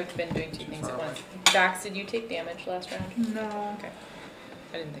 I've been doing two things at once. Dax, did you take damage last round? No. Okay.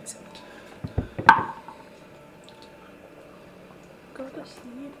 I didn't think so. Go to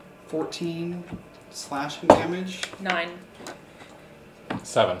sleep. 14 slashing damage. 9.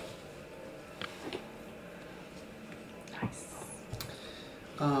 7. Nice.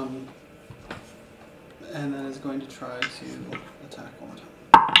 And then is going to try to attack one more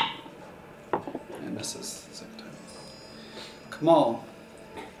time. And misses the second time. Kamal.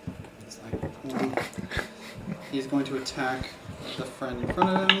 It's like, he's going to attack the friend in front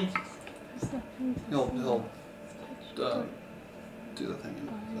of him. He'll do the thing and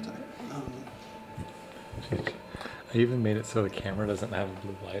attack. I even made it so the camera doesn't have a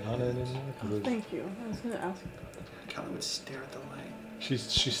blue light on it anymore. Thank you. I was gonna ask. Kelly would stare at the light. She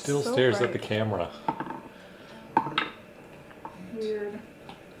still So stares bright. at the camera. Weird.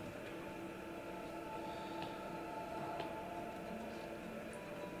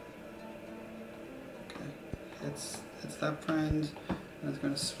 Okay. It's that friend, and it's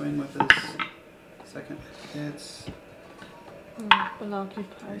going to swing with his second hits. But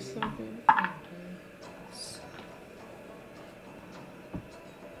occupy so big.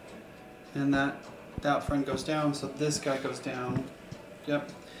 And that friend goes down, so this guy goes down. Yep.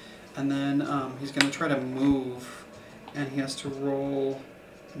 And then he's going to try to move, and he has to roll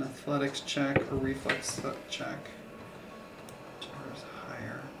an athletics check or reflex check. Whichever is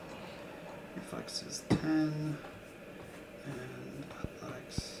higher. Reflex is 10, and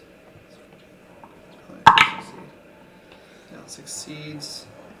athletics. Probably succeed. Yeah, it succeeds.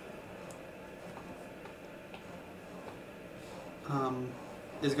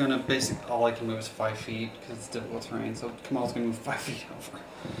 Is going to basically, all I can move is 5 feet because it's difficult terrain, so Kamal's going to move 5 feet over.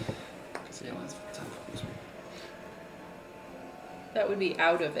 Because he only has 10 foot. That would be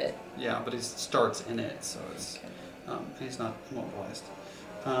out of it. Yeah, but he starts in it, so it's, and he's not immobilized.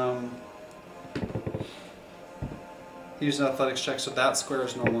 He uses an athletics check, so that square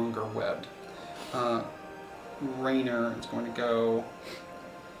is no longer webbed. Rainer is going to go.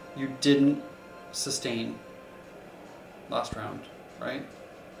 You didn't sustain last round, right?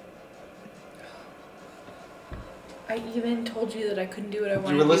 I even told you that I couldn't do what I were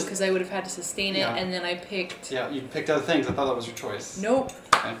wanted to do list- because I would have had to sustain it, Yeah. and then I picked. Yeah, you picked other things. I thought that was your choice. Nope.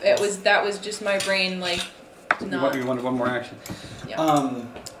 Okay. That was just my brain like. Not. You wanted one more action. Yeah. Gonna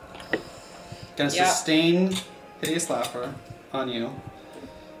Yeah. sustain Hideous Laughter on you,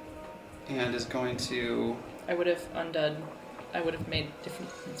 and is going to. I would have undone. I would have made different.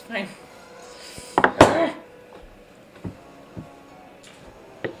 It's fine.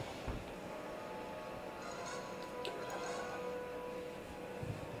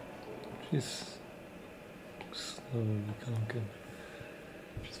 She's slowly conking.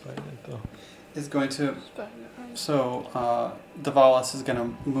 She's fighting it though. Is going to. So Davalis is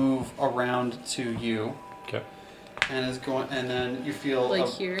gonna move around to you. Okay. And is going, and then you feel Like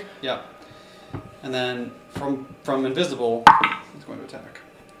here. Yeah. And then from invisible, he's going to attack.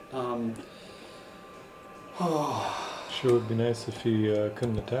 Sure would be nice if he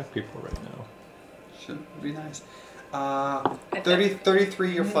couldn't attack people right now. Should be nice.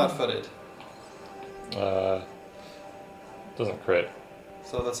 33, you're flat-footed. Doesn't crit.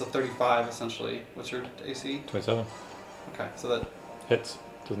 So that's a 35 essentially. What's your AC? 27. Okay, so that Hits.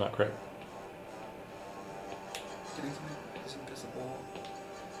 Does not crit. he's invisible.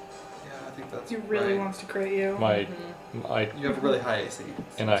 Yeah, I think that's He really right. wants to crit you. You have a really high AC.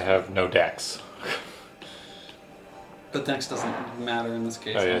 And I have no dex. But dex doesn't matter in this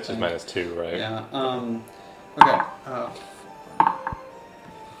case. Oh I yeah, it's think. just -2, right? Yeah. Okay.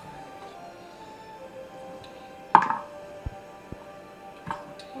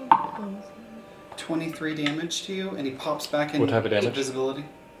 23 damage to you, and he pops back in What type of damage? invisibility.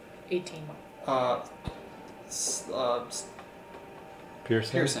 18.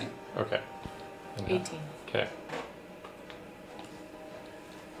 Piercing? Piercing. Okay. And 18. Okay.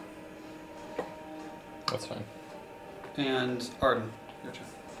 That's fine. And Arden, your turn.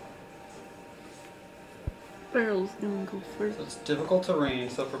 Barrel's gonna go first. So it's difficult terrain,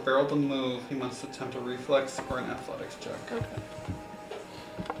 so for Beryl to move, he must attempt a reflex or an athletics check. Okay.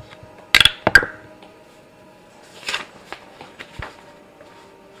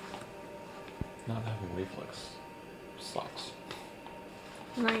 Not having reflex sucks.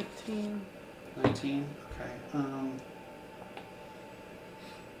 19. 19. Okay.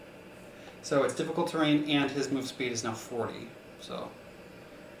 So it's difficult terrain, and his move speed is now 40. So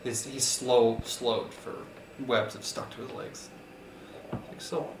he's slowed for webs have stuck to his legs. He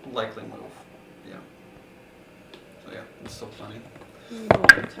still likely move. Yeah. So yeah, it's still plenty.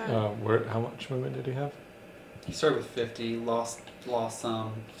 How much movement did he have? He started with 50, lost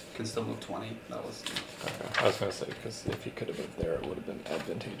some, can still move 20. That was. Okay. I was gonna say because if he could have moved there, it would have been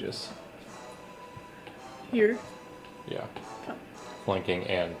advantageous. Here? Yeah. Oh. Flanking,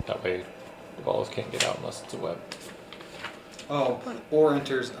 and that way the balls can't get out unless it's a web. Oh, or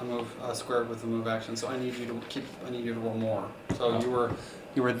enters a move square with the move action. So I need you to roll more. So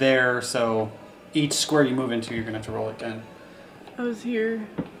you were there. So each square you move into, you're gonna have to roll again. I was here.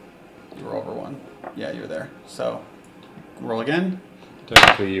 You were over one. Yeah, you were there. So roll again.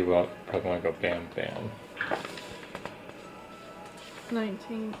 Technically, you probably want to go bam bam.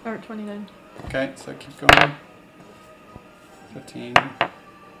 19 or 29. Okay, so keep going. 15.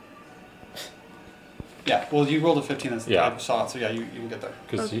 Yeah, well, you rolled a 15. That's the Yeah. type of shot. So yeah, you can get there.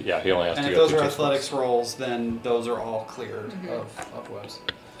 Because he only has And to if go those through are two athletics spots. rolls, then those are all cleared of webs.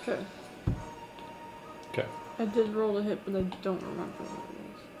 Okay. Okay, I did roll a hit, but I don't remember what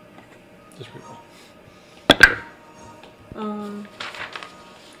it just reroll. was.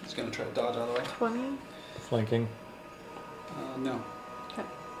 Just gonna try to dodge out of the way. 20. Flanking. No. Okay.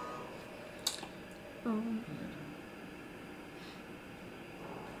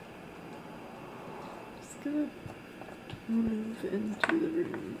 Just gonna move into the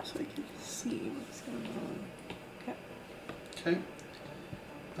room so I can see what's going on. Okay.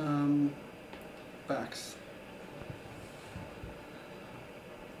 Okay. Backs.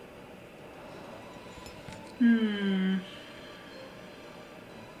 I'm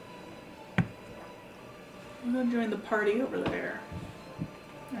gonna join the party over there.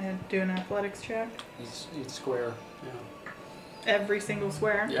 I do an athletics check. He's square. Yeah. Every single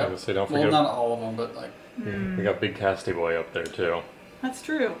square. I would say don't forget. Well, not all of them, but like. Yeah, we got Big Casty Boy up there too. That's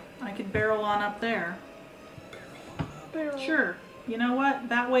true. I could barrel on up there. Barrel. Sure. You know what?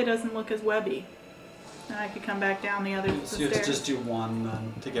 That way doesn't look as webby. And I could come back down the other So you have to stairs. just do one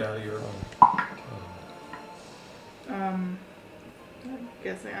then to get out of your. I'm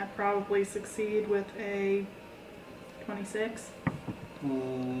guessing I'd probably succeed with a 26.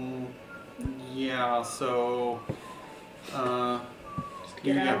 Yeah. So.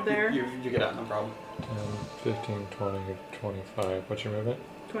 Get out of there. You get out, no problem. 10, 15, 20, 25. What's your movement?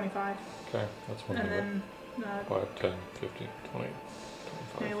 25. Okay, that's one And movement. then, 5, 10, 15, 20, hey,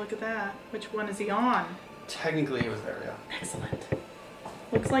 25. look at that. Which one is he on? Technically, he was there. Yeah. Excellent.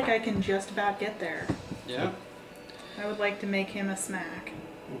 Looks like I can just about get there. Yeah. I would like to make him a smack.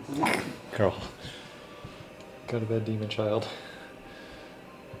 Girl. Go to bed, demon child.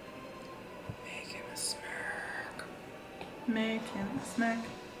 Make him a smack.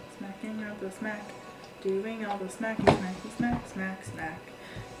 Smacking of the smack. Doing all the smacky, smacky, smack, smack, smack.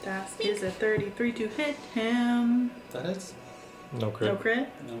 That is a 33 to hit him. That is. No crit. No crit?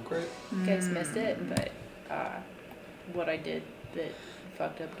 No crit. You guys missed it, but what I did that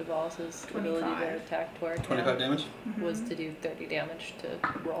fucked up Deval's ability 25. to attack toward 25 damage. was to do 30 damage to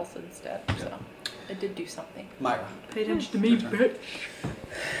Rolls instead. So I did do something. Myra. Pay attention to me, bitch.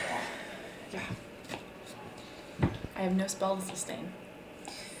 Yeah. I have no spell to sustain.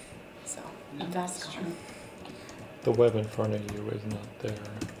 So, that's gone. The web in front of you is not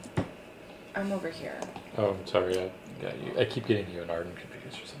there. I'm over here. Oh, sorry. I keep getting you and Arden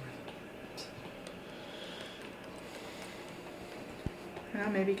confused for some reason. Yeah,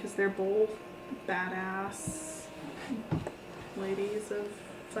 maybe because they're both badass ladies of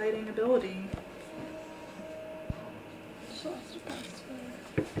fighting ability. Just faster.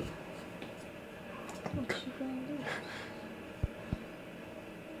 What's she gonna do?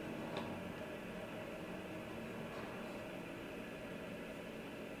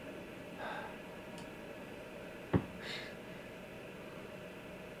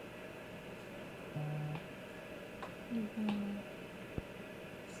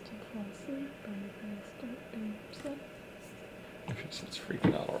 Still fall asleep, or you're gonna start being upset? If it's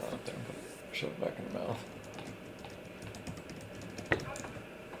freaking out, I'll run up there and shove it back in the mouth.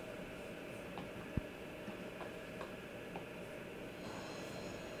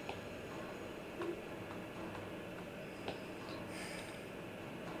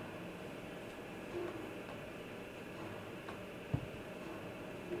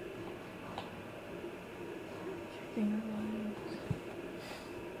 Kicking her legs.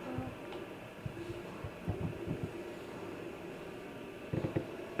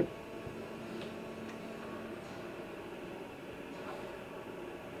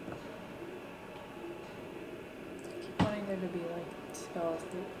 spells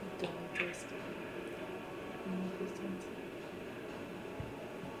that don't exist in existence.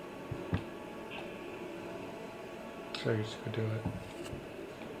 Sure, you just go do it.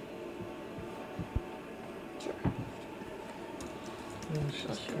 Sure.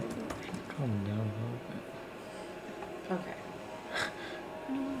 She's calm down a little bit. Okay.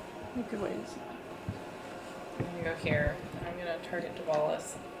 We could wait and see. I'm gonna go here. I'm gonna target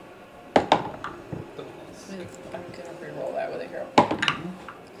Davalis. The balls. I'm gonna re-roll that with a hero.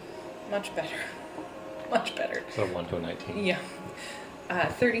 Much better. Much better. So 1 to a 19. Yeah.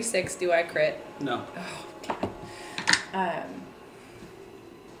 36, do I crit? No. Oh, damn it.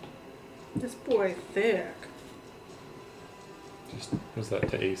 This boy thick. Just was that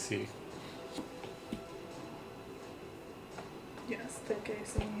to AC? Yes, thick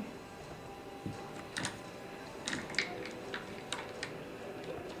AC.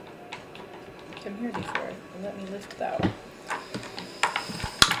 Come here, D4, and let me lift thou.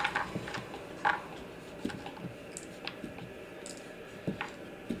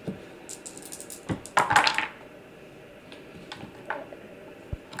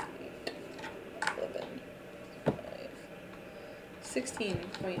 Five, 16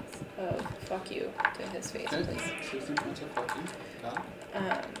 points of fuck you to his face, Okay. please. 16 points of fucking. Got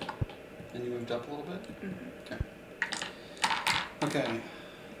it. And you moved up a little bit? Mhm. Okay. Okay.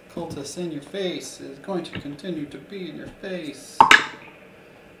 Cultist in your face is going to continue to be in your face.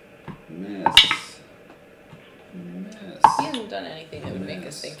 Miss. Miss. He hasn't done anything that would make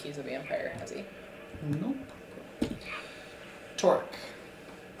us think he's a vampire, has he? Nope. Torque.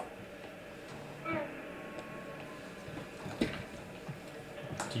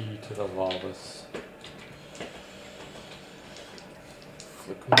 D to the lawless.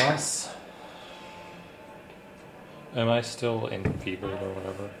 Flick moss. Am I still enfeebled or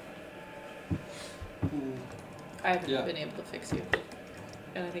whatever? I haven't Yeah. been able to fix you.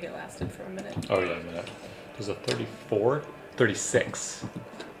 And I think it lasted for a minute. Oh yeah, a minute. There's a 34? 36.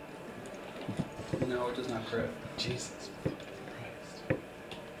 No, it does not crit. Jesus Christ.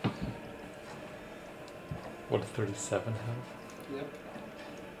 What did 37 have? Yep.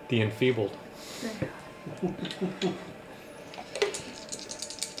 The enfeebled.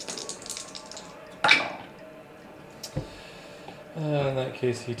 In that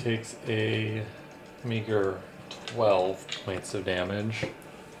case, he takes a meager 12 points of damage.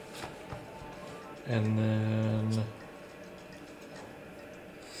 And then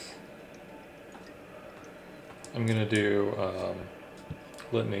I'm gonna do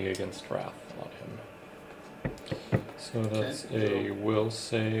Litany Against Wrath on him. So that's Okay. a will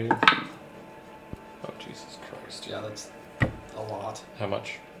save. Oh, Jesus Christ. Yeah, that's a lot. How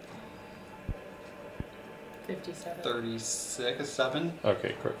much? 57. 36, 7.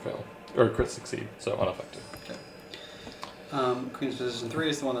 Okay, crit fail. Or crit succeed, so unaffected. Queen's Position 3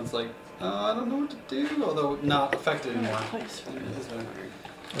 is the one that's like, I don't know what to do, although not affected anymore. Place for It is what I Okay.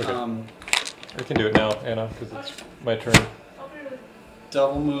 agree. I can do it now, Anna, because it's my turn.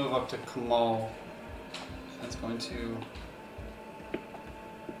 Double move up to Kamal. That's going to.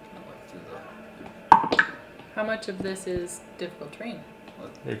 How much of this is difficult terrain?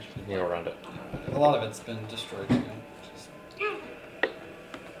 You can go around it. A lot of it's been destroyed too. Just, can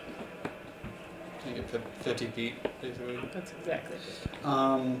you get 50 feet, basically? That's exactly it.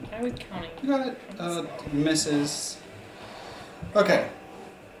 I I was counting. You got it. Misses. Okay.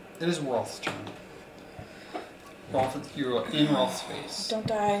 It is Rolf's turn. Rolf, you're in Rolf's face. Don't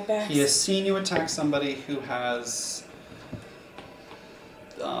die, Bex. He has seen you attack somebody who has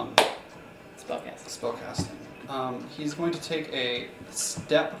Spellcast. spellcasting. He's going to take a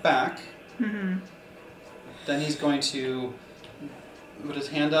step back. Mm-hmm. Then he's going to put his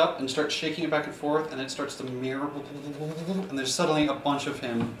hand up and start shaking it back and forth, and it starts to mirror. And there's suddenly a bunch of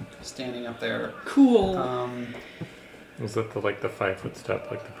him standing up there. Cool. Was that the 5-foot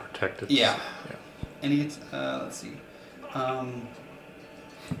step, like the protected? Yeah. Yeah. And he's, let's see.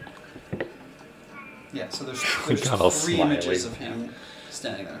 Yeah, so there's Got all 3 smiley. images of him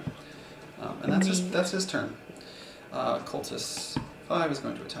standing there. And that's his turn. Cultist 5 is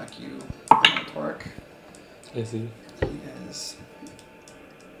going to attack you, Torque. Is he? He is.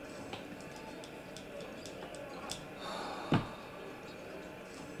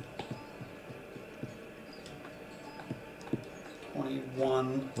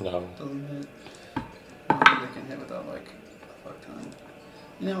 $21. No. Doesn't hit. Maybe they can hit without a fuck ton.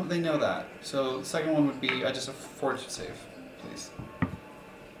 They know that. So the second one would be just a fortitude save, please.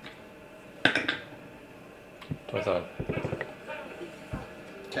 27.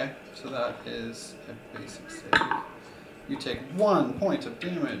 Okay, so that is a basic save. You take 1 point of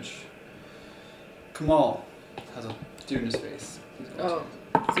damage. Kamal has a dude in his face. He's going Oh,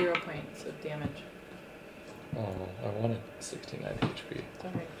 0 points of damage. Oh, I wanted 69 HP.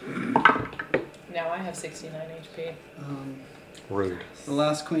 Sorry. Now I have 69 HP. Rude. The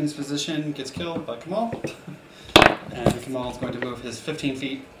last Queen's Physician gets killed by Kamal. And Kamal's going to move his 15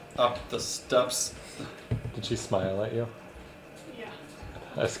 feet up the steps. Did she smile at you? Yeah.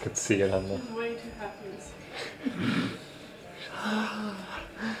 I just could see it on the. She's way too happy.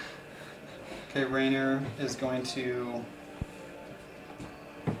 Okay, Rainer is going to.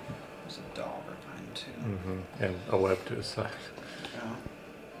 There's a dog behind too. Mm-hmm. And a web to his side. Yeah.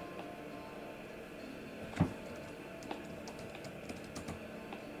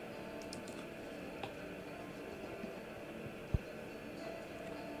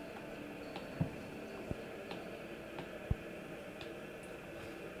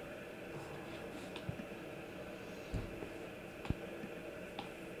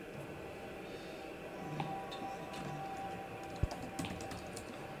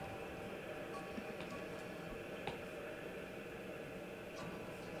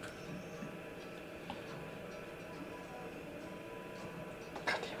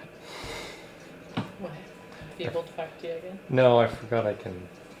 What? Feeble to fuck you again? No, I forgot I can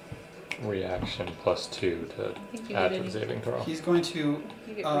reaction +2 to think you add did to the any- saving throw. He's going to.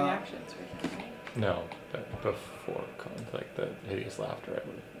 You get Uh, reactions for him, right? No, but before like the hideous laughter, I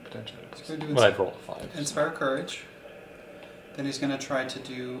would have potentially. He's going to do But I'd roll a 5. Inspire Courage. Then he's going to try to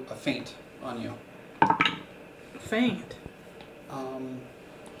do a feint on you. Faint.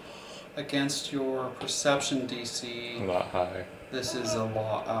 Against your Perception DC, Not high. this is a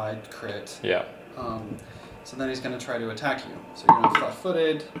law crit. Yeah. So then he's going to try to attack you. So you're going to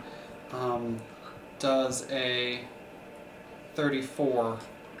flat-footed. Does a 34.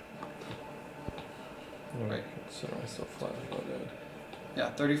 Right. So I still flat-footed. Yeah,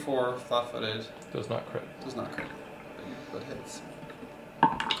 34 flat-footed. Does not crit. Does not crit, but hits.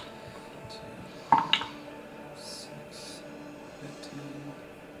 6, 15,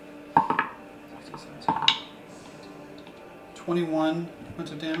 16, 17, 21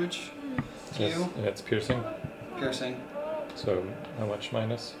 points of damage to Yes, you. and it's piercing. Piercing. So how much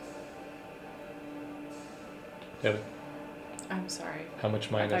minus? Yeah. I'm sorry. How much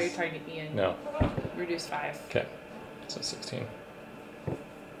I thought you were minus? talking to Ian. No. Reduce 5. Okay. So 16.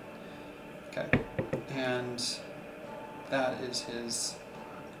 Okay. And that is his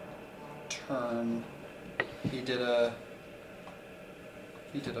turn. He did a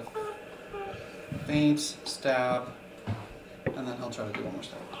feint, stab, and then he'll try to do one more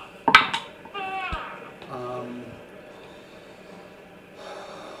stab.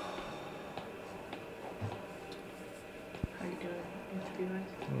 How you doing? HP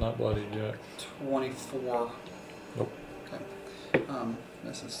wise? Not bloodied yet. 24. Nope. Okay.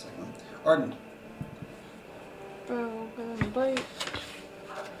 This is the second one. Arden. Oh, gonna bite.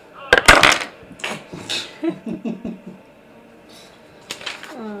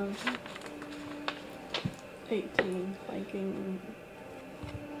 um, 18 flanking.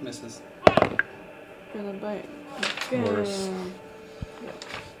 Misses. Gonna bite again. Worse.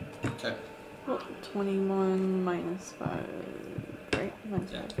 Okay. Well, 21 minus 5. Right?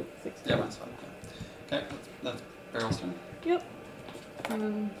 Minus Yeah. 5. 16. Yeah, mine's fine. Okay. That's Barrel's turn. Yep. And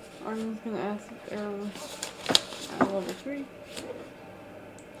then Arden's gonna ask if Arrow at level 3.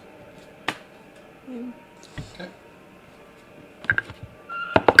 Yeah. Okay.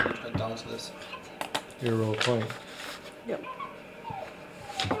 Try to dodge this. Your roll point. Yep.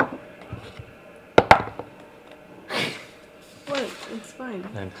 What? It's fine.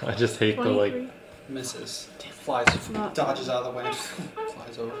 And I just hate the 23. like. Misses. Flies. Not- Dodges out of the way.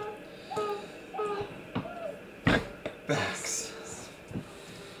 Flies over. Backs.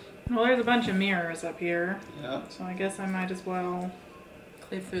 Well, there's a bunch of mirrors up here, Yeah. so I guess I might as well.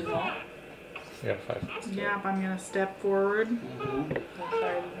 Clear through the wall. You got 5. Yep, I'm gonna step forward. Mm-hmm. I'm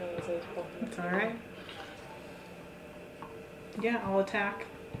sorry, I didn't realize I was poking. It's alright. Yeah, I'll attack.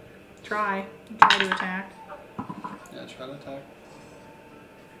 Try to attack Yeah, try to attack.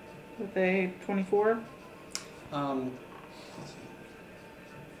 with a 24. Let's see.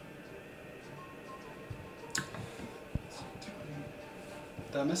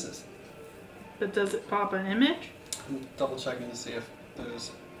 That misses. But does it pop an image? I'm double checking to see if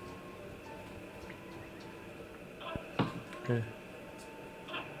there's. Okay.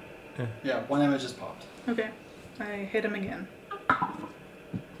 Yeah, one image is popped. Okay, I hit him again.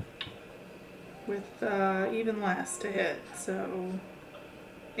 With even less to hit, so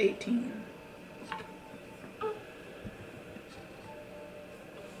 18.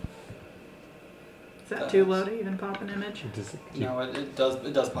 Is that too low to even pop an image? Does it keep, No, it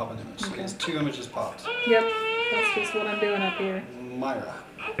does pop an image. Okay. It's 2 images popped. Yep. That's just what I'm doing up here. Myra.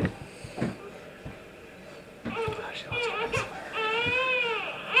 She wants to go somewhere.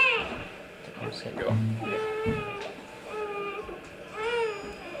 I'm just gonna go.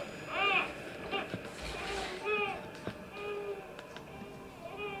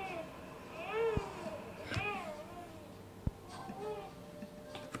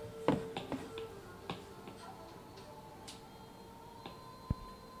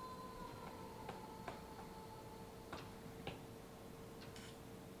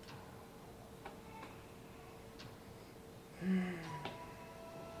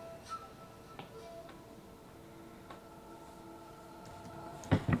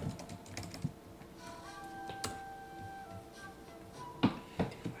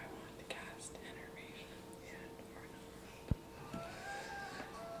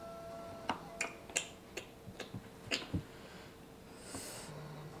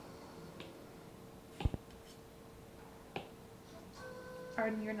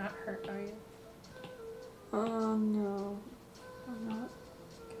 Arden, you're not hurt, are you? No. I'm not.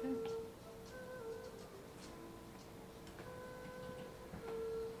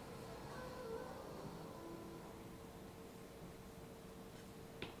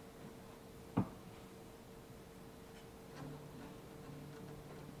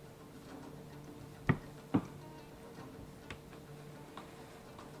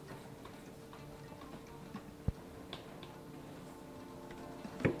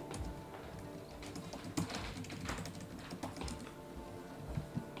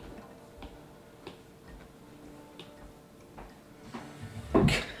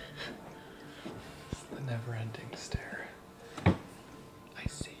 Okay. The never-ending stare. I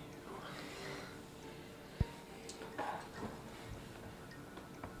see you.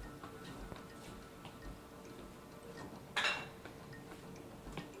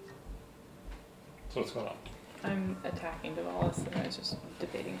 So what's going on? I'm attacking Devalis, and I was just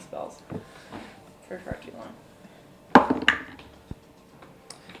debating spells for far too long.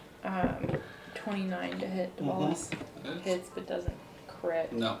 29 to hit Devalis. Hits but doesn't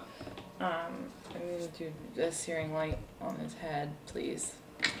crit. No. I'm going to do the Searing Light on his head, please.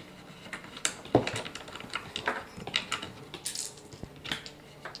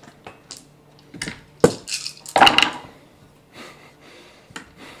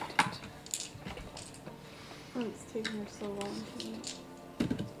 It's taking her so long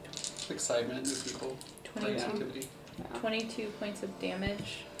to Excitement, new people. 22, Activity. 22 points of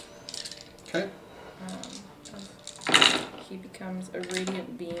damage. Okay. He becomes a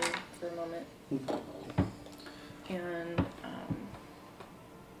radiant beam for a moment. And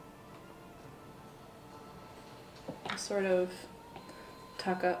sort of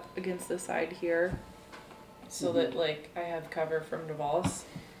tuck up against the side here so that like I have cover from Devalis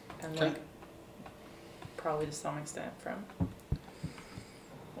and like probably to some extent from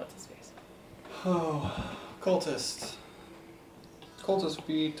what's his face. Oh, cultist. Cultist would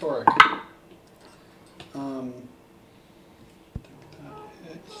be Toric. That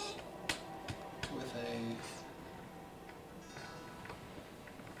hits with a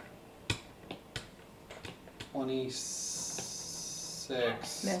 26.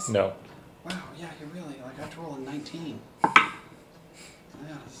 Miss. No. Wow, yeah, you really, like, I have to roll a 19. Yeah,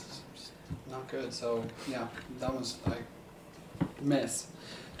 this is just not good, so, yeah, that was, like, miss.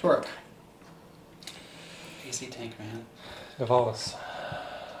 Toric. AC tank, man. Devalis.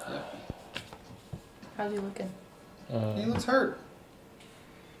 Yep. How's he looking? He looks hurt,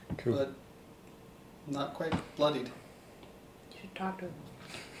 Cool. but not quite bloodied. You should talk to him.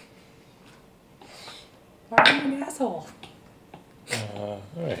 Why are you an asshole? I'm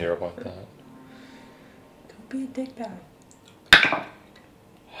gonna hear about that. Don't be a dickbag.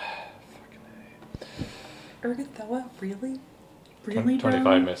 Ergothoa? Really? Really, 25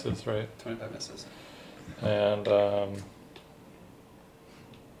 darling? misses, right? 25 misses. And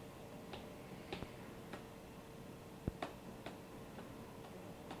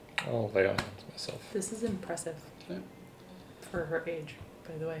I'll lay on hands myself. This is impressive. Okay. For her age,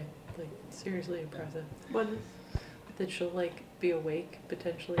 by the way. Like, seriously impressive. What is? That she'll, like, be awake,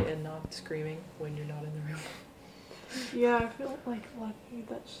 potentially, and not screaming when you're not in the room. Yeah, I feel like lucky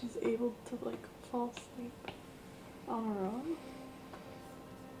that she's able to like fall asleep on her own.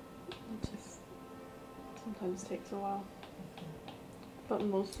 It just sometimes takes a while. But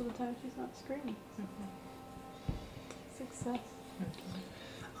most of the time she's not screaming. Success.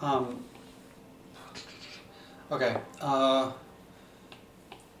 Okay. I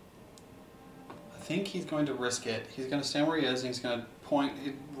think he's going to risk it. He's going to stand where he is, and he's going to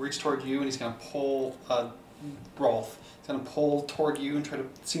reach toward you, and he's going to pull a Rolf. He's gonna pull toward you and try to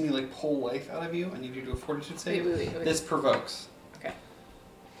seemingly pull life out of you. I need you to do a fortitude save. Wait. This provokes. Okay.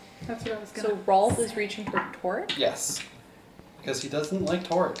 That's what I was gonna. So Rolf is reaching for Torque. Yes. Because he doesn't like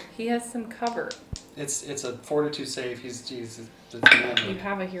Torque. He has some cover. It's a fortitude save. He's You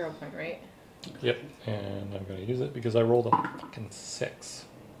have a hero point, right? Yep, and I'm going to use it because I rolled a fucking 6.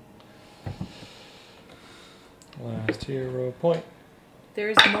 Last hero point. There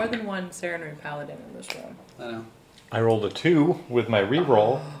is more than one Serenry Paladin in this room. I know. I rolled a 2 with my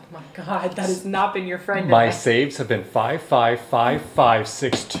reroll. Oh my god, that has not been your friend. My today. saves have been 5, 5, 5, 5,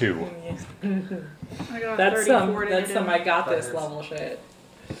 6, 2. I got a That's 34 that's today. some I got That this is. level shit.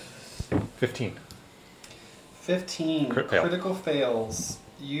 15. 15 Crit fail. critical fails.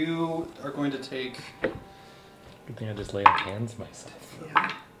 You are going to take. Good thing I just laid hands myself.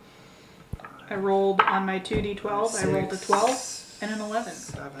 Yeah. I rolled on my 2d12. I rolled a 12 and an 11.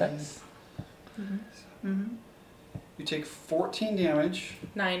 7. Nice. You take 14 damage.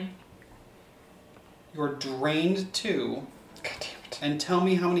 9. You're drained 2. God damn it. And tell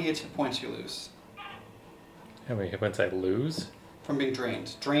me how many hit points you lose How many hit points I lose? from being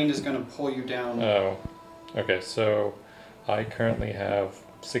drained. Drained is going to pull you down. Oh. Okay, so I currently have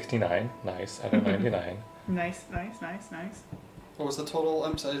 69. Nice. Out of 99. Nice. What was the total?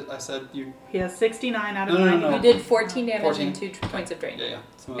 I said you. He has 69 out of No. 90. You did 14 damage 14. and 2 points of drain. Yeah.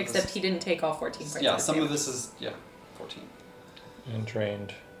 Some of Except this, he didn't take all 14 points. Yeah, of some damage. of this is. Yeah, 14. And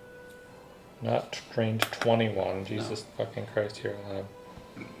drained. Not drained 21. Jesus fucking Christ, here alive.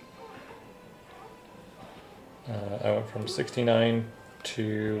 I went from 69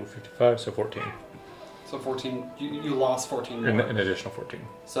 to 55, so 14. So 14. You lost 14 An more. additional 14.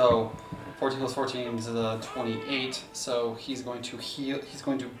 So 14 plus 14 is 28. So he's going to heal. He's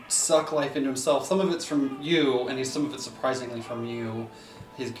going to suck life into himself. Some of it's from you, and some of it's surprisingly from you.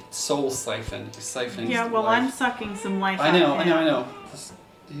 His soul siphon. He's siphoning. Yeah, well, life. I'm sucking some life I out know. of I him know.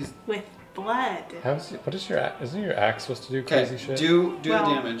 He's with blood. What is your axe? Isn't your axe supposed to do crazy okay. shit? Do Well,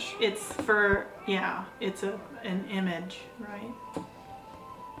 the damage. It's for, it's an image, right?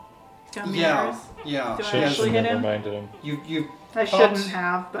 Got Yeah. mirrors. Yeah. Do I Should've actually hit him? reminded him. You I Popped- shouldn't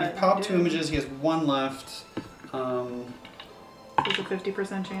have, but you popped I 2 did. images. He has 1 left. There's a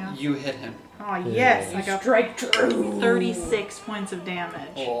 50% chance. You hit him. Oh, yes, I got Strike true. 36 points of damage.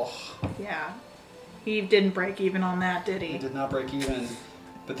 Oh, Yeah. He didn't break even on that, did he he? did not break even.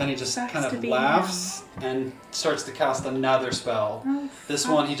 But then he just Sucks kind to of be laughs and starts to cast another spell. Oh, This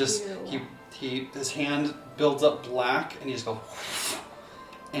fuck one, he just you. he his hand builds up black, and he just goes,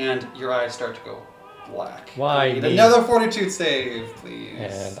 and your eyes start to go black. Why I need me? another fortitude save, please.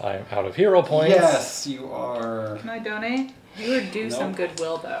 And I'm out of hero points. Yes, you are. Can I donate? You would do some Nope.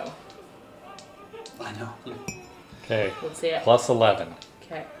 goodwill though. I know. Okay. Let's see it. Plus 11.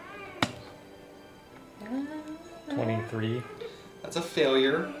 Okay. 23. That's a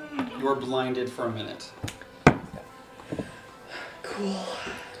failure. You are blinded for a minute. Cool.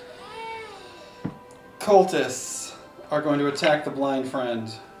 Cultists are going to attack the blind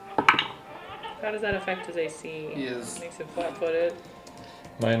friend. How does that affect his AC? He is- Makes him flat-footed.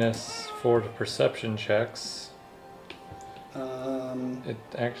 Minus 4 to perception checks. It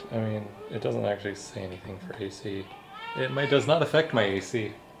actually, it doesn't actually say anything for AC. It does not affect my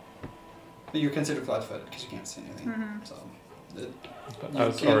AC. You're considered flat-footed because you can't see anything. So But you, I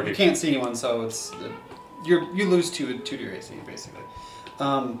was can't, already. you can't see anyone, so you lose two to your AC basically.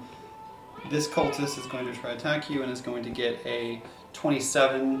 This cultist is going to try to attack you and is going to get a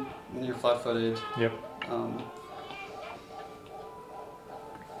 27 when you're flat-footed. Yep.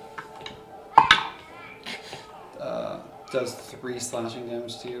 Does 3 slashing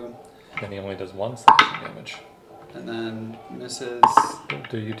damage to you, And he only does 1 slashing damage. and then misses.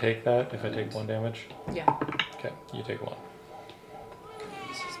 Do you take that if I take 1 damage? Yeah. Okay, you take 1.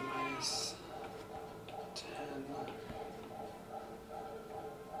 This is minus 10.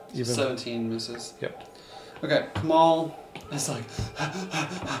 Even 17 misses. Yep. Okay, Kamal is like,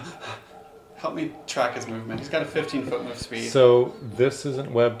 help me track his movement. He's got a 15-foot move speed. So this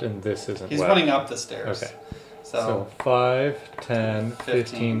isn't webbed and this isn't He's webbed. running up the stairs. Okay. So, So 5, 10,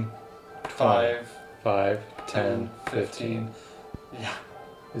 15, 5, 5, 10, 15. 15. Yeah.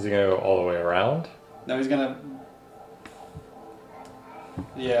 Is he going to go all the way around? No, he's gonna.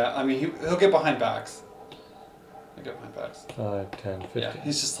 Yeah, I mean, he'll get behind backs. He'll get behind backs. 5, 10, 15. Yeah,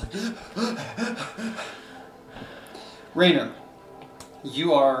 he's just like. Rainer,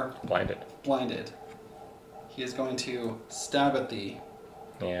 you are Blinded. blinded. He is going to stab at thee.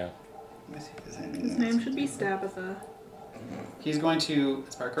 Yeah. Let me see if there's anything. His name should be Stabitha. He's going to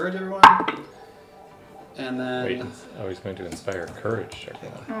inspire courage, everyone. And then Wait, I was going to inspire courage.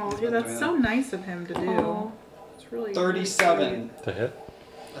 Everyone. Oh, dude, that's so nice of him to do. Oh. It's really 37. To hit?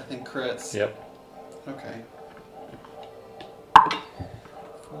 I think crits. Yep. Okay.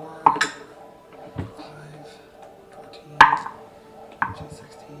 4, 5, 14, 15,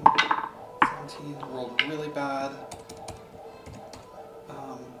 16, 17. Rolled really bad.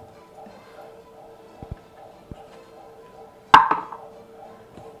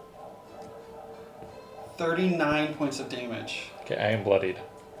 39 points of damage. Okay, I am bloodied.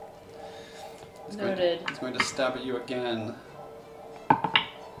 Noted. He's going to stab at you again.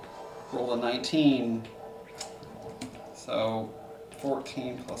 Roll a 19. So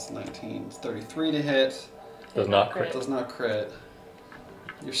 14 plus 19 is 33 to hit. Does not crit. Does not crit.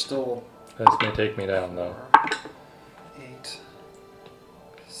 You're still This may take me down though. 8,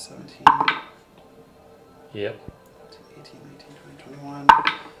 17, Yep. 18, 19, 20, 21,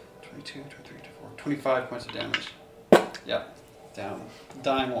 22, 23, 24, 25 points of damage. Yep. Down.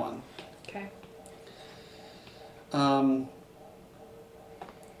 Dying 1. Okay.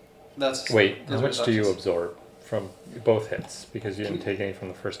 That's Wait, how those much do you reductions. absorb from both hits? Because you didn't take any from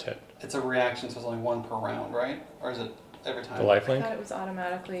the first hit. It's a reaction, so it's only 1 per round, right? Or is it every time? The I lifelink? thought it was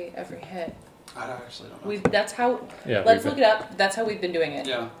automatically every hit. I actually don't know. That's how. Yeah. Let's we've look it up. That's how we've been doing it.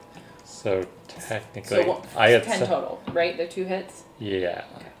 Yeah. So technically, So I had 10 total, right? They're 2 hits. Yeah.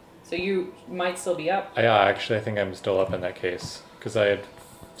 So you might still be up. Yeah, actually, I think I'm still up in that case because I had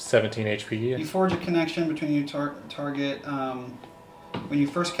 17 HP. You forge a connection between your target. When you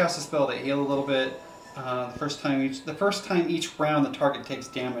first cast a spell, they heal a little bit. The first time each round the target takes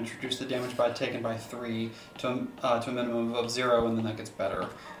damage, reduce the damage taken by 3 to a minimum of 0, and then that gets better.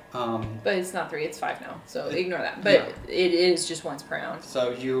 But it's not 3, it's 5 now. So ignore that. But it is just once per round.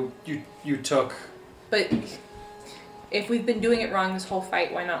 So you took. But if we've been doing it wrong this whole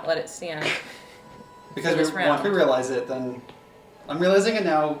fight, why not let it stand? Because this once round. we realize it, then I'm realizing it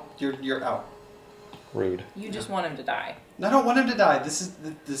now. You're out. Rude. You just want him to die. I don't want him to die. This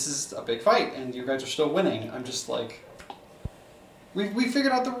is a big fight, and you guys are still winning. I'm just like, we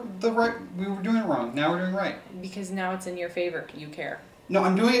figured out the right. We were doing it wrong. Now we're doing right. Because now it's in your favor. You care. No,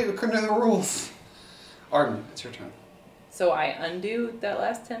 I'm doing it according to the rules. Arden, it's your turn. So I undo that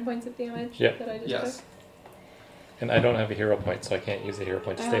last 10 points of damage Yep. that I just Yes. took? And I don't have a hero point, so I can't use a hero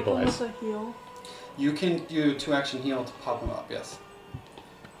point to I have one stabilize. with a heal. You can do 2-action heal to pop him up. Yes.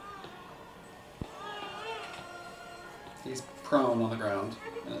 He's prone on the ground,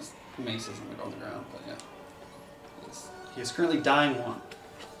 and his mace isn't on the ground, but yeah. He is currently dying 1.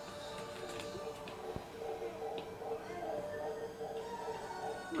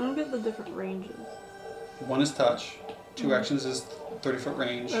 I don't get the different ranges. 1 is touch, 2 actions is 30-foot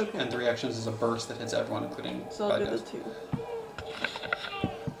range, Okay. and 3 actions is a burst that hits everyone, including So I'll bad get the guys. 2.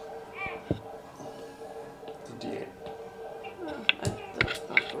 It's a D8.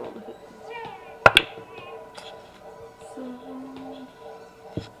 I have to roll the hit. So,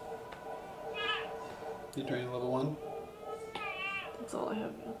 You doing level 1? that's all I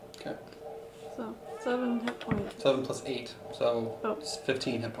have now. Okay. So, 7 hit points. 7 plus 8, so Oh. it's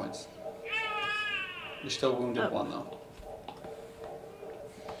 15 hit points. You're still wounded Oh. 1 though.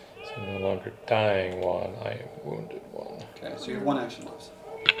 So no longer dying 1, I am wounded 1. Okay, so you have 1 action left.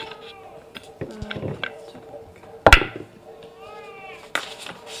 Attack.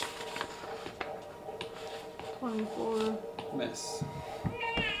 24. Miss.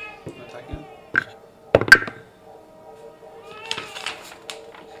 Attack him.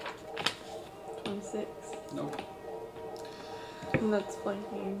 26. Nope. And that's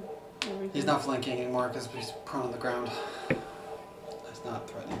flanking everything. He's not flanking anymore because he's prone on the ground. That's not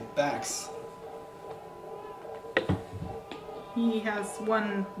threatening. Bax. He has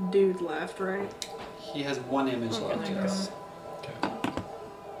 1 dude left, right? He has 1 image Okay. left, yes. Okay.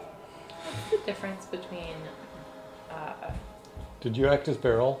 What's the difference between Did you act as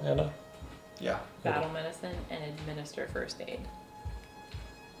Beryl, Anna? Yeah. battle medicine and administer first aid?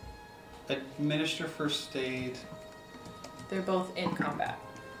 Administer first aid. They're both in combat.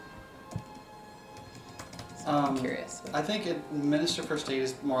 So I'm curious. I think administer first aid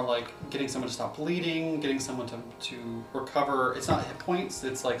is more like getting someone to stop bleeding, getting someone to recover. It's not hit points,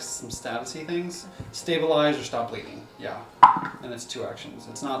 it's like some statusy things. Stabilize or stop bleeding. Yeah. And it's 2 actions.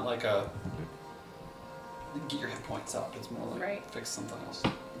 It's not like a get your hit points up. It's more like Right. fix something else.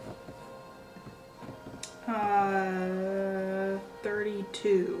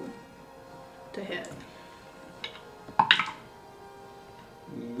 32 to hit.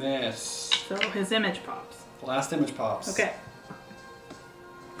 Miss. So his image pops. Last image pops. Okay.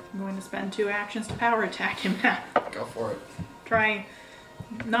 I'm going to spend 2 actions to power attack him now. Go for it. Try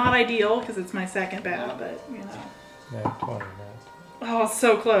Not ideal because it's my second bad, Yeah. but you know. Nat 20, Oh,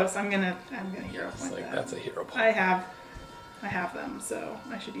 so close. I'm gonna hero It's point like, that. that's a hero point. I have them, so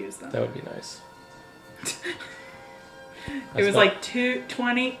I should use them. That would be nice. It was like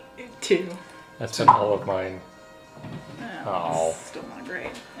 22. I spent all of mine. Oh, Oh. still not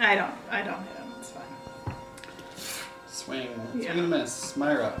great. I don't hit him. It's fine. Swing. Yeah. Swing and a miss.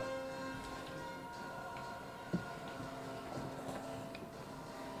 Myra.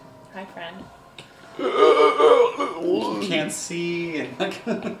 Hi, friend. You can't see and like.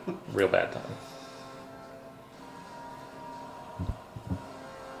 Real bad time.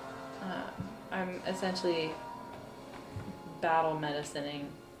 I'm essentially battle medicining.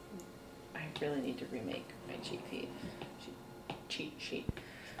 I really need to remake my cheat sheet.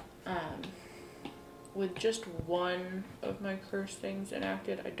 With just one of my curse things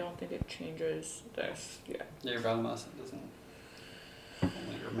enacted, I don't think it changes this yet. Yeah, your battle medicine doesn't.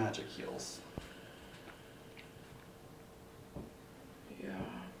 Only your magic heals. Yeah.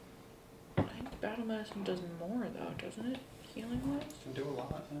 I think battle medicine does more though, doesn't it? Healing wise? You can do a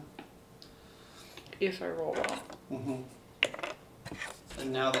lot, yeah. If I roll well. Mm-hmm.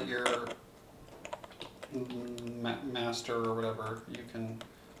 And now that you're master or whatever, you can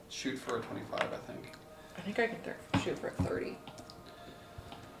shoot for a 25, I think. I think I can shoot for a 30.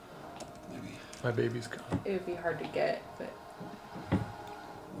 Maybe. My baby's gone. It would be hard to get, but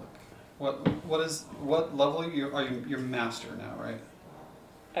Look. What level are you? You're master now, right?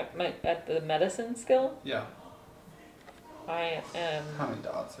 at the medicine skill, Yeah. I am How many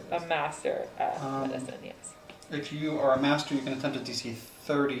dots? I a guess. master at Um, medicine, yes. If you are a master, you can attempt a DC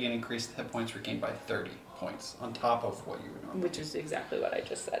 30 and increase the hit points regained by 30 points on top of what you would normally. Which is exactly what I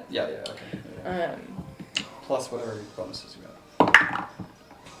just said. Yeah. Okay. Yeah. Plus whatever bonuses you got.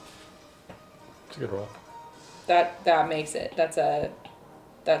 It's a good roll. That makes it. That's a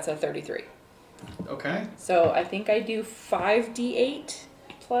 33. Okay. So I think I do 5d8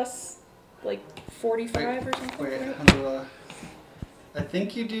 plus like 45 or something. Wait, right? how do I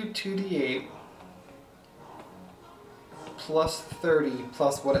think you do 2d8 plus 30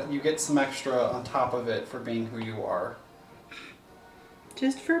 plus what you get some extra on top of it for being who you are.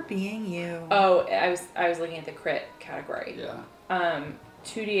 Just for being you. Oh, I was looking at the crit category. Yeah.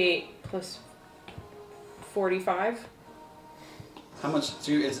 2d8 plus 45. How much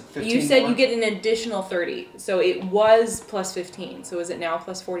is it? 15 You said more? you get an additional 30, so it was plus 15. So is it now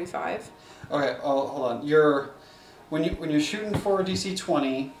plus 45? Okay. Oh, hold on. When you're shooting for a DC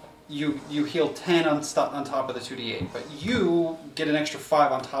 20, you heal 10 on top of the 2d8, but you get an extra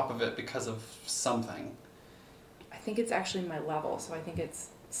 5 on top of it because of something. I think it's actually my level, so I think it's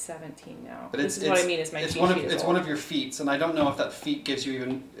 17 now. But This is what I mean is my it's cheat one of sheet is it's old. one of your feats, and I don't know if that feat gives you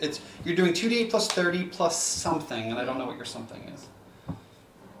even you're doing 2d8 plus 30 plus something, and I don't know what your something is.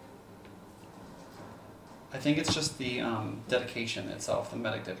 I think it's just the dedication itself, the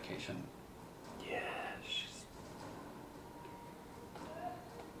medic dedication.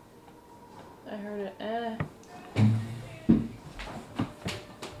 I heard it.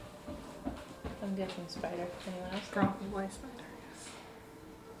 I'm guessing spider. Anyone else? Probably spider.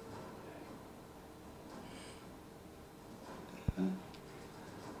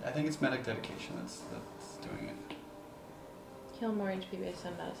 I think it's medic dedication that's doing it. Heal more HP based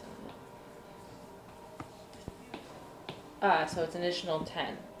on medicine. So it's an additional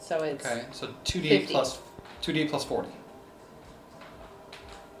 10. So it's Okay, so 2d8 50. plus 40.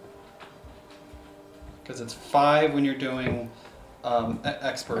 Because it's 5 when you're doing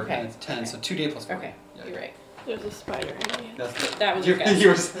expert, Okay, and it's 10, okay. so 2d8 plus 40. okay. Yeah, You're right. There's a spider in me. That's it. That was your guess.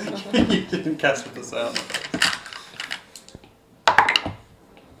 You didn't guess with this out.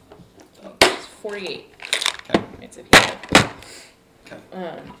 It's 48. Okay. It's a heal. Okay.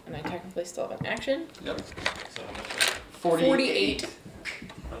 And I technically still have an action. Yep. So how much? 48.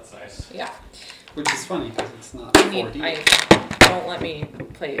 That's nice. Yeah. Which is funny because it's not 4D. Don't let me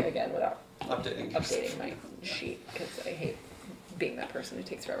play again without Updating my sheet because I hate being that person who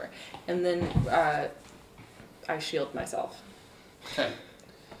takes forever. And then I shield myself. Okay.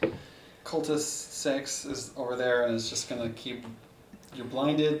 Cultist 6 is over there and is just gonna keep. You're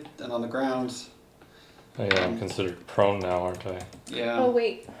blinded and on the ground. Oh, yeah, I'm considered prone now, aren't I? Yeah. Oh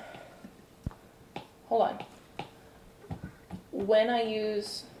wait. Hold on. When I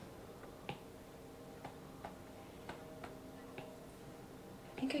use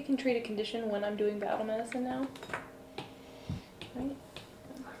I think I can treat a condition when I'm doing battle medicine now. Right?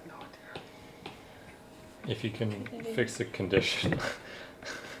 If you can fix a condition.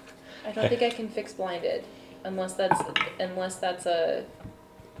 I don't think I can fix blinded unless that's a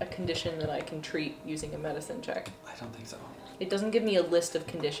condition that I can treat using a medicine check. I don't think so. It doesn't give me a list of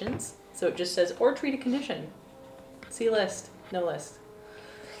conditions, so it just says, or treat a condition. See list, no list.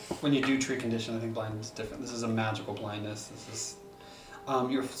 When you do treat condition, I think blindness is different. This is a magical blindness. This is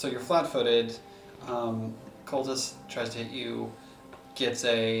you're flat-footed. Cultist tries to hit you, gets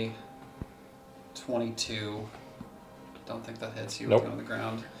a 22. Don't think that hits you. Nope. On the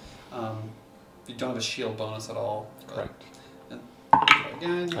ground. You don't have a shield bonus at all. Correct.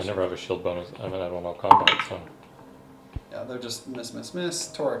 Again. I never have a shield bonus. I mean, I don't know combat, so. Yeah, they're just miss.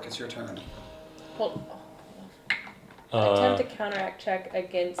 Torek, it's your turn. Hold. Attempt a counteract check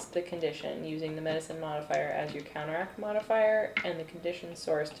against the condition using the medicine modifier as your counteract modifier and the condition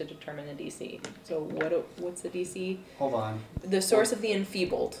source to determine the DC. So what's the DC? Hold on. The source of the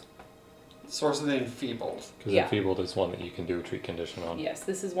enfeebled. Source of the enfeebled. Because Yeah. enfeebled is one that you can do a treat condition on. Yes,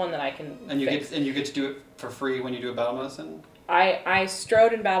 this is one that I can And you fix. get to do it for free when you do a battle medicine. I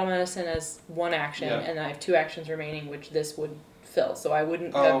strode in battle medicine as one action, Yeah. and I have 2 actions remaining, which this would fill. So I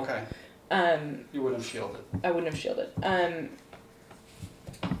wouldn't Oh, have. okay. You wouldn't have shielded. I wouldn't have shielded.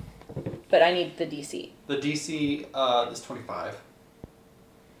 But I need the DC. The DC is 25.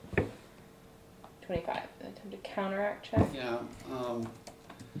 25. Attempt a counteract check. Yeah.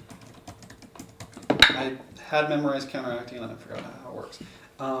 I had memorized counteracting and I forgot how it works.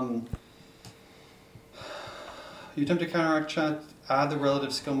 You attempt to counteract check, add the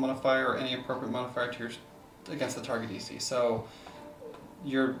relative skill modifier or any appropriate modifier to your against the target DC. So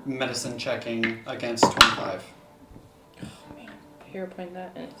you're medicine checking against 25. Oh man, hero point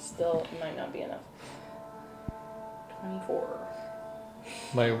that, and it still might not be enough. 24.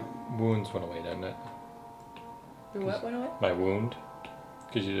 My wounds went away, didn't it? Your what went away? My wound?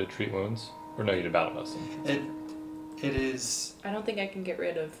 Because you did treat wounds? Or no, you did battle medicine. It is. I don't think I can get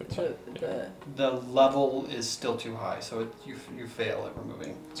rid of the. The level is still too high, so you fail at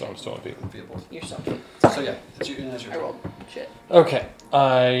removing. So I'm still enfeebled. Enfeebled. You're so. So yeah, it's your I turn. rolled shit. Okay,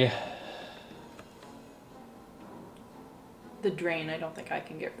 The drain, I don't think I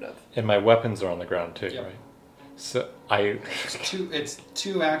can get rid of. and my weapons are on the ground too, Yep. right? So It's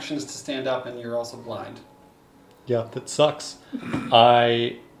two actions to stand up, and you're also blind. Yeah, that sucks.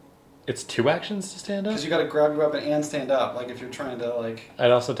 It's 2 actions to stand up? Because you got to grab your weapon and stand up. Like if you're trying to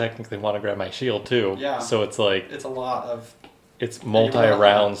I'd also technically want to grab my shield too. Yeah. So it's like, it's a lot of. it's you're gonna have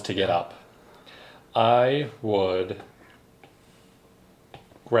multi-rounds that. to get up. I would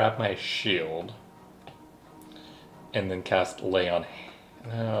grab my shield and then cast Lay on Hands.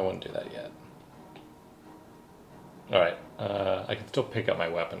 No, I wouldn't do that yet. Alright, I can still pick up my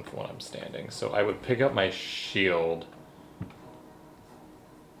weapon for when I'm standing. So I would pick up my shield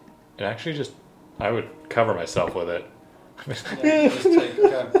and actually I would cover myself with it. Yeah, just take,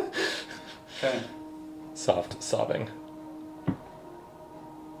 okay. Soft sobbing.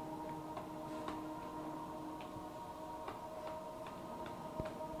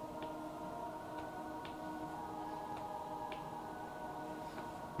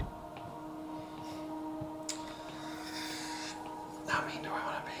 How mean do I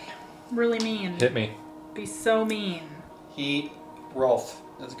want to be? Really mean. Hit me. Be so mean. Rolf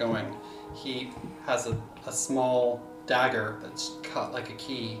is going. He has a small dagger that's cut like a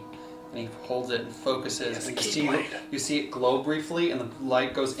key, and he holds it and focuses. And you see it glow briefly, and the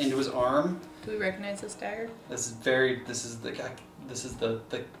light goes into his arm. Do we recognize this dagger? This is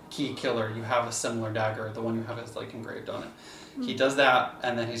the key killer. You have a similar dagger. The one you have is like engraved on it. He does that,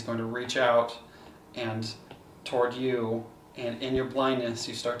 and then he's going to reach out and toward you. And in your blindness,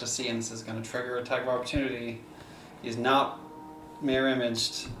 you start to see, and this is going to trigger a attack of opportunity. He's not mirror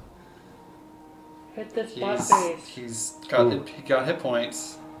imaged. Hit this boss face. He got hit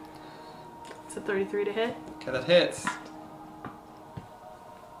points. It's a 33 to hit. Okay, that hits.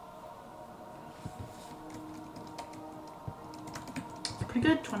 It's pretty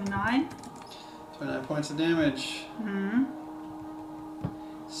good. 29. 29 points of damage. Hmm.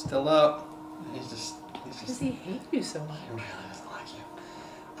 Still up. He's just. Why does he hate you so much? He really doesn't like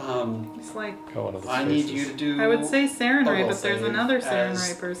you. It's like, Go into the I need you to do. I would say Sarenrae, will but there's save another as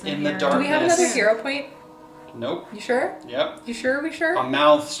Sarenrae person in here. the Do we have another Darkness. hero point? Nope. You sure? Yep. You sure? We sure? A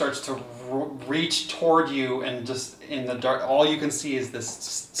mouth starts to reach toward you, and just in the dark, all you can see is this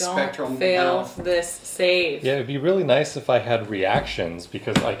spectral Don't fail mouth. this save. Yeah, it'd be really nice if I had reactions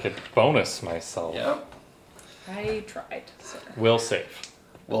because I could bonus myself. Yep. I tried, sir. Will save.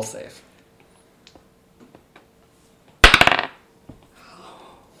 We'll save.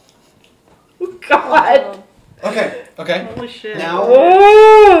 God. Okay. Okay. Holy shit. Now,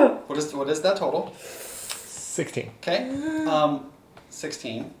 what is that total? 16. Okay.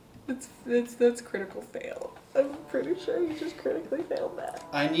 16. That's critical fail. I'm pretty sure you just critically failed that.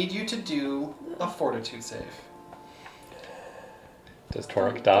 I need you to do a fortitude save. Does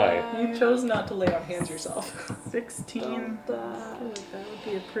Torek die? You chose not to lay on hands yourself. 16. Don't die. That would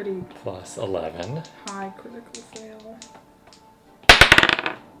be a pretty Plus 11. high critical fail.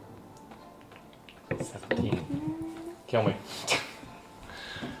 17. Kill me.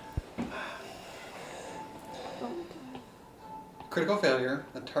 Don't Critical failure.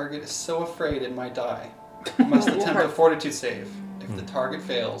 The target is so afraid it might die. You must attempt a fortitude save. If the target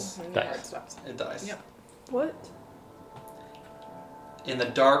fails, And Dice. the heart stops. it dies. Yep. die. What? In the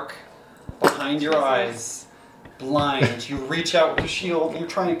dark, behind your eyes, blind, you reach out with your shield and you're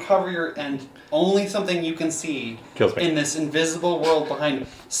trying to cover your and only something you can see Kills me. in this invisible world behind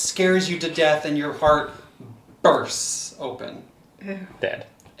scares you to death and your heart bursts open. Dead.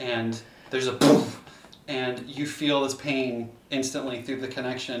 And there's a poof, and you feel this pain instantly through the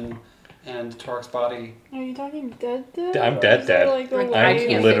connection and Torek's body. Are you talking dead? I'm Or dead, is there, dead. Like, a I'm way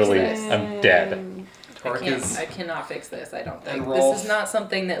can't of literally- fix this. I'm dead. saying- I cannot fix this, I don't think. And Rolf- This is not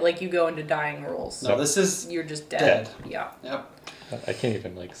something that like you go into dying rolls. No, this is You're just dead. dead. Yeah. Yep. I can't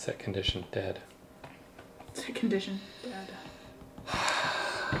even like set condition dead. It's a condition. Dead.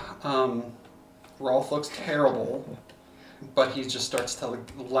 Rolf looks terrible, but he just starts to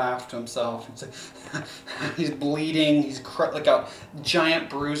laugh to himself. He's like, he's bleeding. He's like got giant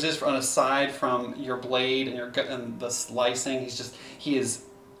bruises on his side from your blade and your and the slicing. He is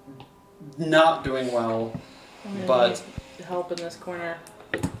not doing well. I'm gonna But need help in this corner.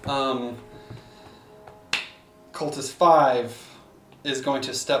 Cultist 5 is going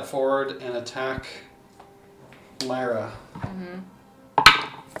to step forward and attack Myra.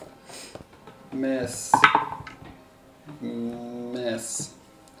 Miss. Miss.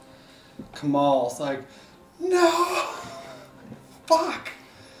 Kamal's like, no! Fuck!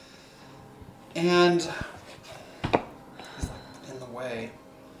 And he's like in the way.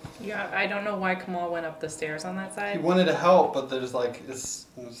 Yeah, I don't know why Kamal went up the stairs on that He side. wanted to help, but there's like It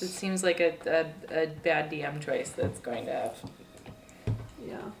seems like a bad DM choice that's going to have.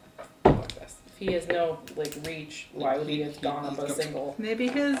 Yeah. If he has no like reach, why would he have gone up a single? Maybe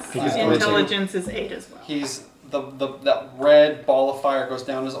his He's intelligence is 8 as well. he's that red ball of fire goes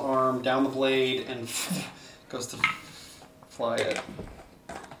down his arm, down the blade, and goes to fly at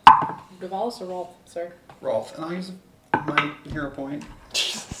Devalis or Rolf, sir? Rolf. And I'll use my hero point.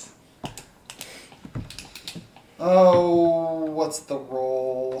 Jesus. Oh, what's the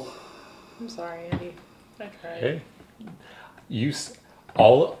roll? I'm sorry, Andy. I tried. Hey.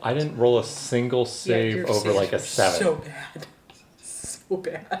 I didn't roll a single save your over saves like a were 7. So bad. So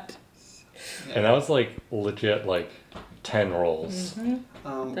bad. And that was like legit like 10 rolls.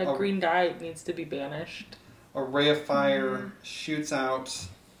 That green dye needs to be banished. A ray of fire shoots out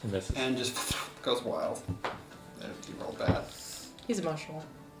And this is and just goes wild. He rolled bad. He's emotional.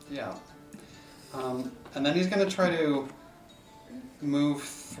 Yeah. And then he's going to try to move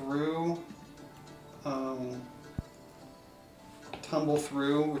through, tumble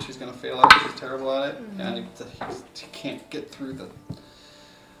through, which he's going to fail at because he's terrible at it. And he can't get through the...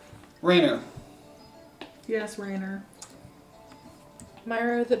 Rainer. Yes, Rainer.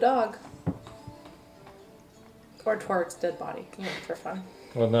 Myra the dog. Or Twark's dead body. Yeah, for fun.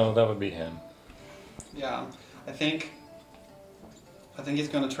 well, no, that would be him. Yeah. I think he's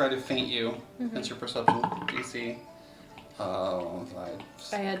going to try to feint you. That's your perception DC.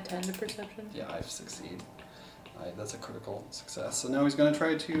 I had 10 to perception. Yeah, I succeed. That's a critical success. So now he's going to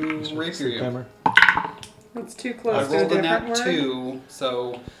try to rapier you. Hammer. That's too I close to a rolled a different nat word. 2,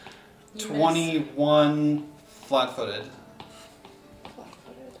 so You 21 flat-footed.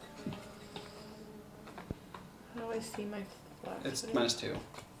 Flat-footed. How do I see my flat? It's -2.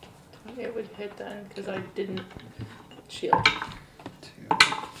 It would hit then because I didn't shield. 2,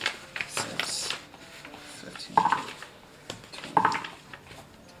 6, 15, 20,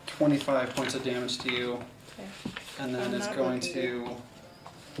 25 points of damage to you. Okay. And then I'm it's not going looking to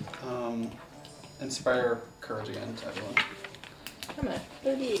inspire courage again to everyone. I'm at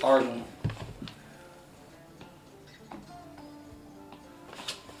 38. Arden.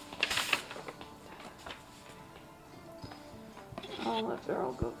 I'll let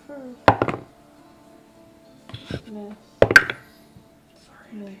Beryl go first. Miss.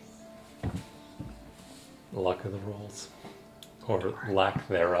 Miss. Luck of the rolls. Or lack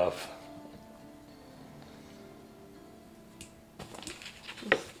thereof.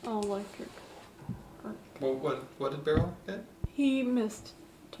 Just electric. What did Beryl get? He missed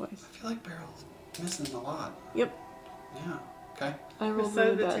twice. I feel like Beryl's missing a lot. Yep. Yeah. Okay. I rolled Beside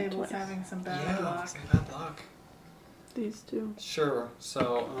really the bad table's twice. having some bad Yeah, luck. it's bad luck. These two. Sure.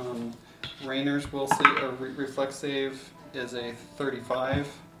 So, Rainer's will save, reflex save is a 35,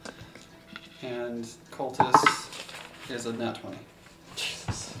 and Cultist is a nat 20.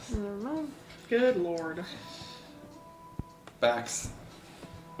 Never mind. Good lord. Bax.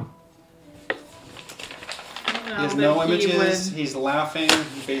 I don't know He has that no he images. would- He's laughing.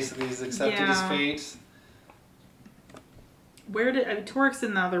 Basically, he's accepted his Yeah. fate. Where did Torik's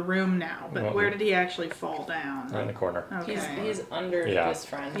in the other room now? But Well, where did he actually fall down? Right in the corner. Okay. He's under Yeah. this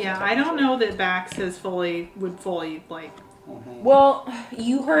friend. Yeah, I don't know that Bax would fully like Well,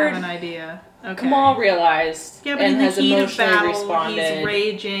 you have heard an idea. Okay. Kamal realized Yeah, but and in the has heat of emotionally battle, responded. he's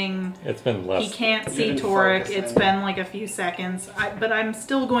raging. It's been less. He can't You see didn't Torik. focus It's in. been like a few seconds. But I'm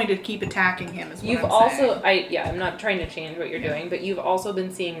still going to keep attacking him. Is what You've I'm also, saying. I'm not trying to change what you're doing, but you've also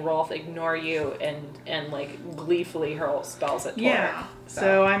been seeing Rolf ignore you and like gleefully hurl spells at Torik. Yeah.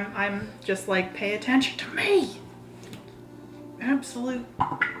 So I'm just like, pay attention to me. Absolute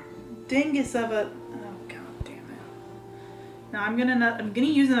dingus of a. Oh god damn it. Now I'm gonna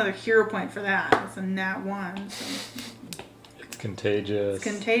use another hero point for that. It's a nat 1. So It's contagious. it's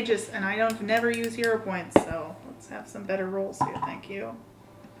contagious, and I don't never use hero points. So let's have some better rolls here. Thank you.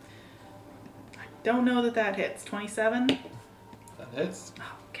 I don't know that hits. 27. That hits. Oh,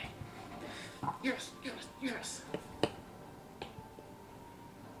 okay. Yes.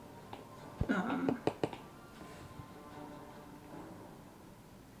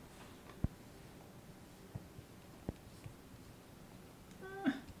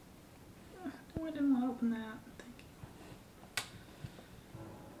 No, I didn't want to open that.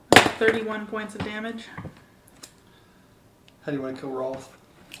 Thank you. 31 points of damage. How do you want to kill Rolf?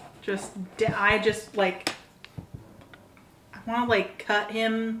 I just like, I want to like cut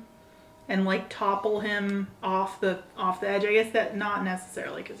him and like topple him off the edge. I guess that not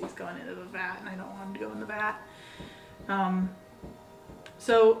necessarily because he's going into the vat and I don't want him to go in the vat.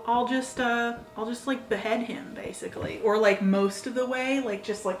 So I'll just like behead him basically, or like most of the way, like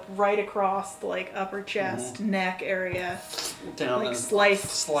just like right across the like upper chest, neck area, Down like and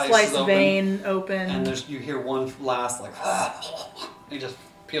slice open. vein open. And you hear one last like, he just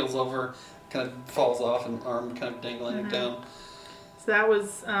peels over, kind of falls off, and arm kind of dangling down. So that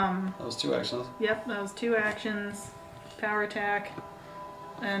was That was 2 actions. Yep, that was 2 actions. Power attack.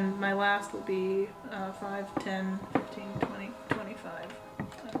 And my last will be 5, 10, 15, 20, 25.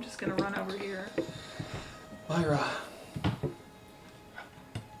 I'm just going to run over here. Myra.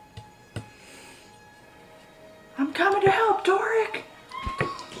 I'm coming to help, Torik!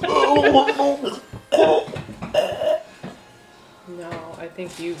 No, I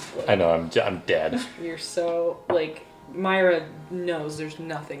think you've. Like, I know. I'm dead. You're so like Myra knows there's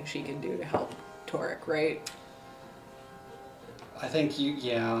nothing she can do to help Torik, right? I think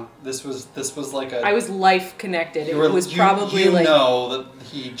this was like a. I was life connected. It you were- was you- probably you like know that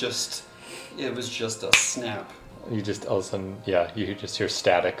it was just a snap. You just all of a sudden, you just hear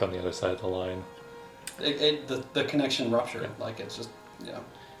static on the other side of the line. The connection ruptured. Like it's just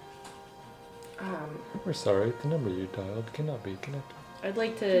We're sorry. The number you dialed cannot be connected. I'd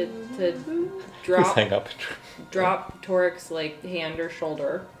like to Please drop hang up. drop Torik's like hand or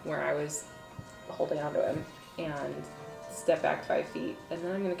shoulder where I was holding onto him and step back 5 feet, and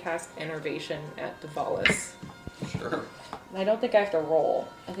then I'm going to cast Enervation at Davalis. Sure. I don't think I have to roll.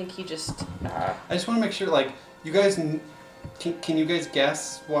 I think he just. I just want to make sure, like, you guys, can you guys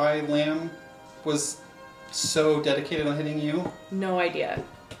guess why Lamb was so dedicated on hitting you? No idea.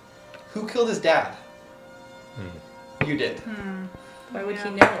 Who killed his dad? You did. Why would he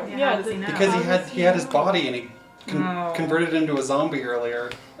know? Yeah, how does he know? Because he had his body and he converted it into a zombie earlier.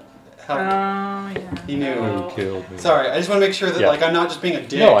 Oh, yeah. He knew. You killed me. Sorry, I just want to make sure that like I'm not just being a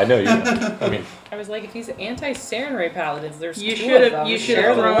dick. No, I know you. I mean, I was like, if he's anti-Sarenrae paladins, there's You two should of have them. you should Share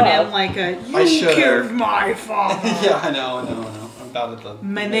have the thrown love. in like a I you should've. killed my father. Yeah, I know. I'm bad at the.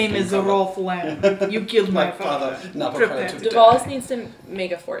 My name is Rolf Lamb. You killed my father. Not Prepare prepared to to Davalis needs to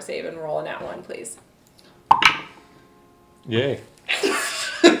make a fort save and roll a nat 1, please. yay.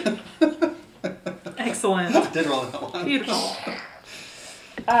 Excellent. Did roll that one. Beautiful.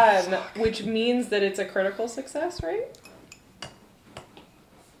 Which means that it's a critical success, right?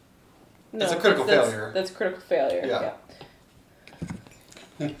 No, It's a critical failure. That's critical failure. Yeah.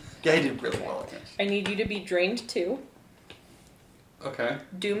 Yeah, he did really well, I guess. I need you to be drained 2, Okay.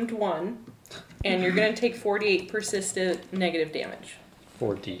 doomed 1, and you're going to take 48 persistent negative damage.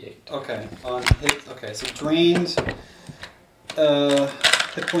 4d8. Okay. On hit. Okay, so drained.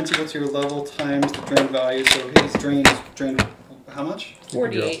 Hit points equal to your level times the drain value. So he's drained. How much?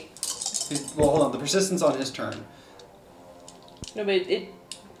 48. Well, hold on. The persistence on his turn, No, but it.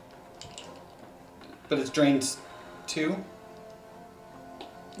 but it's drained 2.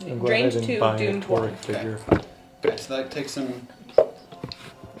 I'm glad I Drained didn't 2, buy a doomed Torik 1. figure. Okay, so that takes him.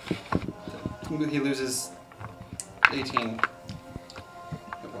 He loses 18 hit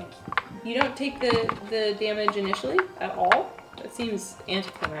points. You don't take the damage initially at all? That seems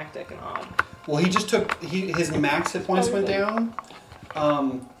anticlimactic and odd. Well, he just took his max hit points went down.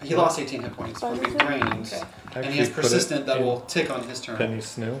 He lost 18 hit points from being drained, Okay. and he has persistent that will tick on his turn. Penny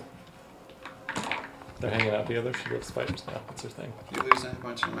Snoo. They're hanging out together. She goes spiders now. That's her thing. You lose hit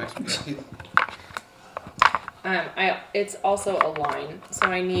points from max. It's also a line, so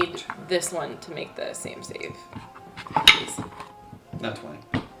I need this one to make the same save. Please. Not 20.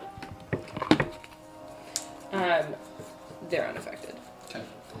 They're unaffected. Okay.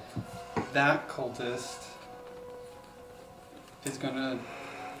 That cultist is gonna.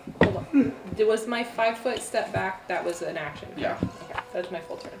 Hold on. Was my 5-foot step back? That was an action. Yeah. Okay, that's my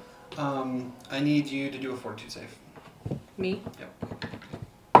full turn. I need you to do a fortitude save. Me? Yep.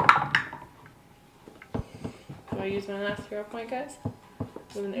 Do I use my last hero point, guys?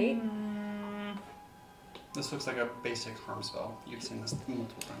 With an 8? This looks like a basic harm spell. You've seen this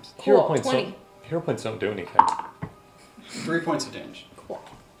multiple times. Cool, Hero points 20. Hero points don't do anything. 3 points of damage. Cool.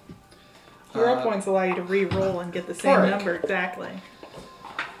 Hero points allow you to re-roll and get the same Torek. number exactly.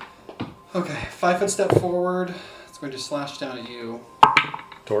 Okay, 5-foot step forward. It's going to slash down at you.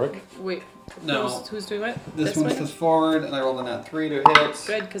 Torek? Wait. No. Who's doing what? This one goes forward, and I rolled a nat 3 to hit.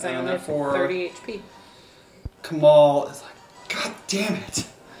 Good, because I and only a have 4. 30 HP. Kamal is like, God damn it!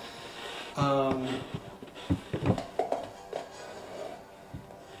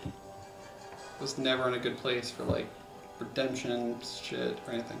 Was never in a good place for like redemption shit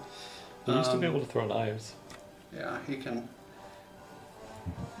or anything. You used to be able to throw knives. Yeah, he can.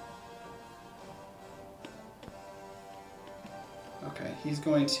 Okay, he's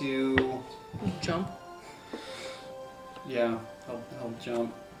going to. Jump. Yeah, he'll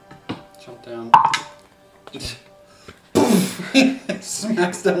jump down.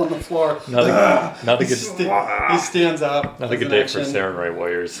 Smacks down on the floor. Not a good. He stands up. Not a as good an day action. for Samurai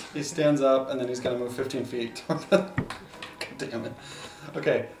warriors. He stands up and then he's gonna move 15 feet. God damn it.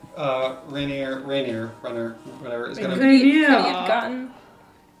 Okay, Rainier, runner, whatever, is gonna. Could he have gotten?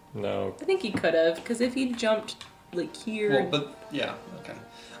 No. I think he could have, because if he jumped like here. Well, but yeah, okay.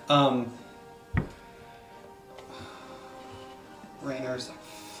 Rainier's like,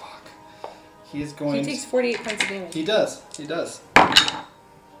 fuck. He is going. He takes 48 points of damage. He does. He does.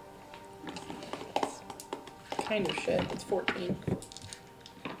 Kind of shit. It's 14.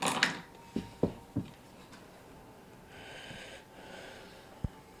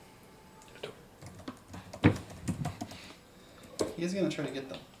 He's gonna try to get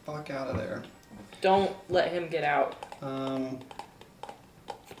the fuck out of there. Don't let him get out.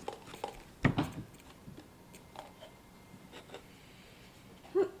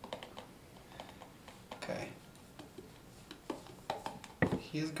 Okay.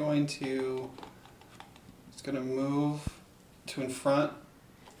 He's going to. He's gonna move to in front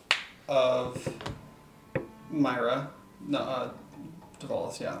of Myra. No,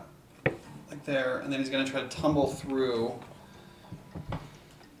 Davalis, yeah. Like there, and then he's gonna try to tumble through.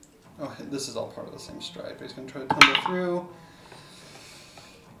 Oh, this is all part of the same stride, but he's gonna try to tumble through.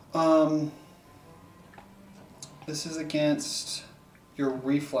 This is against your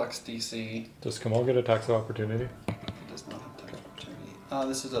reflex DC. Does Kamal get attacks of opportunity? It does not have attack opportunity.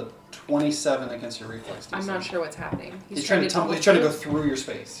 This is a 27 against your reflex DC. I'm not sure what's happening. He's trying to tumble. He's trying to go through your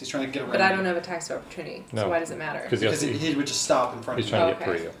space. He's trying to get around. But I you. don't have attacks of opportunity. No. So why does it matter? Because he would just stop in front He's of you. trying to get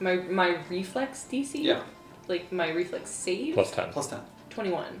through you. My reflex DC? Yeah. Like my reflex save? Plus 10. Plus 10.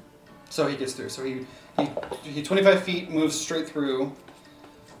 21. So he gets through. So he 25 feet moves straight through,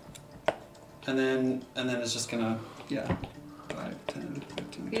 and then it's just gonna 5, 10,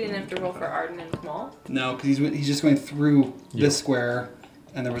 15. You didn't have to roll for Arden and Kamal? No, because he's just going through this square,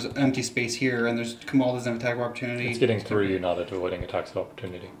 and there was an empty space here, and there's Kamal doesn't have attack of opportunity. It's getting through you, not avoiding attacks of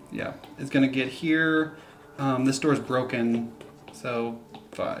opportunity. Yeah, it's gonna get here. This door's broken, so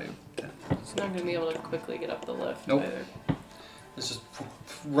 5, 10. It's not going to be able to quickly get up the lift Nope. either. It's just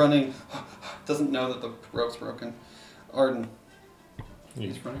running. Doesn't know that the rope's broken. Arden.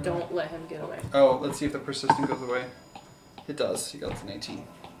 He's running. Don't let him get away. Oh, let's see if the persistent goes away. It does. He got an 18.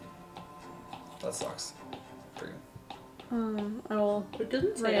 That sucks. For you. I will. It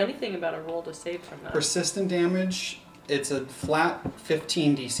doesn't say Right. anything about a roll to save from that. Persistent damage. It's a flat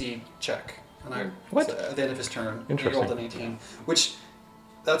 15 DC check. And What? at the end of his turn, he Interesting. rolled an 18, which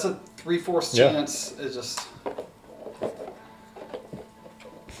that's a 3/4 Yeah. chance. It's just.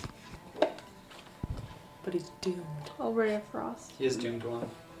 But he's doomed. I'll Ray of Frost. He is doomed one.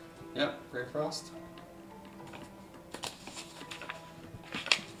 Yep, Ray Frost.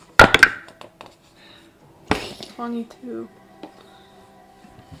 $22. 22.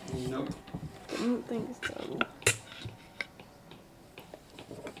 Nope. I don't think so.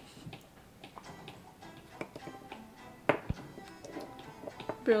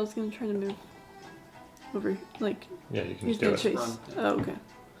 Barrel's gonna try to move over, like, Yeah, you can he's just do gonna it. chase. Run, yeah. Oh, okay.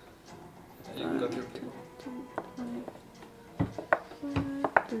 You can go through people.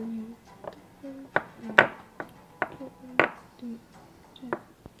 30.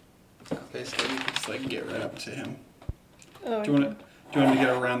 Okay, so you can just like get right up to him. Oh, Do you want to get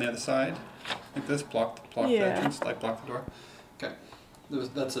around the other side? Like this? Block the Yeah. entrance? Like block the door? Okay.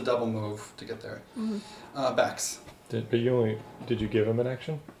 That's a double move to get there. Mm-hmm. Backs. Did you give him an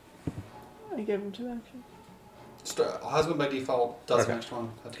action? I gave him 2 actions. Husband by default does Okay. an extra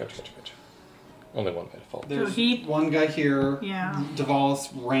one. Gotcha. Only one by default. There's he- one guy here. Yeah.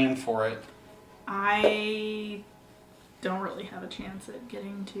 Duvall's ran for it. I don't really have a chance at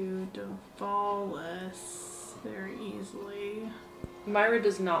getting to Davalis very easily. Myra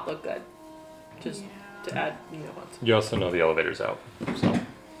does not look good. Just yeah. to add nuance. You also know the elevator's out, so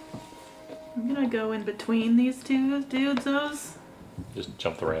I'm gonna go in between these two dudes. just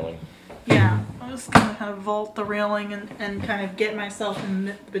jump the railing. Yeah, I was gonna kind of vault the railing and kind of get myself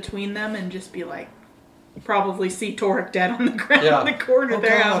in between them and just be like, probably see Torek dead on the ground Yeah. in the corner Oh,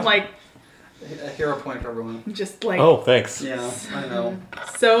 there. God. I'm like, A hero point for everyone. just like, Oh, thanks. Yeah, I know.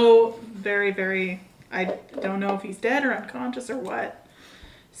 so very, very, I don't know if he's dead or unconscious or what.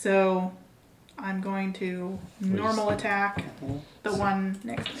 So I'm going to normal attack the one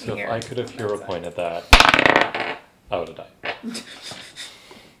next to me So here. if I could have hero pointed that, I would have died.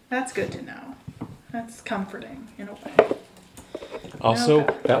 That's good to know. That's comforting in a way. Also,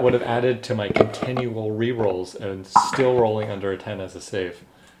 Okay. that would have added to my continual rerolls and still rolling under a 10 as a save.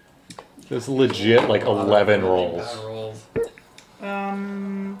 There's legit like 11 rolls. Bad rolls.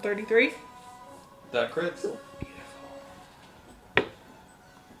 33. That crits.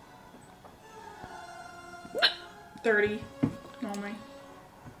 30 only.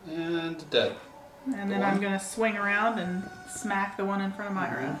 And dead. And then I'm gonna swing around and smack the one in front of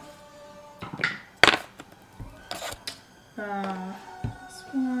Myra. This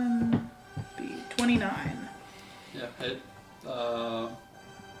one be 29. Yeah, hit.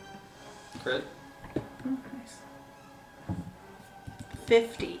 Crit. Oh, nice.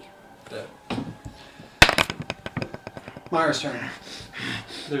 50. Dead. Myra's turn.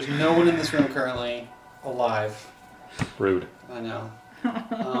 There's no one in this room currently alive. Rude. I know.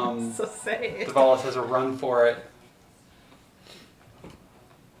 So sad. Davalis has a run for it.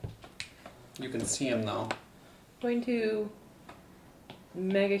 You can see him though. Going to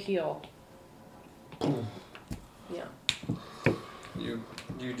mega heal. Yeah. You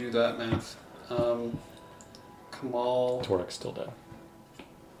do that math. Kamal. Torek's still dead.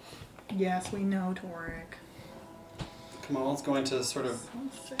 Yes, we know Torek. Kamal's going to sort of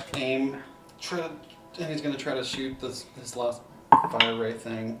aim, and he's going to try to shoot this last fire ray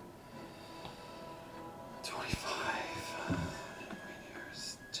thing. 25.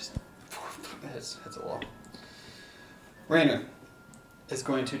 Rainer's just hits a wall. Rainer is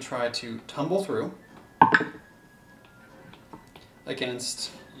going to try to tumble through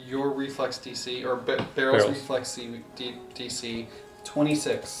against your reflex DC, or Barrel's reflex DC,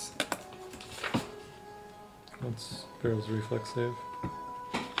 26. What's Barrel's reflex save?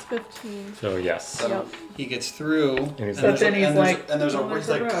 It's 15. So yes. So Yep. he gets through, And he's But then he's like, there's "Oh, he's there's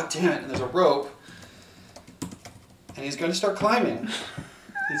a like, rope." God damn it! And there's a rope, and he's going to start climbing.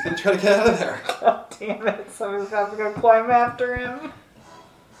 He's going to try to get out of there. God damn it, so we have to go climb after him.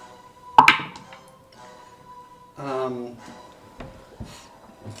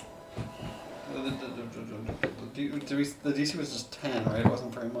 The DC was just 10, right? It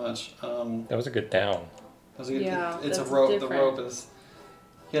wasn't very much. That was a good down. It's a that's rope. different. The rope is.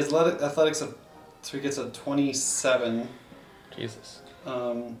 He has athletics of, so he gets a 27. Jesus.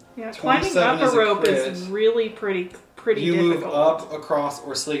 Yeah, climbing 27 up is a a rope crit. is really pretty You difficult. move up, across,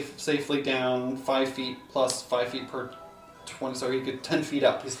 or safely down 5 feet plus 5 feet per 20, so he could 10 feet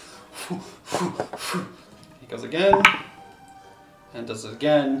up. He goes again, and does it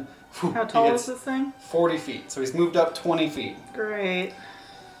again. How He tall gets is this thing? 40 feet, so he's moved up 20 feet. Great.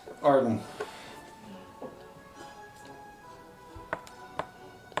 Arden.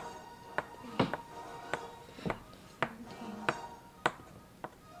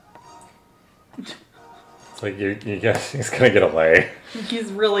 It's like you guess he's gonna get away.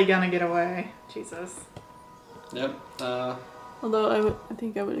 He's really gonna get away. Jesus. Yep. Although I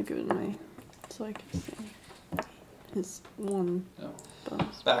think I would have given my, so I could say his one Yep.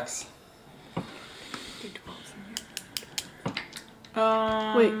 bonus. Backs.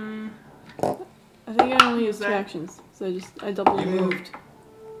 Wait. I think I only used 2 that- actions, so I double You moved. moved.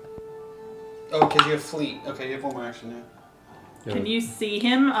 Oh, because you have fleet. Okay, you have one more action now. Can you see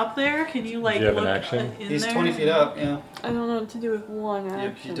him up there? Can you like Do you have an look action? in He's there? 20 feet up, yeah. I don't know what to do with one Yep, you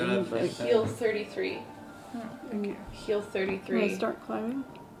action. don't have but Heal 33. okay. Heal Can I 33. start climbing?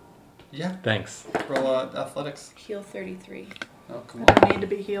 Yeah. Thanks. Roll athletics. Heal 33. Oh, come I on. don't need to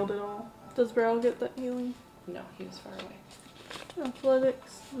be healed at all. Does Beryl get that healing? No, he was far away.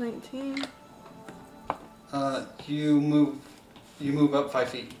 Athletics, 19. You move up 5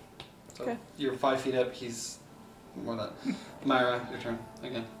 feet. So Okay. you're 5 feet up, he's more than that. Myra, your turn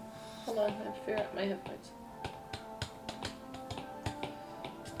again. Hold on, I have to figure out my hit points.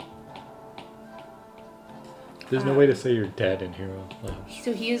 There's no way to say you're dead in Hero Labs.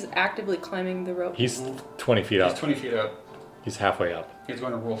 So he is actively climbing the rope. He's 20 feet He's up. 20 feet up. He's halfway up. He's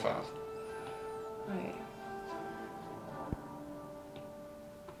going to roll fast. Right.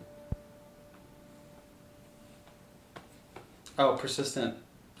 Oh, persistent.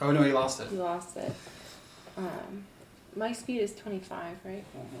 Oh no, he lost it. He lost it. My speed is 25, right?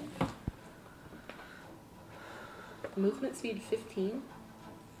 Movement speed 15.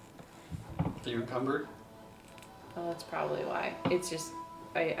 Are you encumbered? Oh, that's probably why. It's just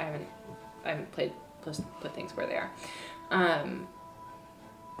I haven't played put things where they are.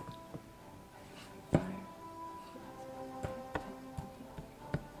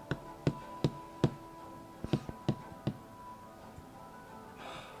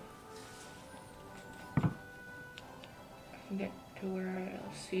 I can get to where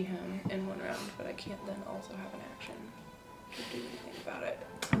I'll see him in one round, but I can't then also have an action to do anything about it.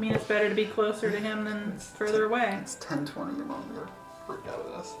 I mean, it's better to be closer to him than further away. It's 10:20. Your mom got freaked out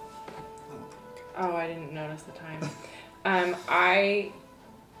of this. Oh, I didn't notice the time. I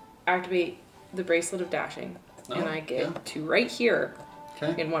activate the bracelet of dashing, and I get to right here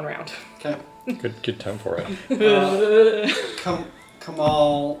Okay. in one round. Okay. Good time for it.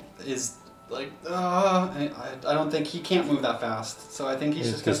 Kamal is like, I don't think he can't move that fast. So I think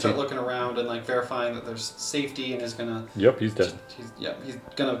he's just gonna start looking around and like verifying that there's safety, and is gonna. Yep, he's dead. He's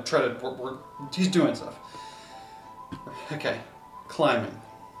gonna try to. He's doing stuff. Okay, climbing.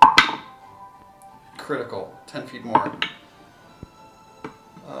 Critical, 10 feet more.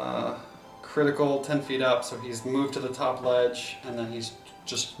 Critical, 10 feet up. So he's moved to the top ledge, and then he's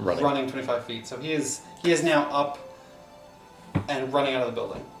just running 25 feet. So he is now up and running out of the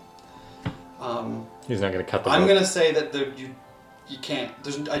building. He's not going to cut the I'm rope. going to say that you can't.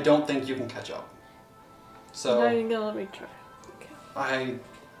 I don't think you can catch up. So Now you're gonna let me try. Okay. I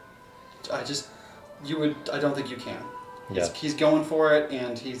don't think you can. Yeah. He's going for it,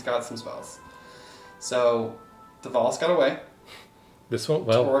 and he's got some spells. So the Vols got away. This one,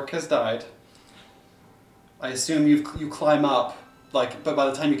 well, Torque has died. I assume you climb up, but by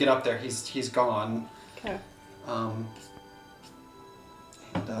the time you get up there, he's gone. Okay.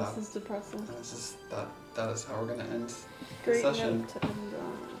 This is depressing. That is how we're gonna end Great the session. note to end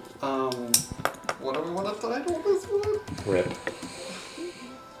on. What do we want to title this one? rip.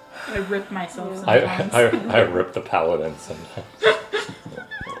 I rip myself I, sometimes. I rip the Paladin sometimes.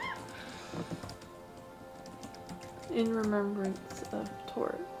 In remembrance of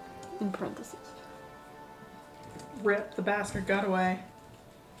Tor, in parentheses. Rip, the bastard got away.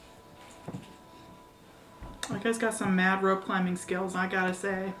 That guy's got some mad rope climbing skills, I gotta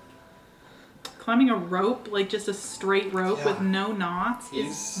say. Climbing a rope, like just a straight rope with no knots,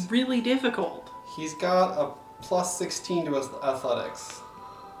 is really difficult. He's got a plus 16 to his athletics.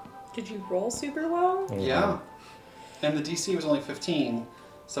 Did you roll super well? Mm-hmm. Yeah. And the DC was only 15,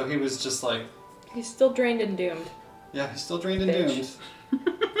 so he was just like... He's still drained and doomed. Yeah, he's still drained and Bitch.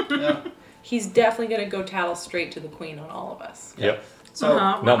 doomed. Yeah. He's definitely gonna go tattle straight to the queen on all of us. Yep. So,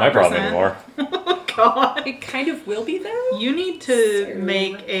 Not my problem 100%. anymore. God. It kind of will be though. You need to So-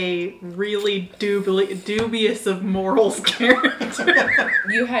 make a really dubious of morals character.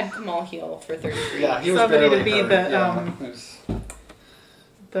 You had Kamal heal for 33. yeah, he was Somebody to barely be hurt. the, Yeah, it was-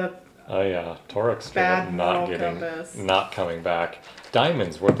 The Oh yeah, Torek straight Bad up not moral getting, compass. not coming back.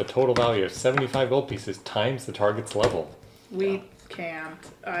 Diamonds worth a total value of 75 gold pieces times the target's level. we can't.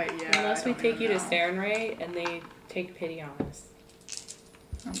 Yeah. Unless I we don't take even you to know. Sarenrae and they take pity on us.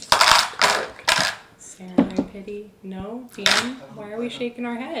 Sarenrae pity? No? DM? Why are we shaking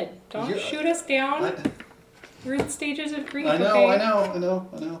our head? Don't You- shoot us down. I We're in stages of grief. know, okay? I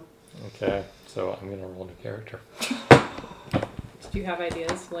know. Okay, so I'm gonna roll a new character. Do you have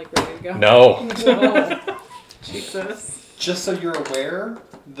ideas? Like ready to go? No! Whoa. Jesus. Just so you're aware,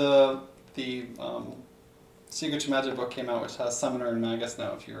 the Secret to Magic book came out, which has Summoner and Magus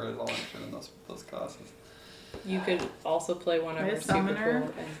now, if you're at all interested in those classes. You could also play one of our There's super Summoner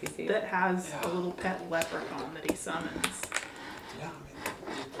cool NPCs. That has a little pet leprechaun that he summons. Yeah,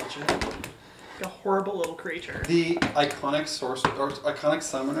 I mean, a horrible little creature. The iconic sorcerer or iconic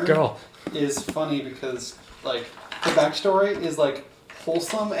summoner Girl. is funny because like her backstory is like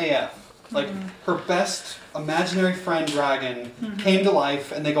wholesome AF. Like her best imaginary friend dragon came to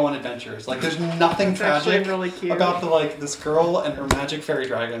life and they go on adventures. Like there's nothing It's actually tragic really cute. about this girl and her magic fairy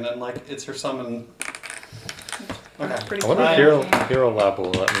dragon and like it's her summon. Okay. Pretty I wonder if cool. Hero Lab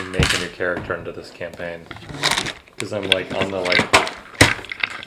will let me make a new character into this campaign. Because I'm like on the like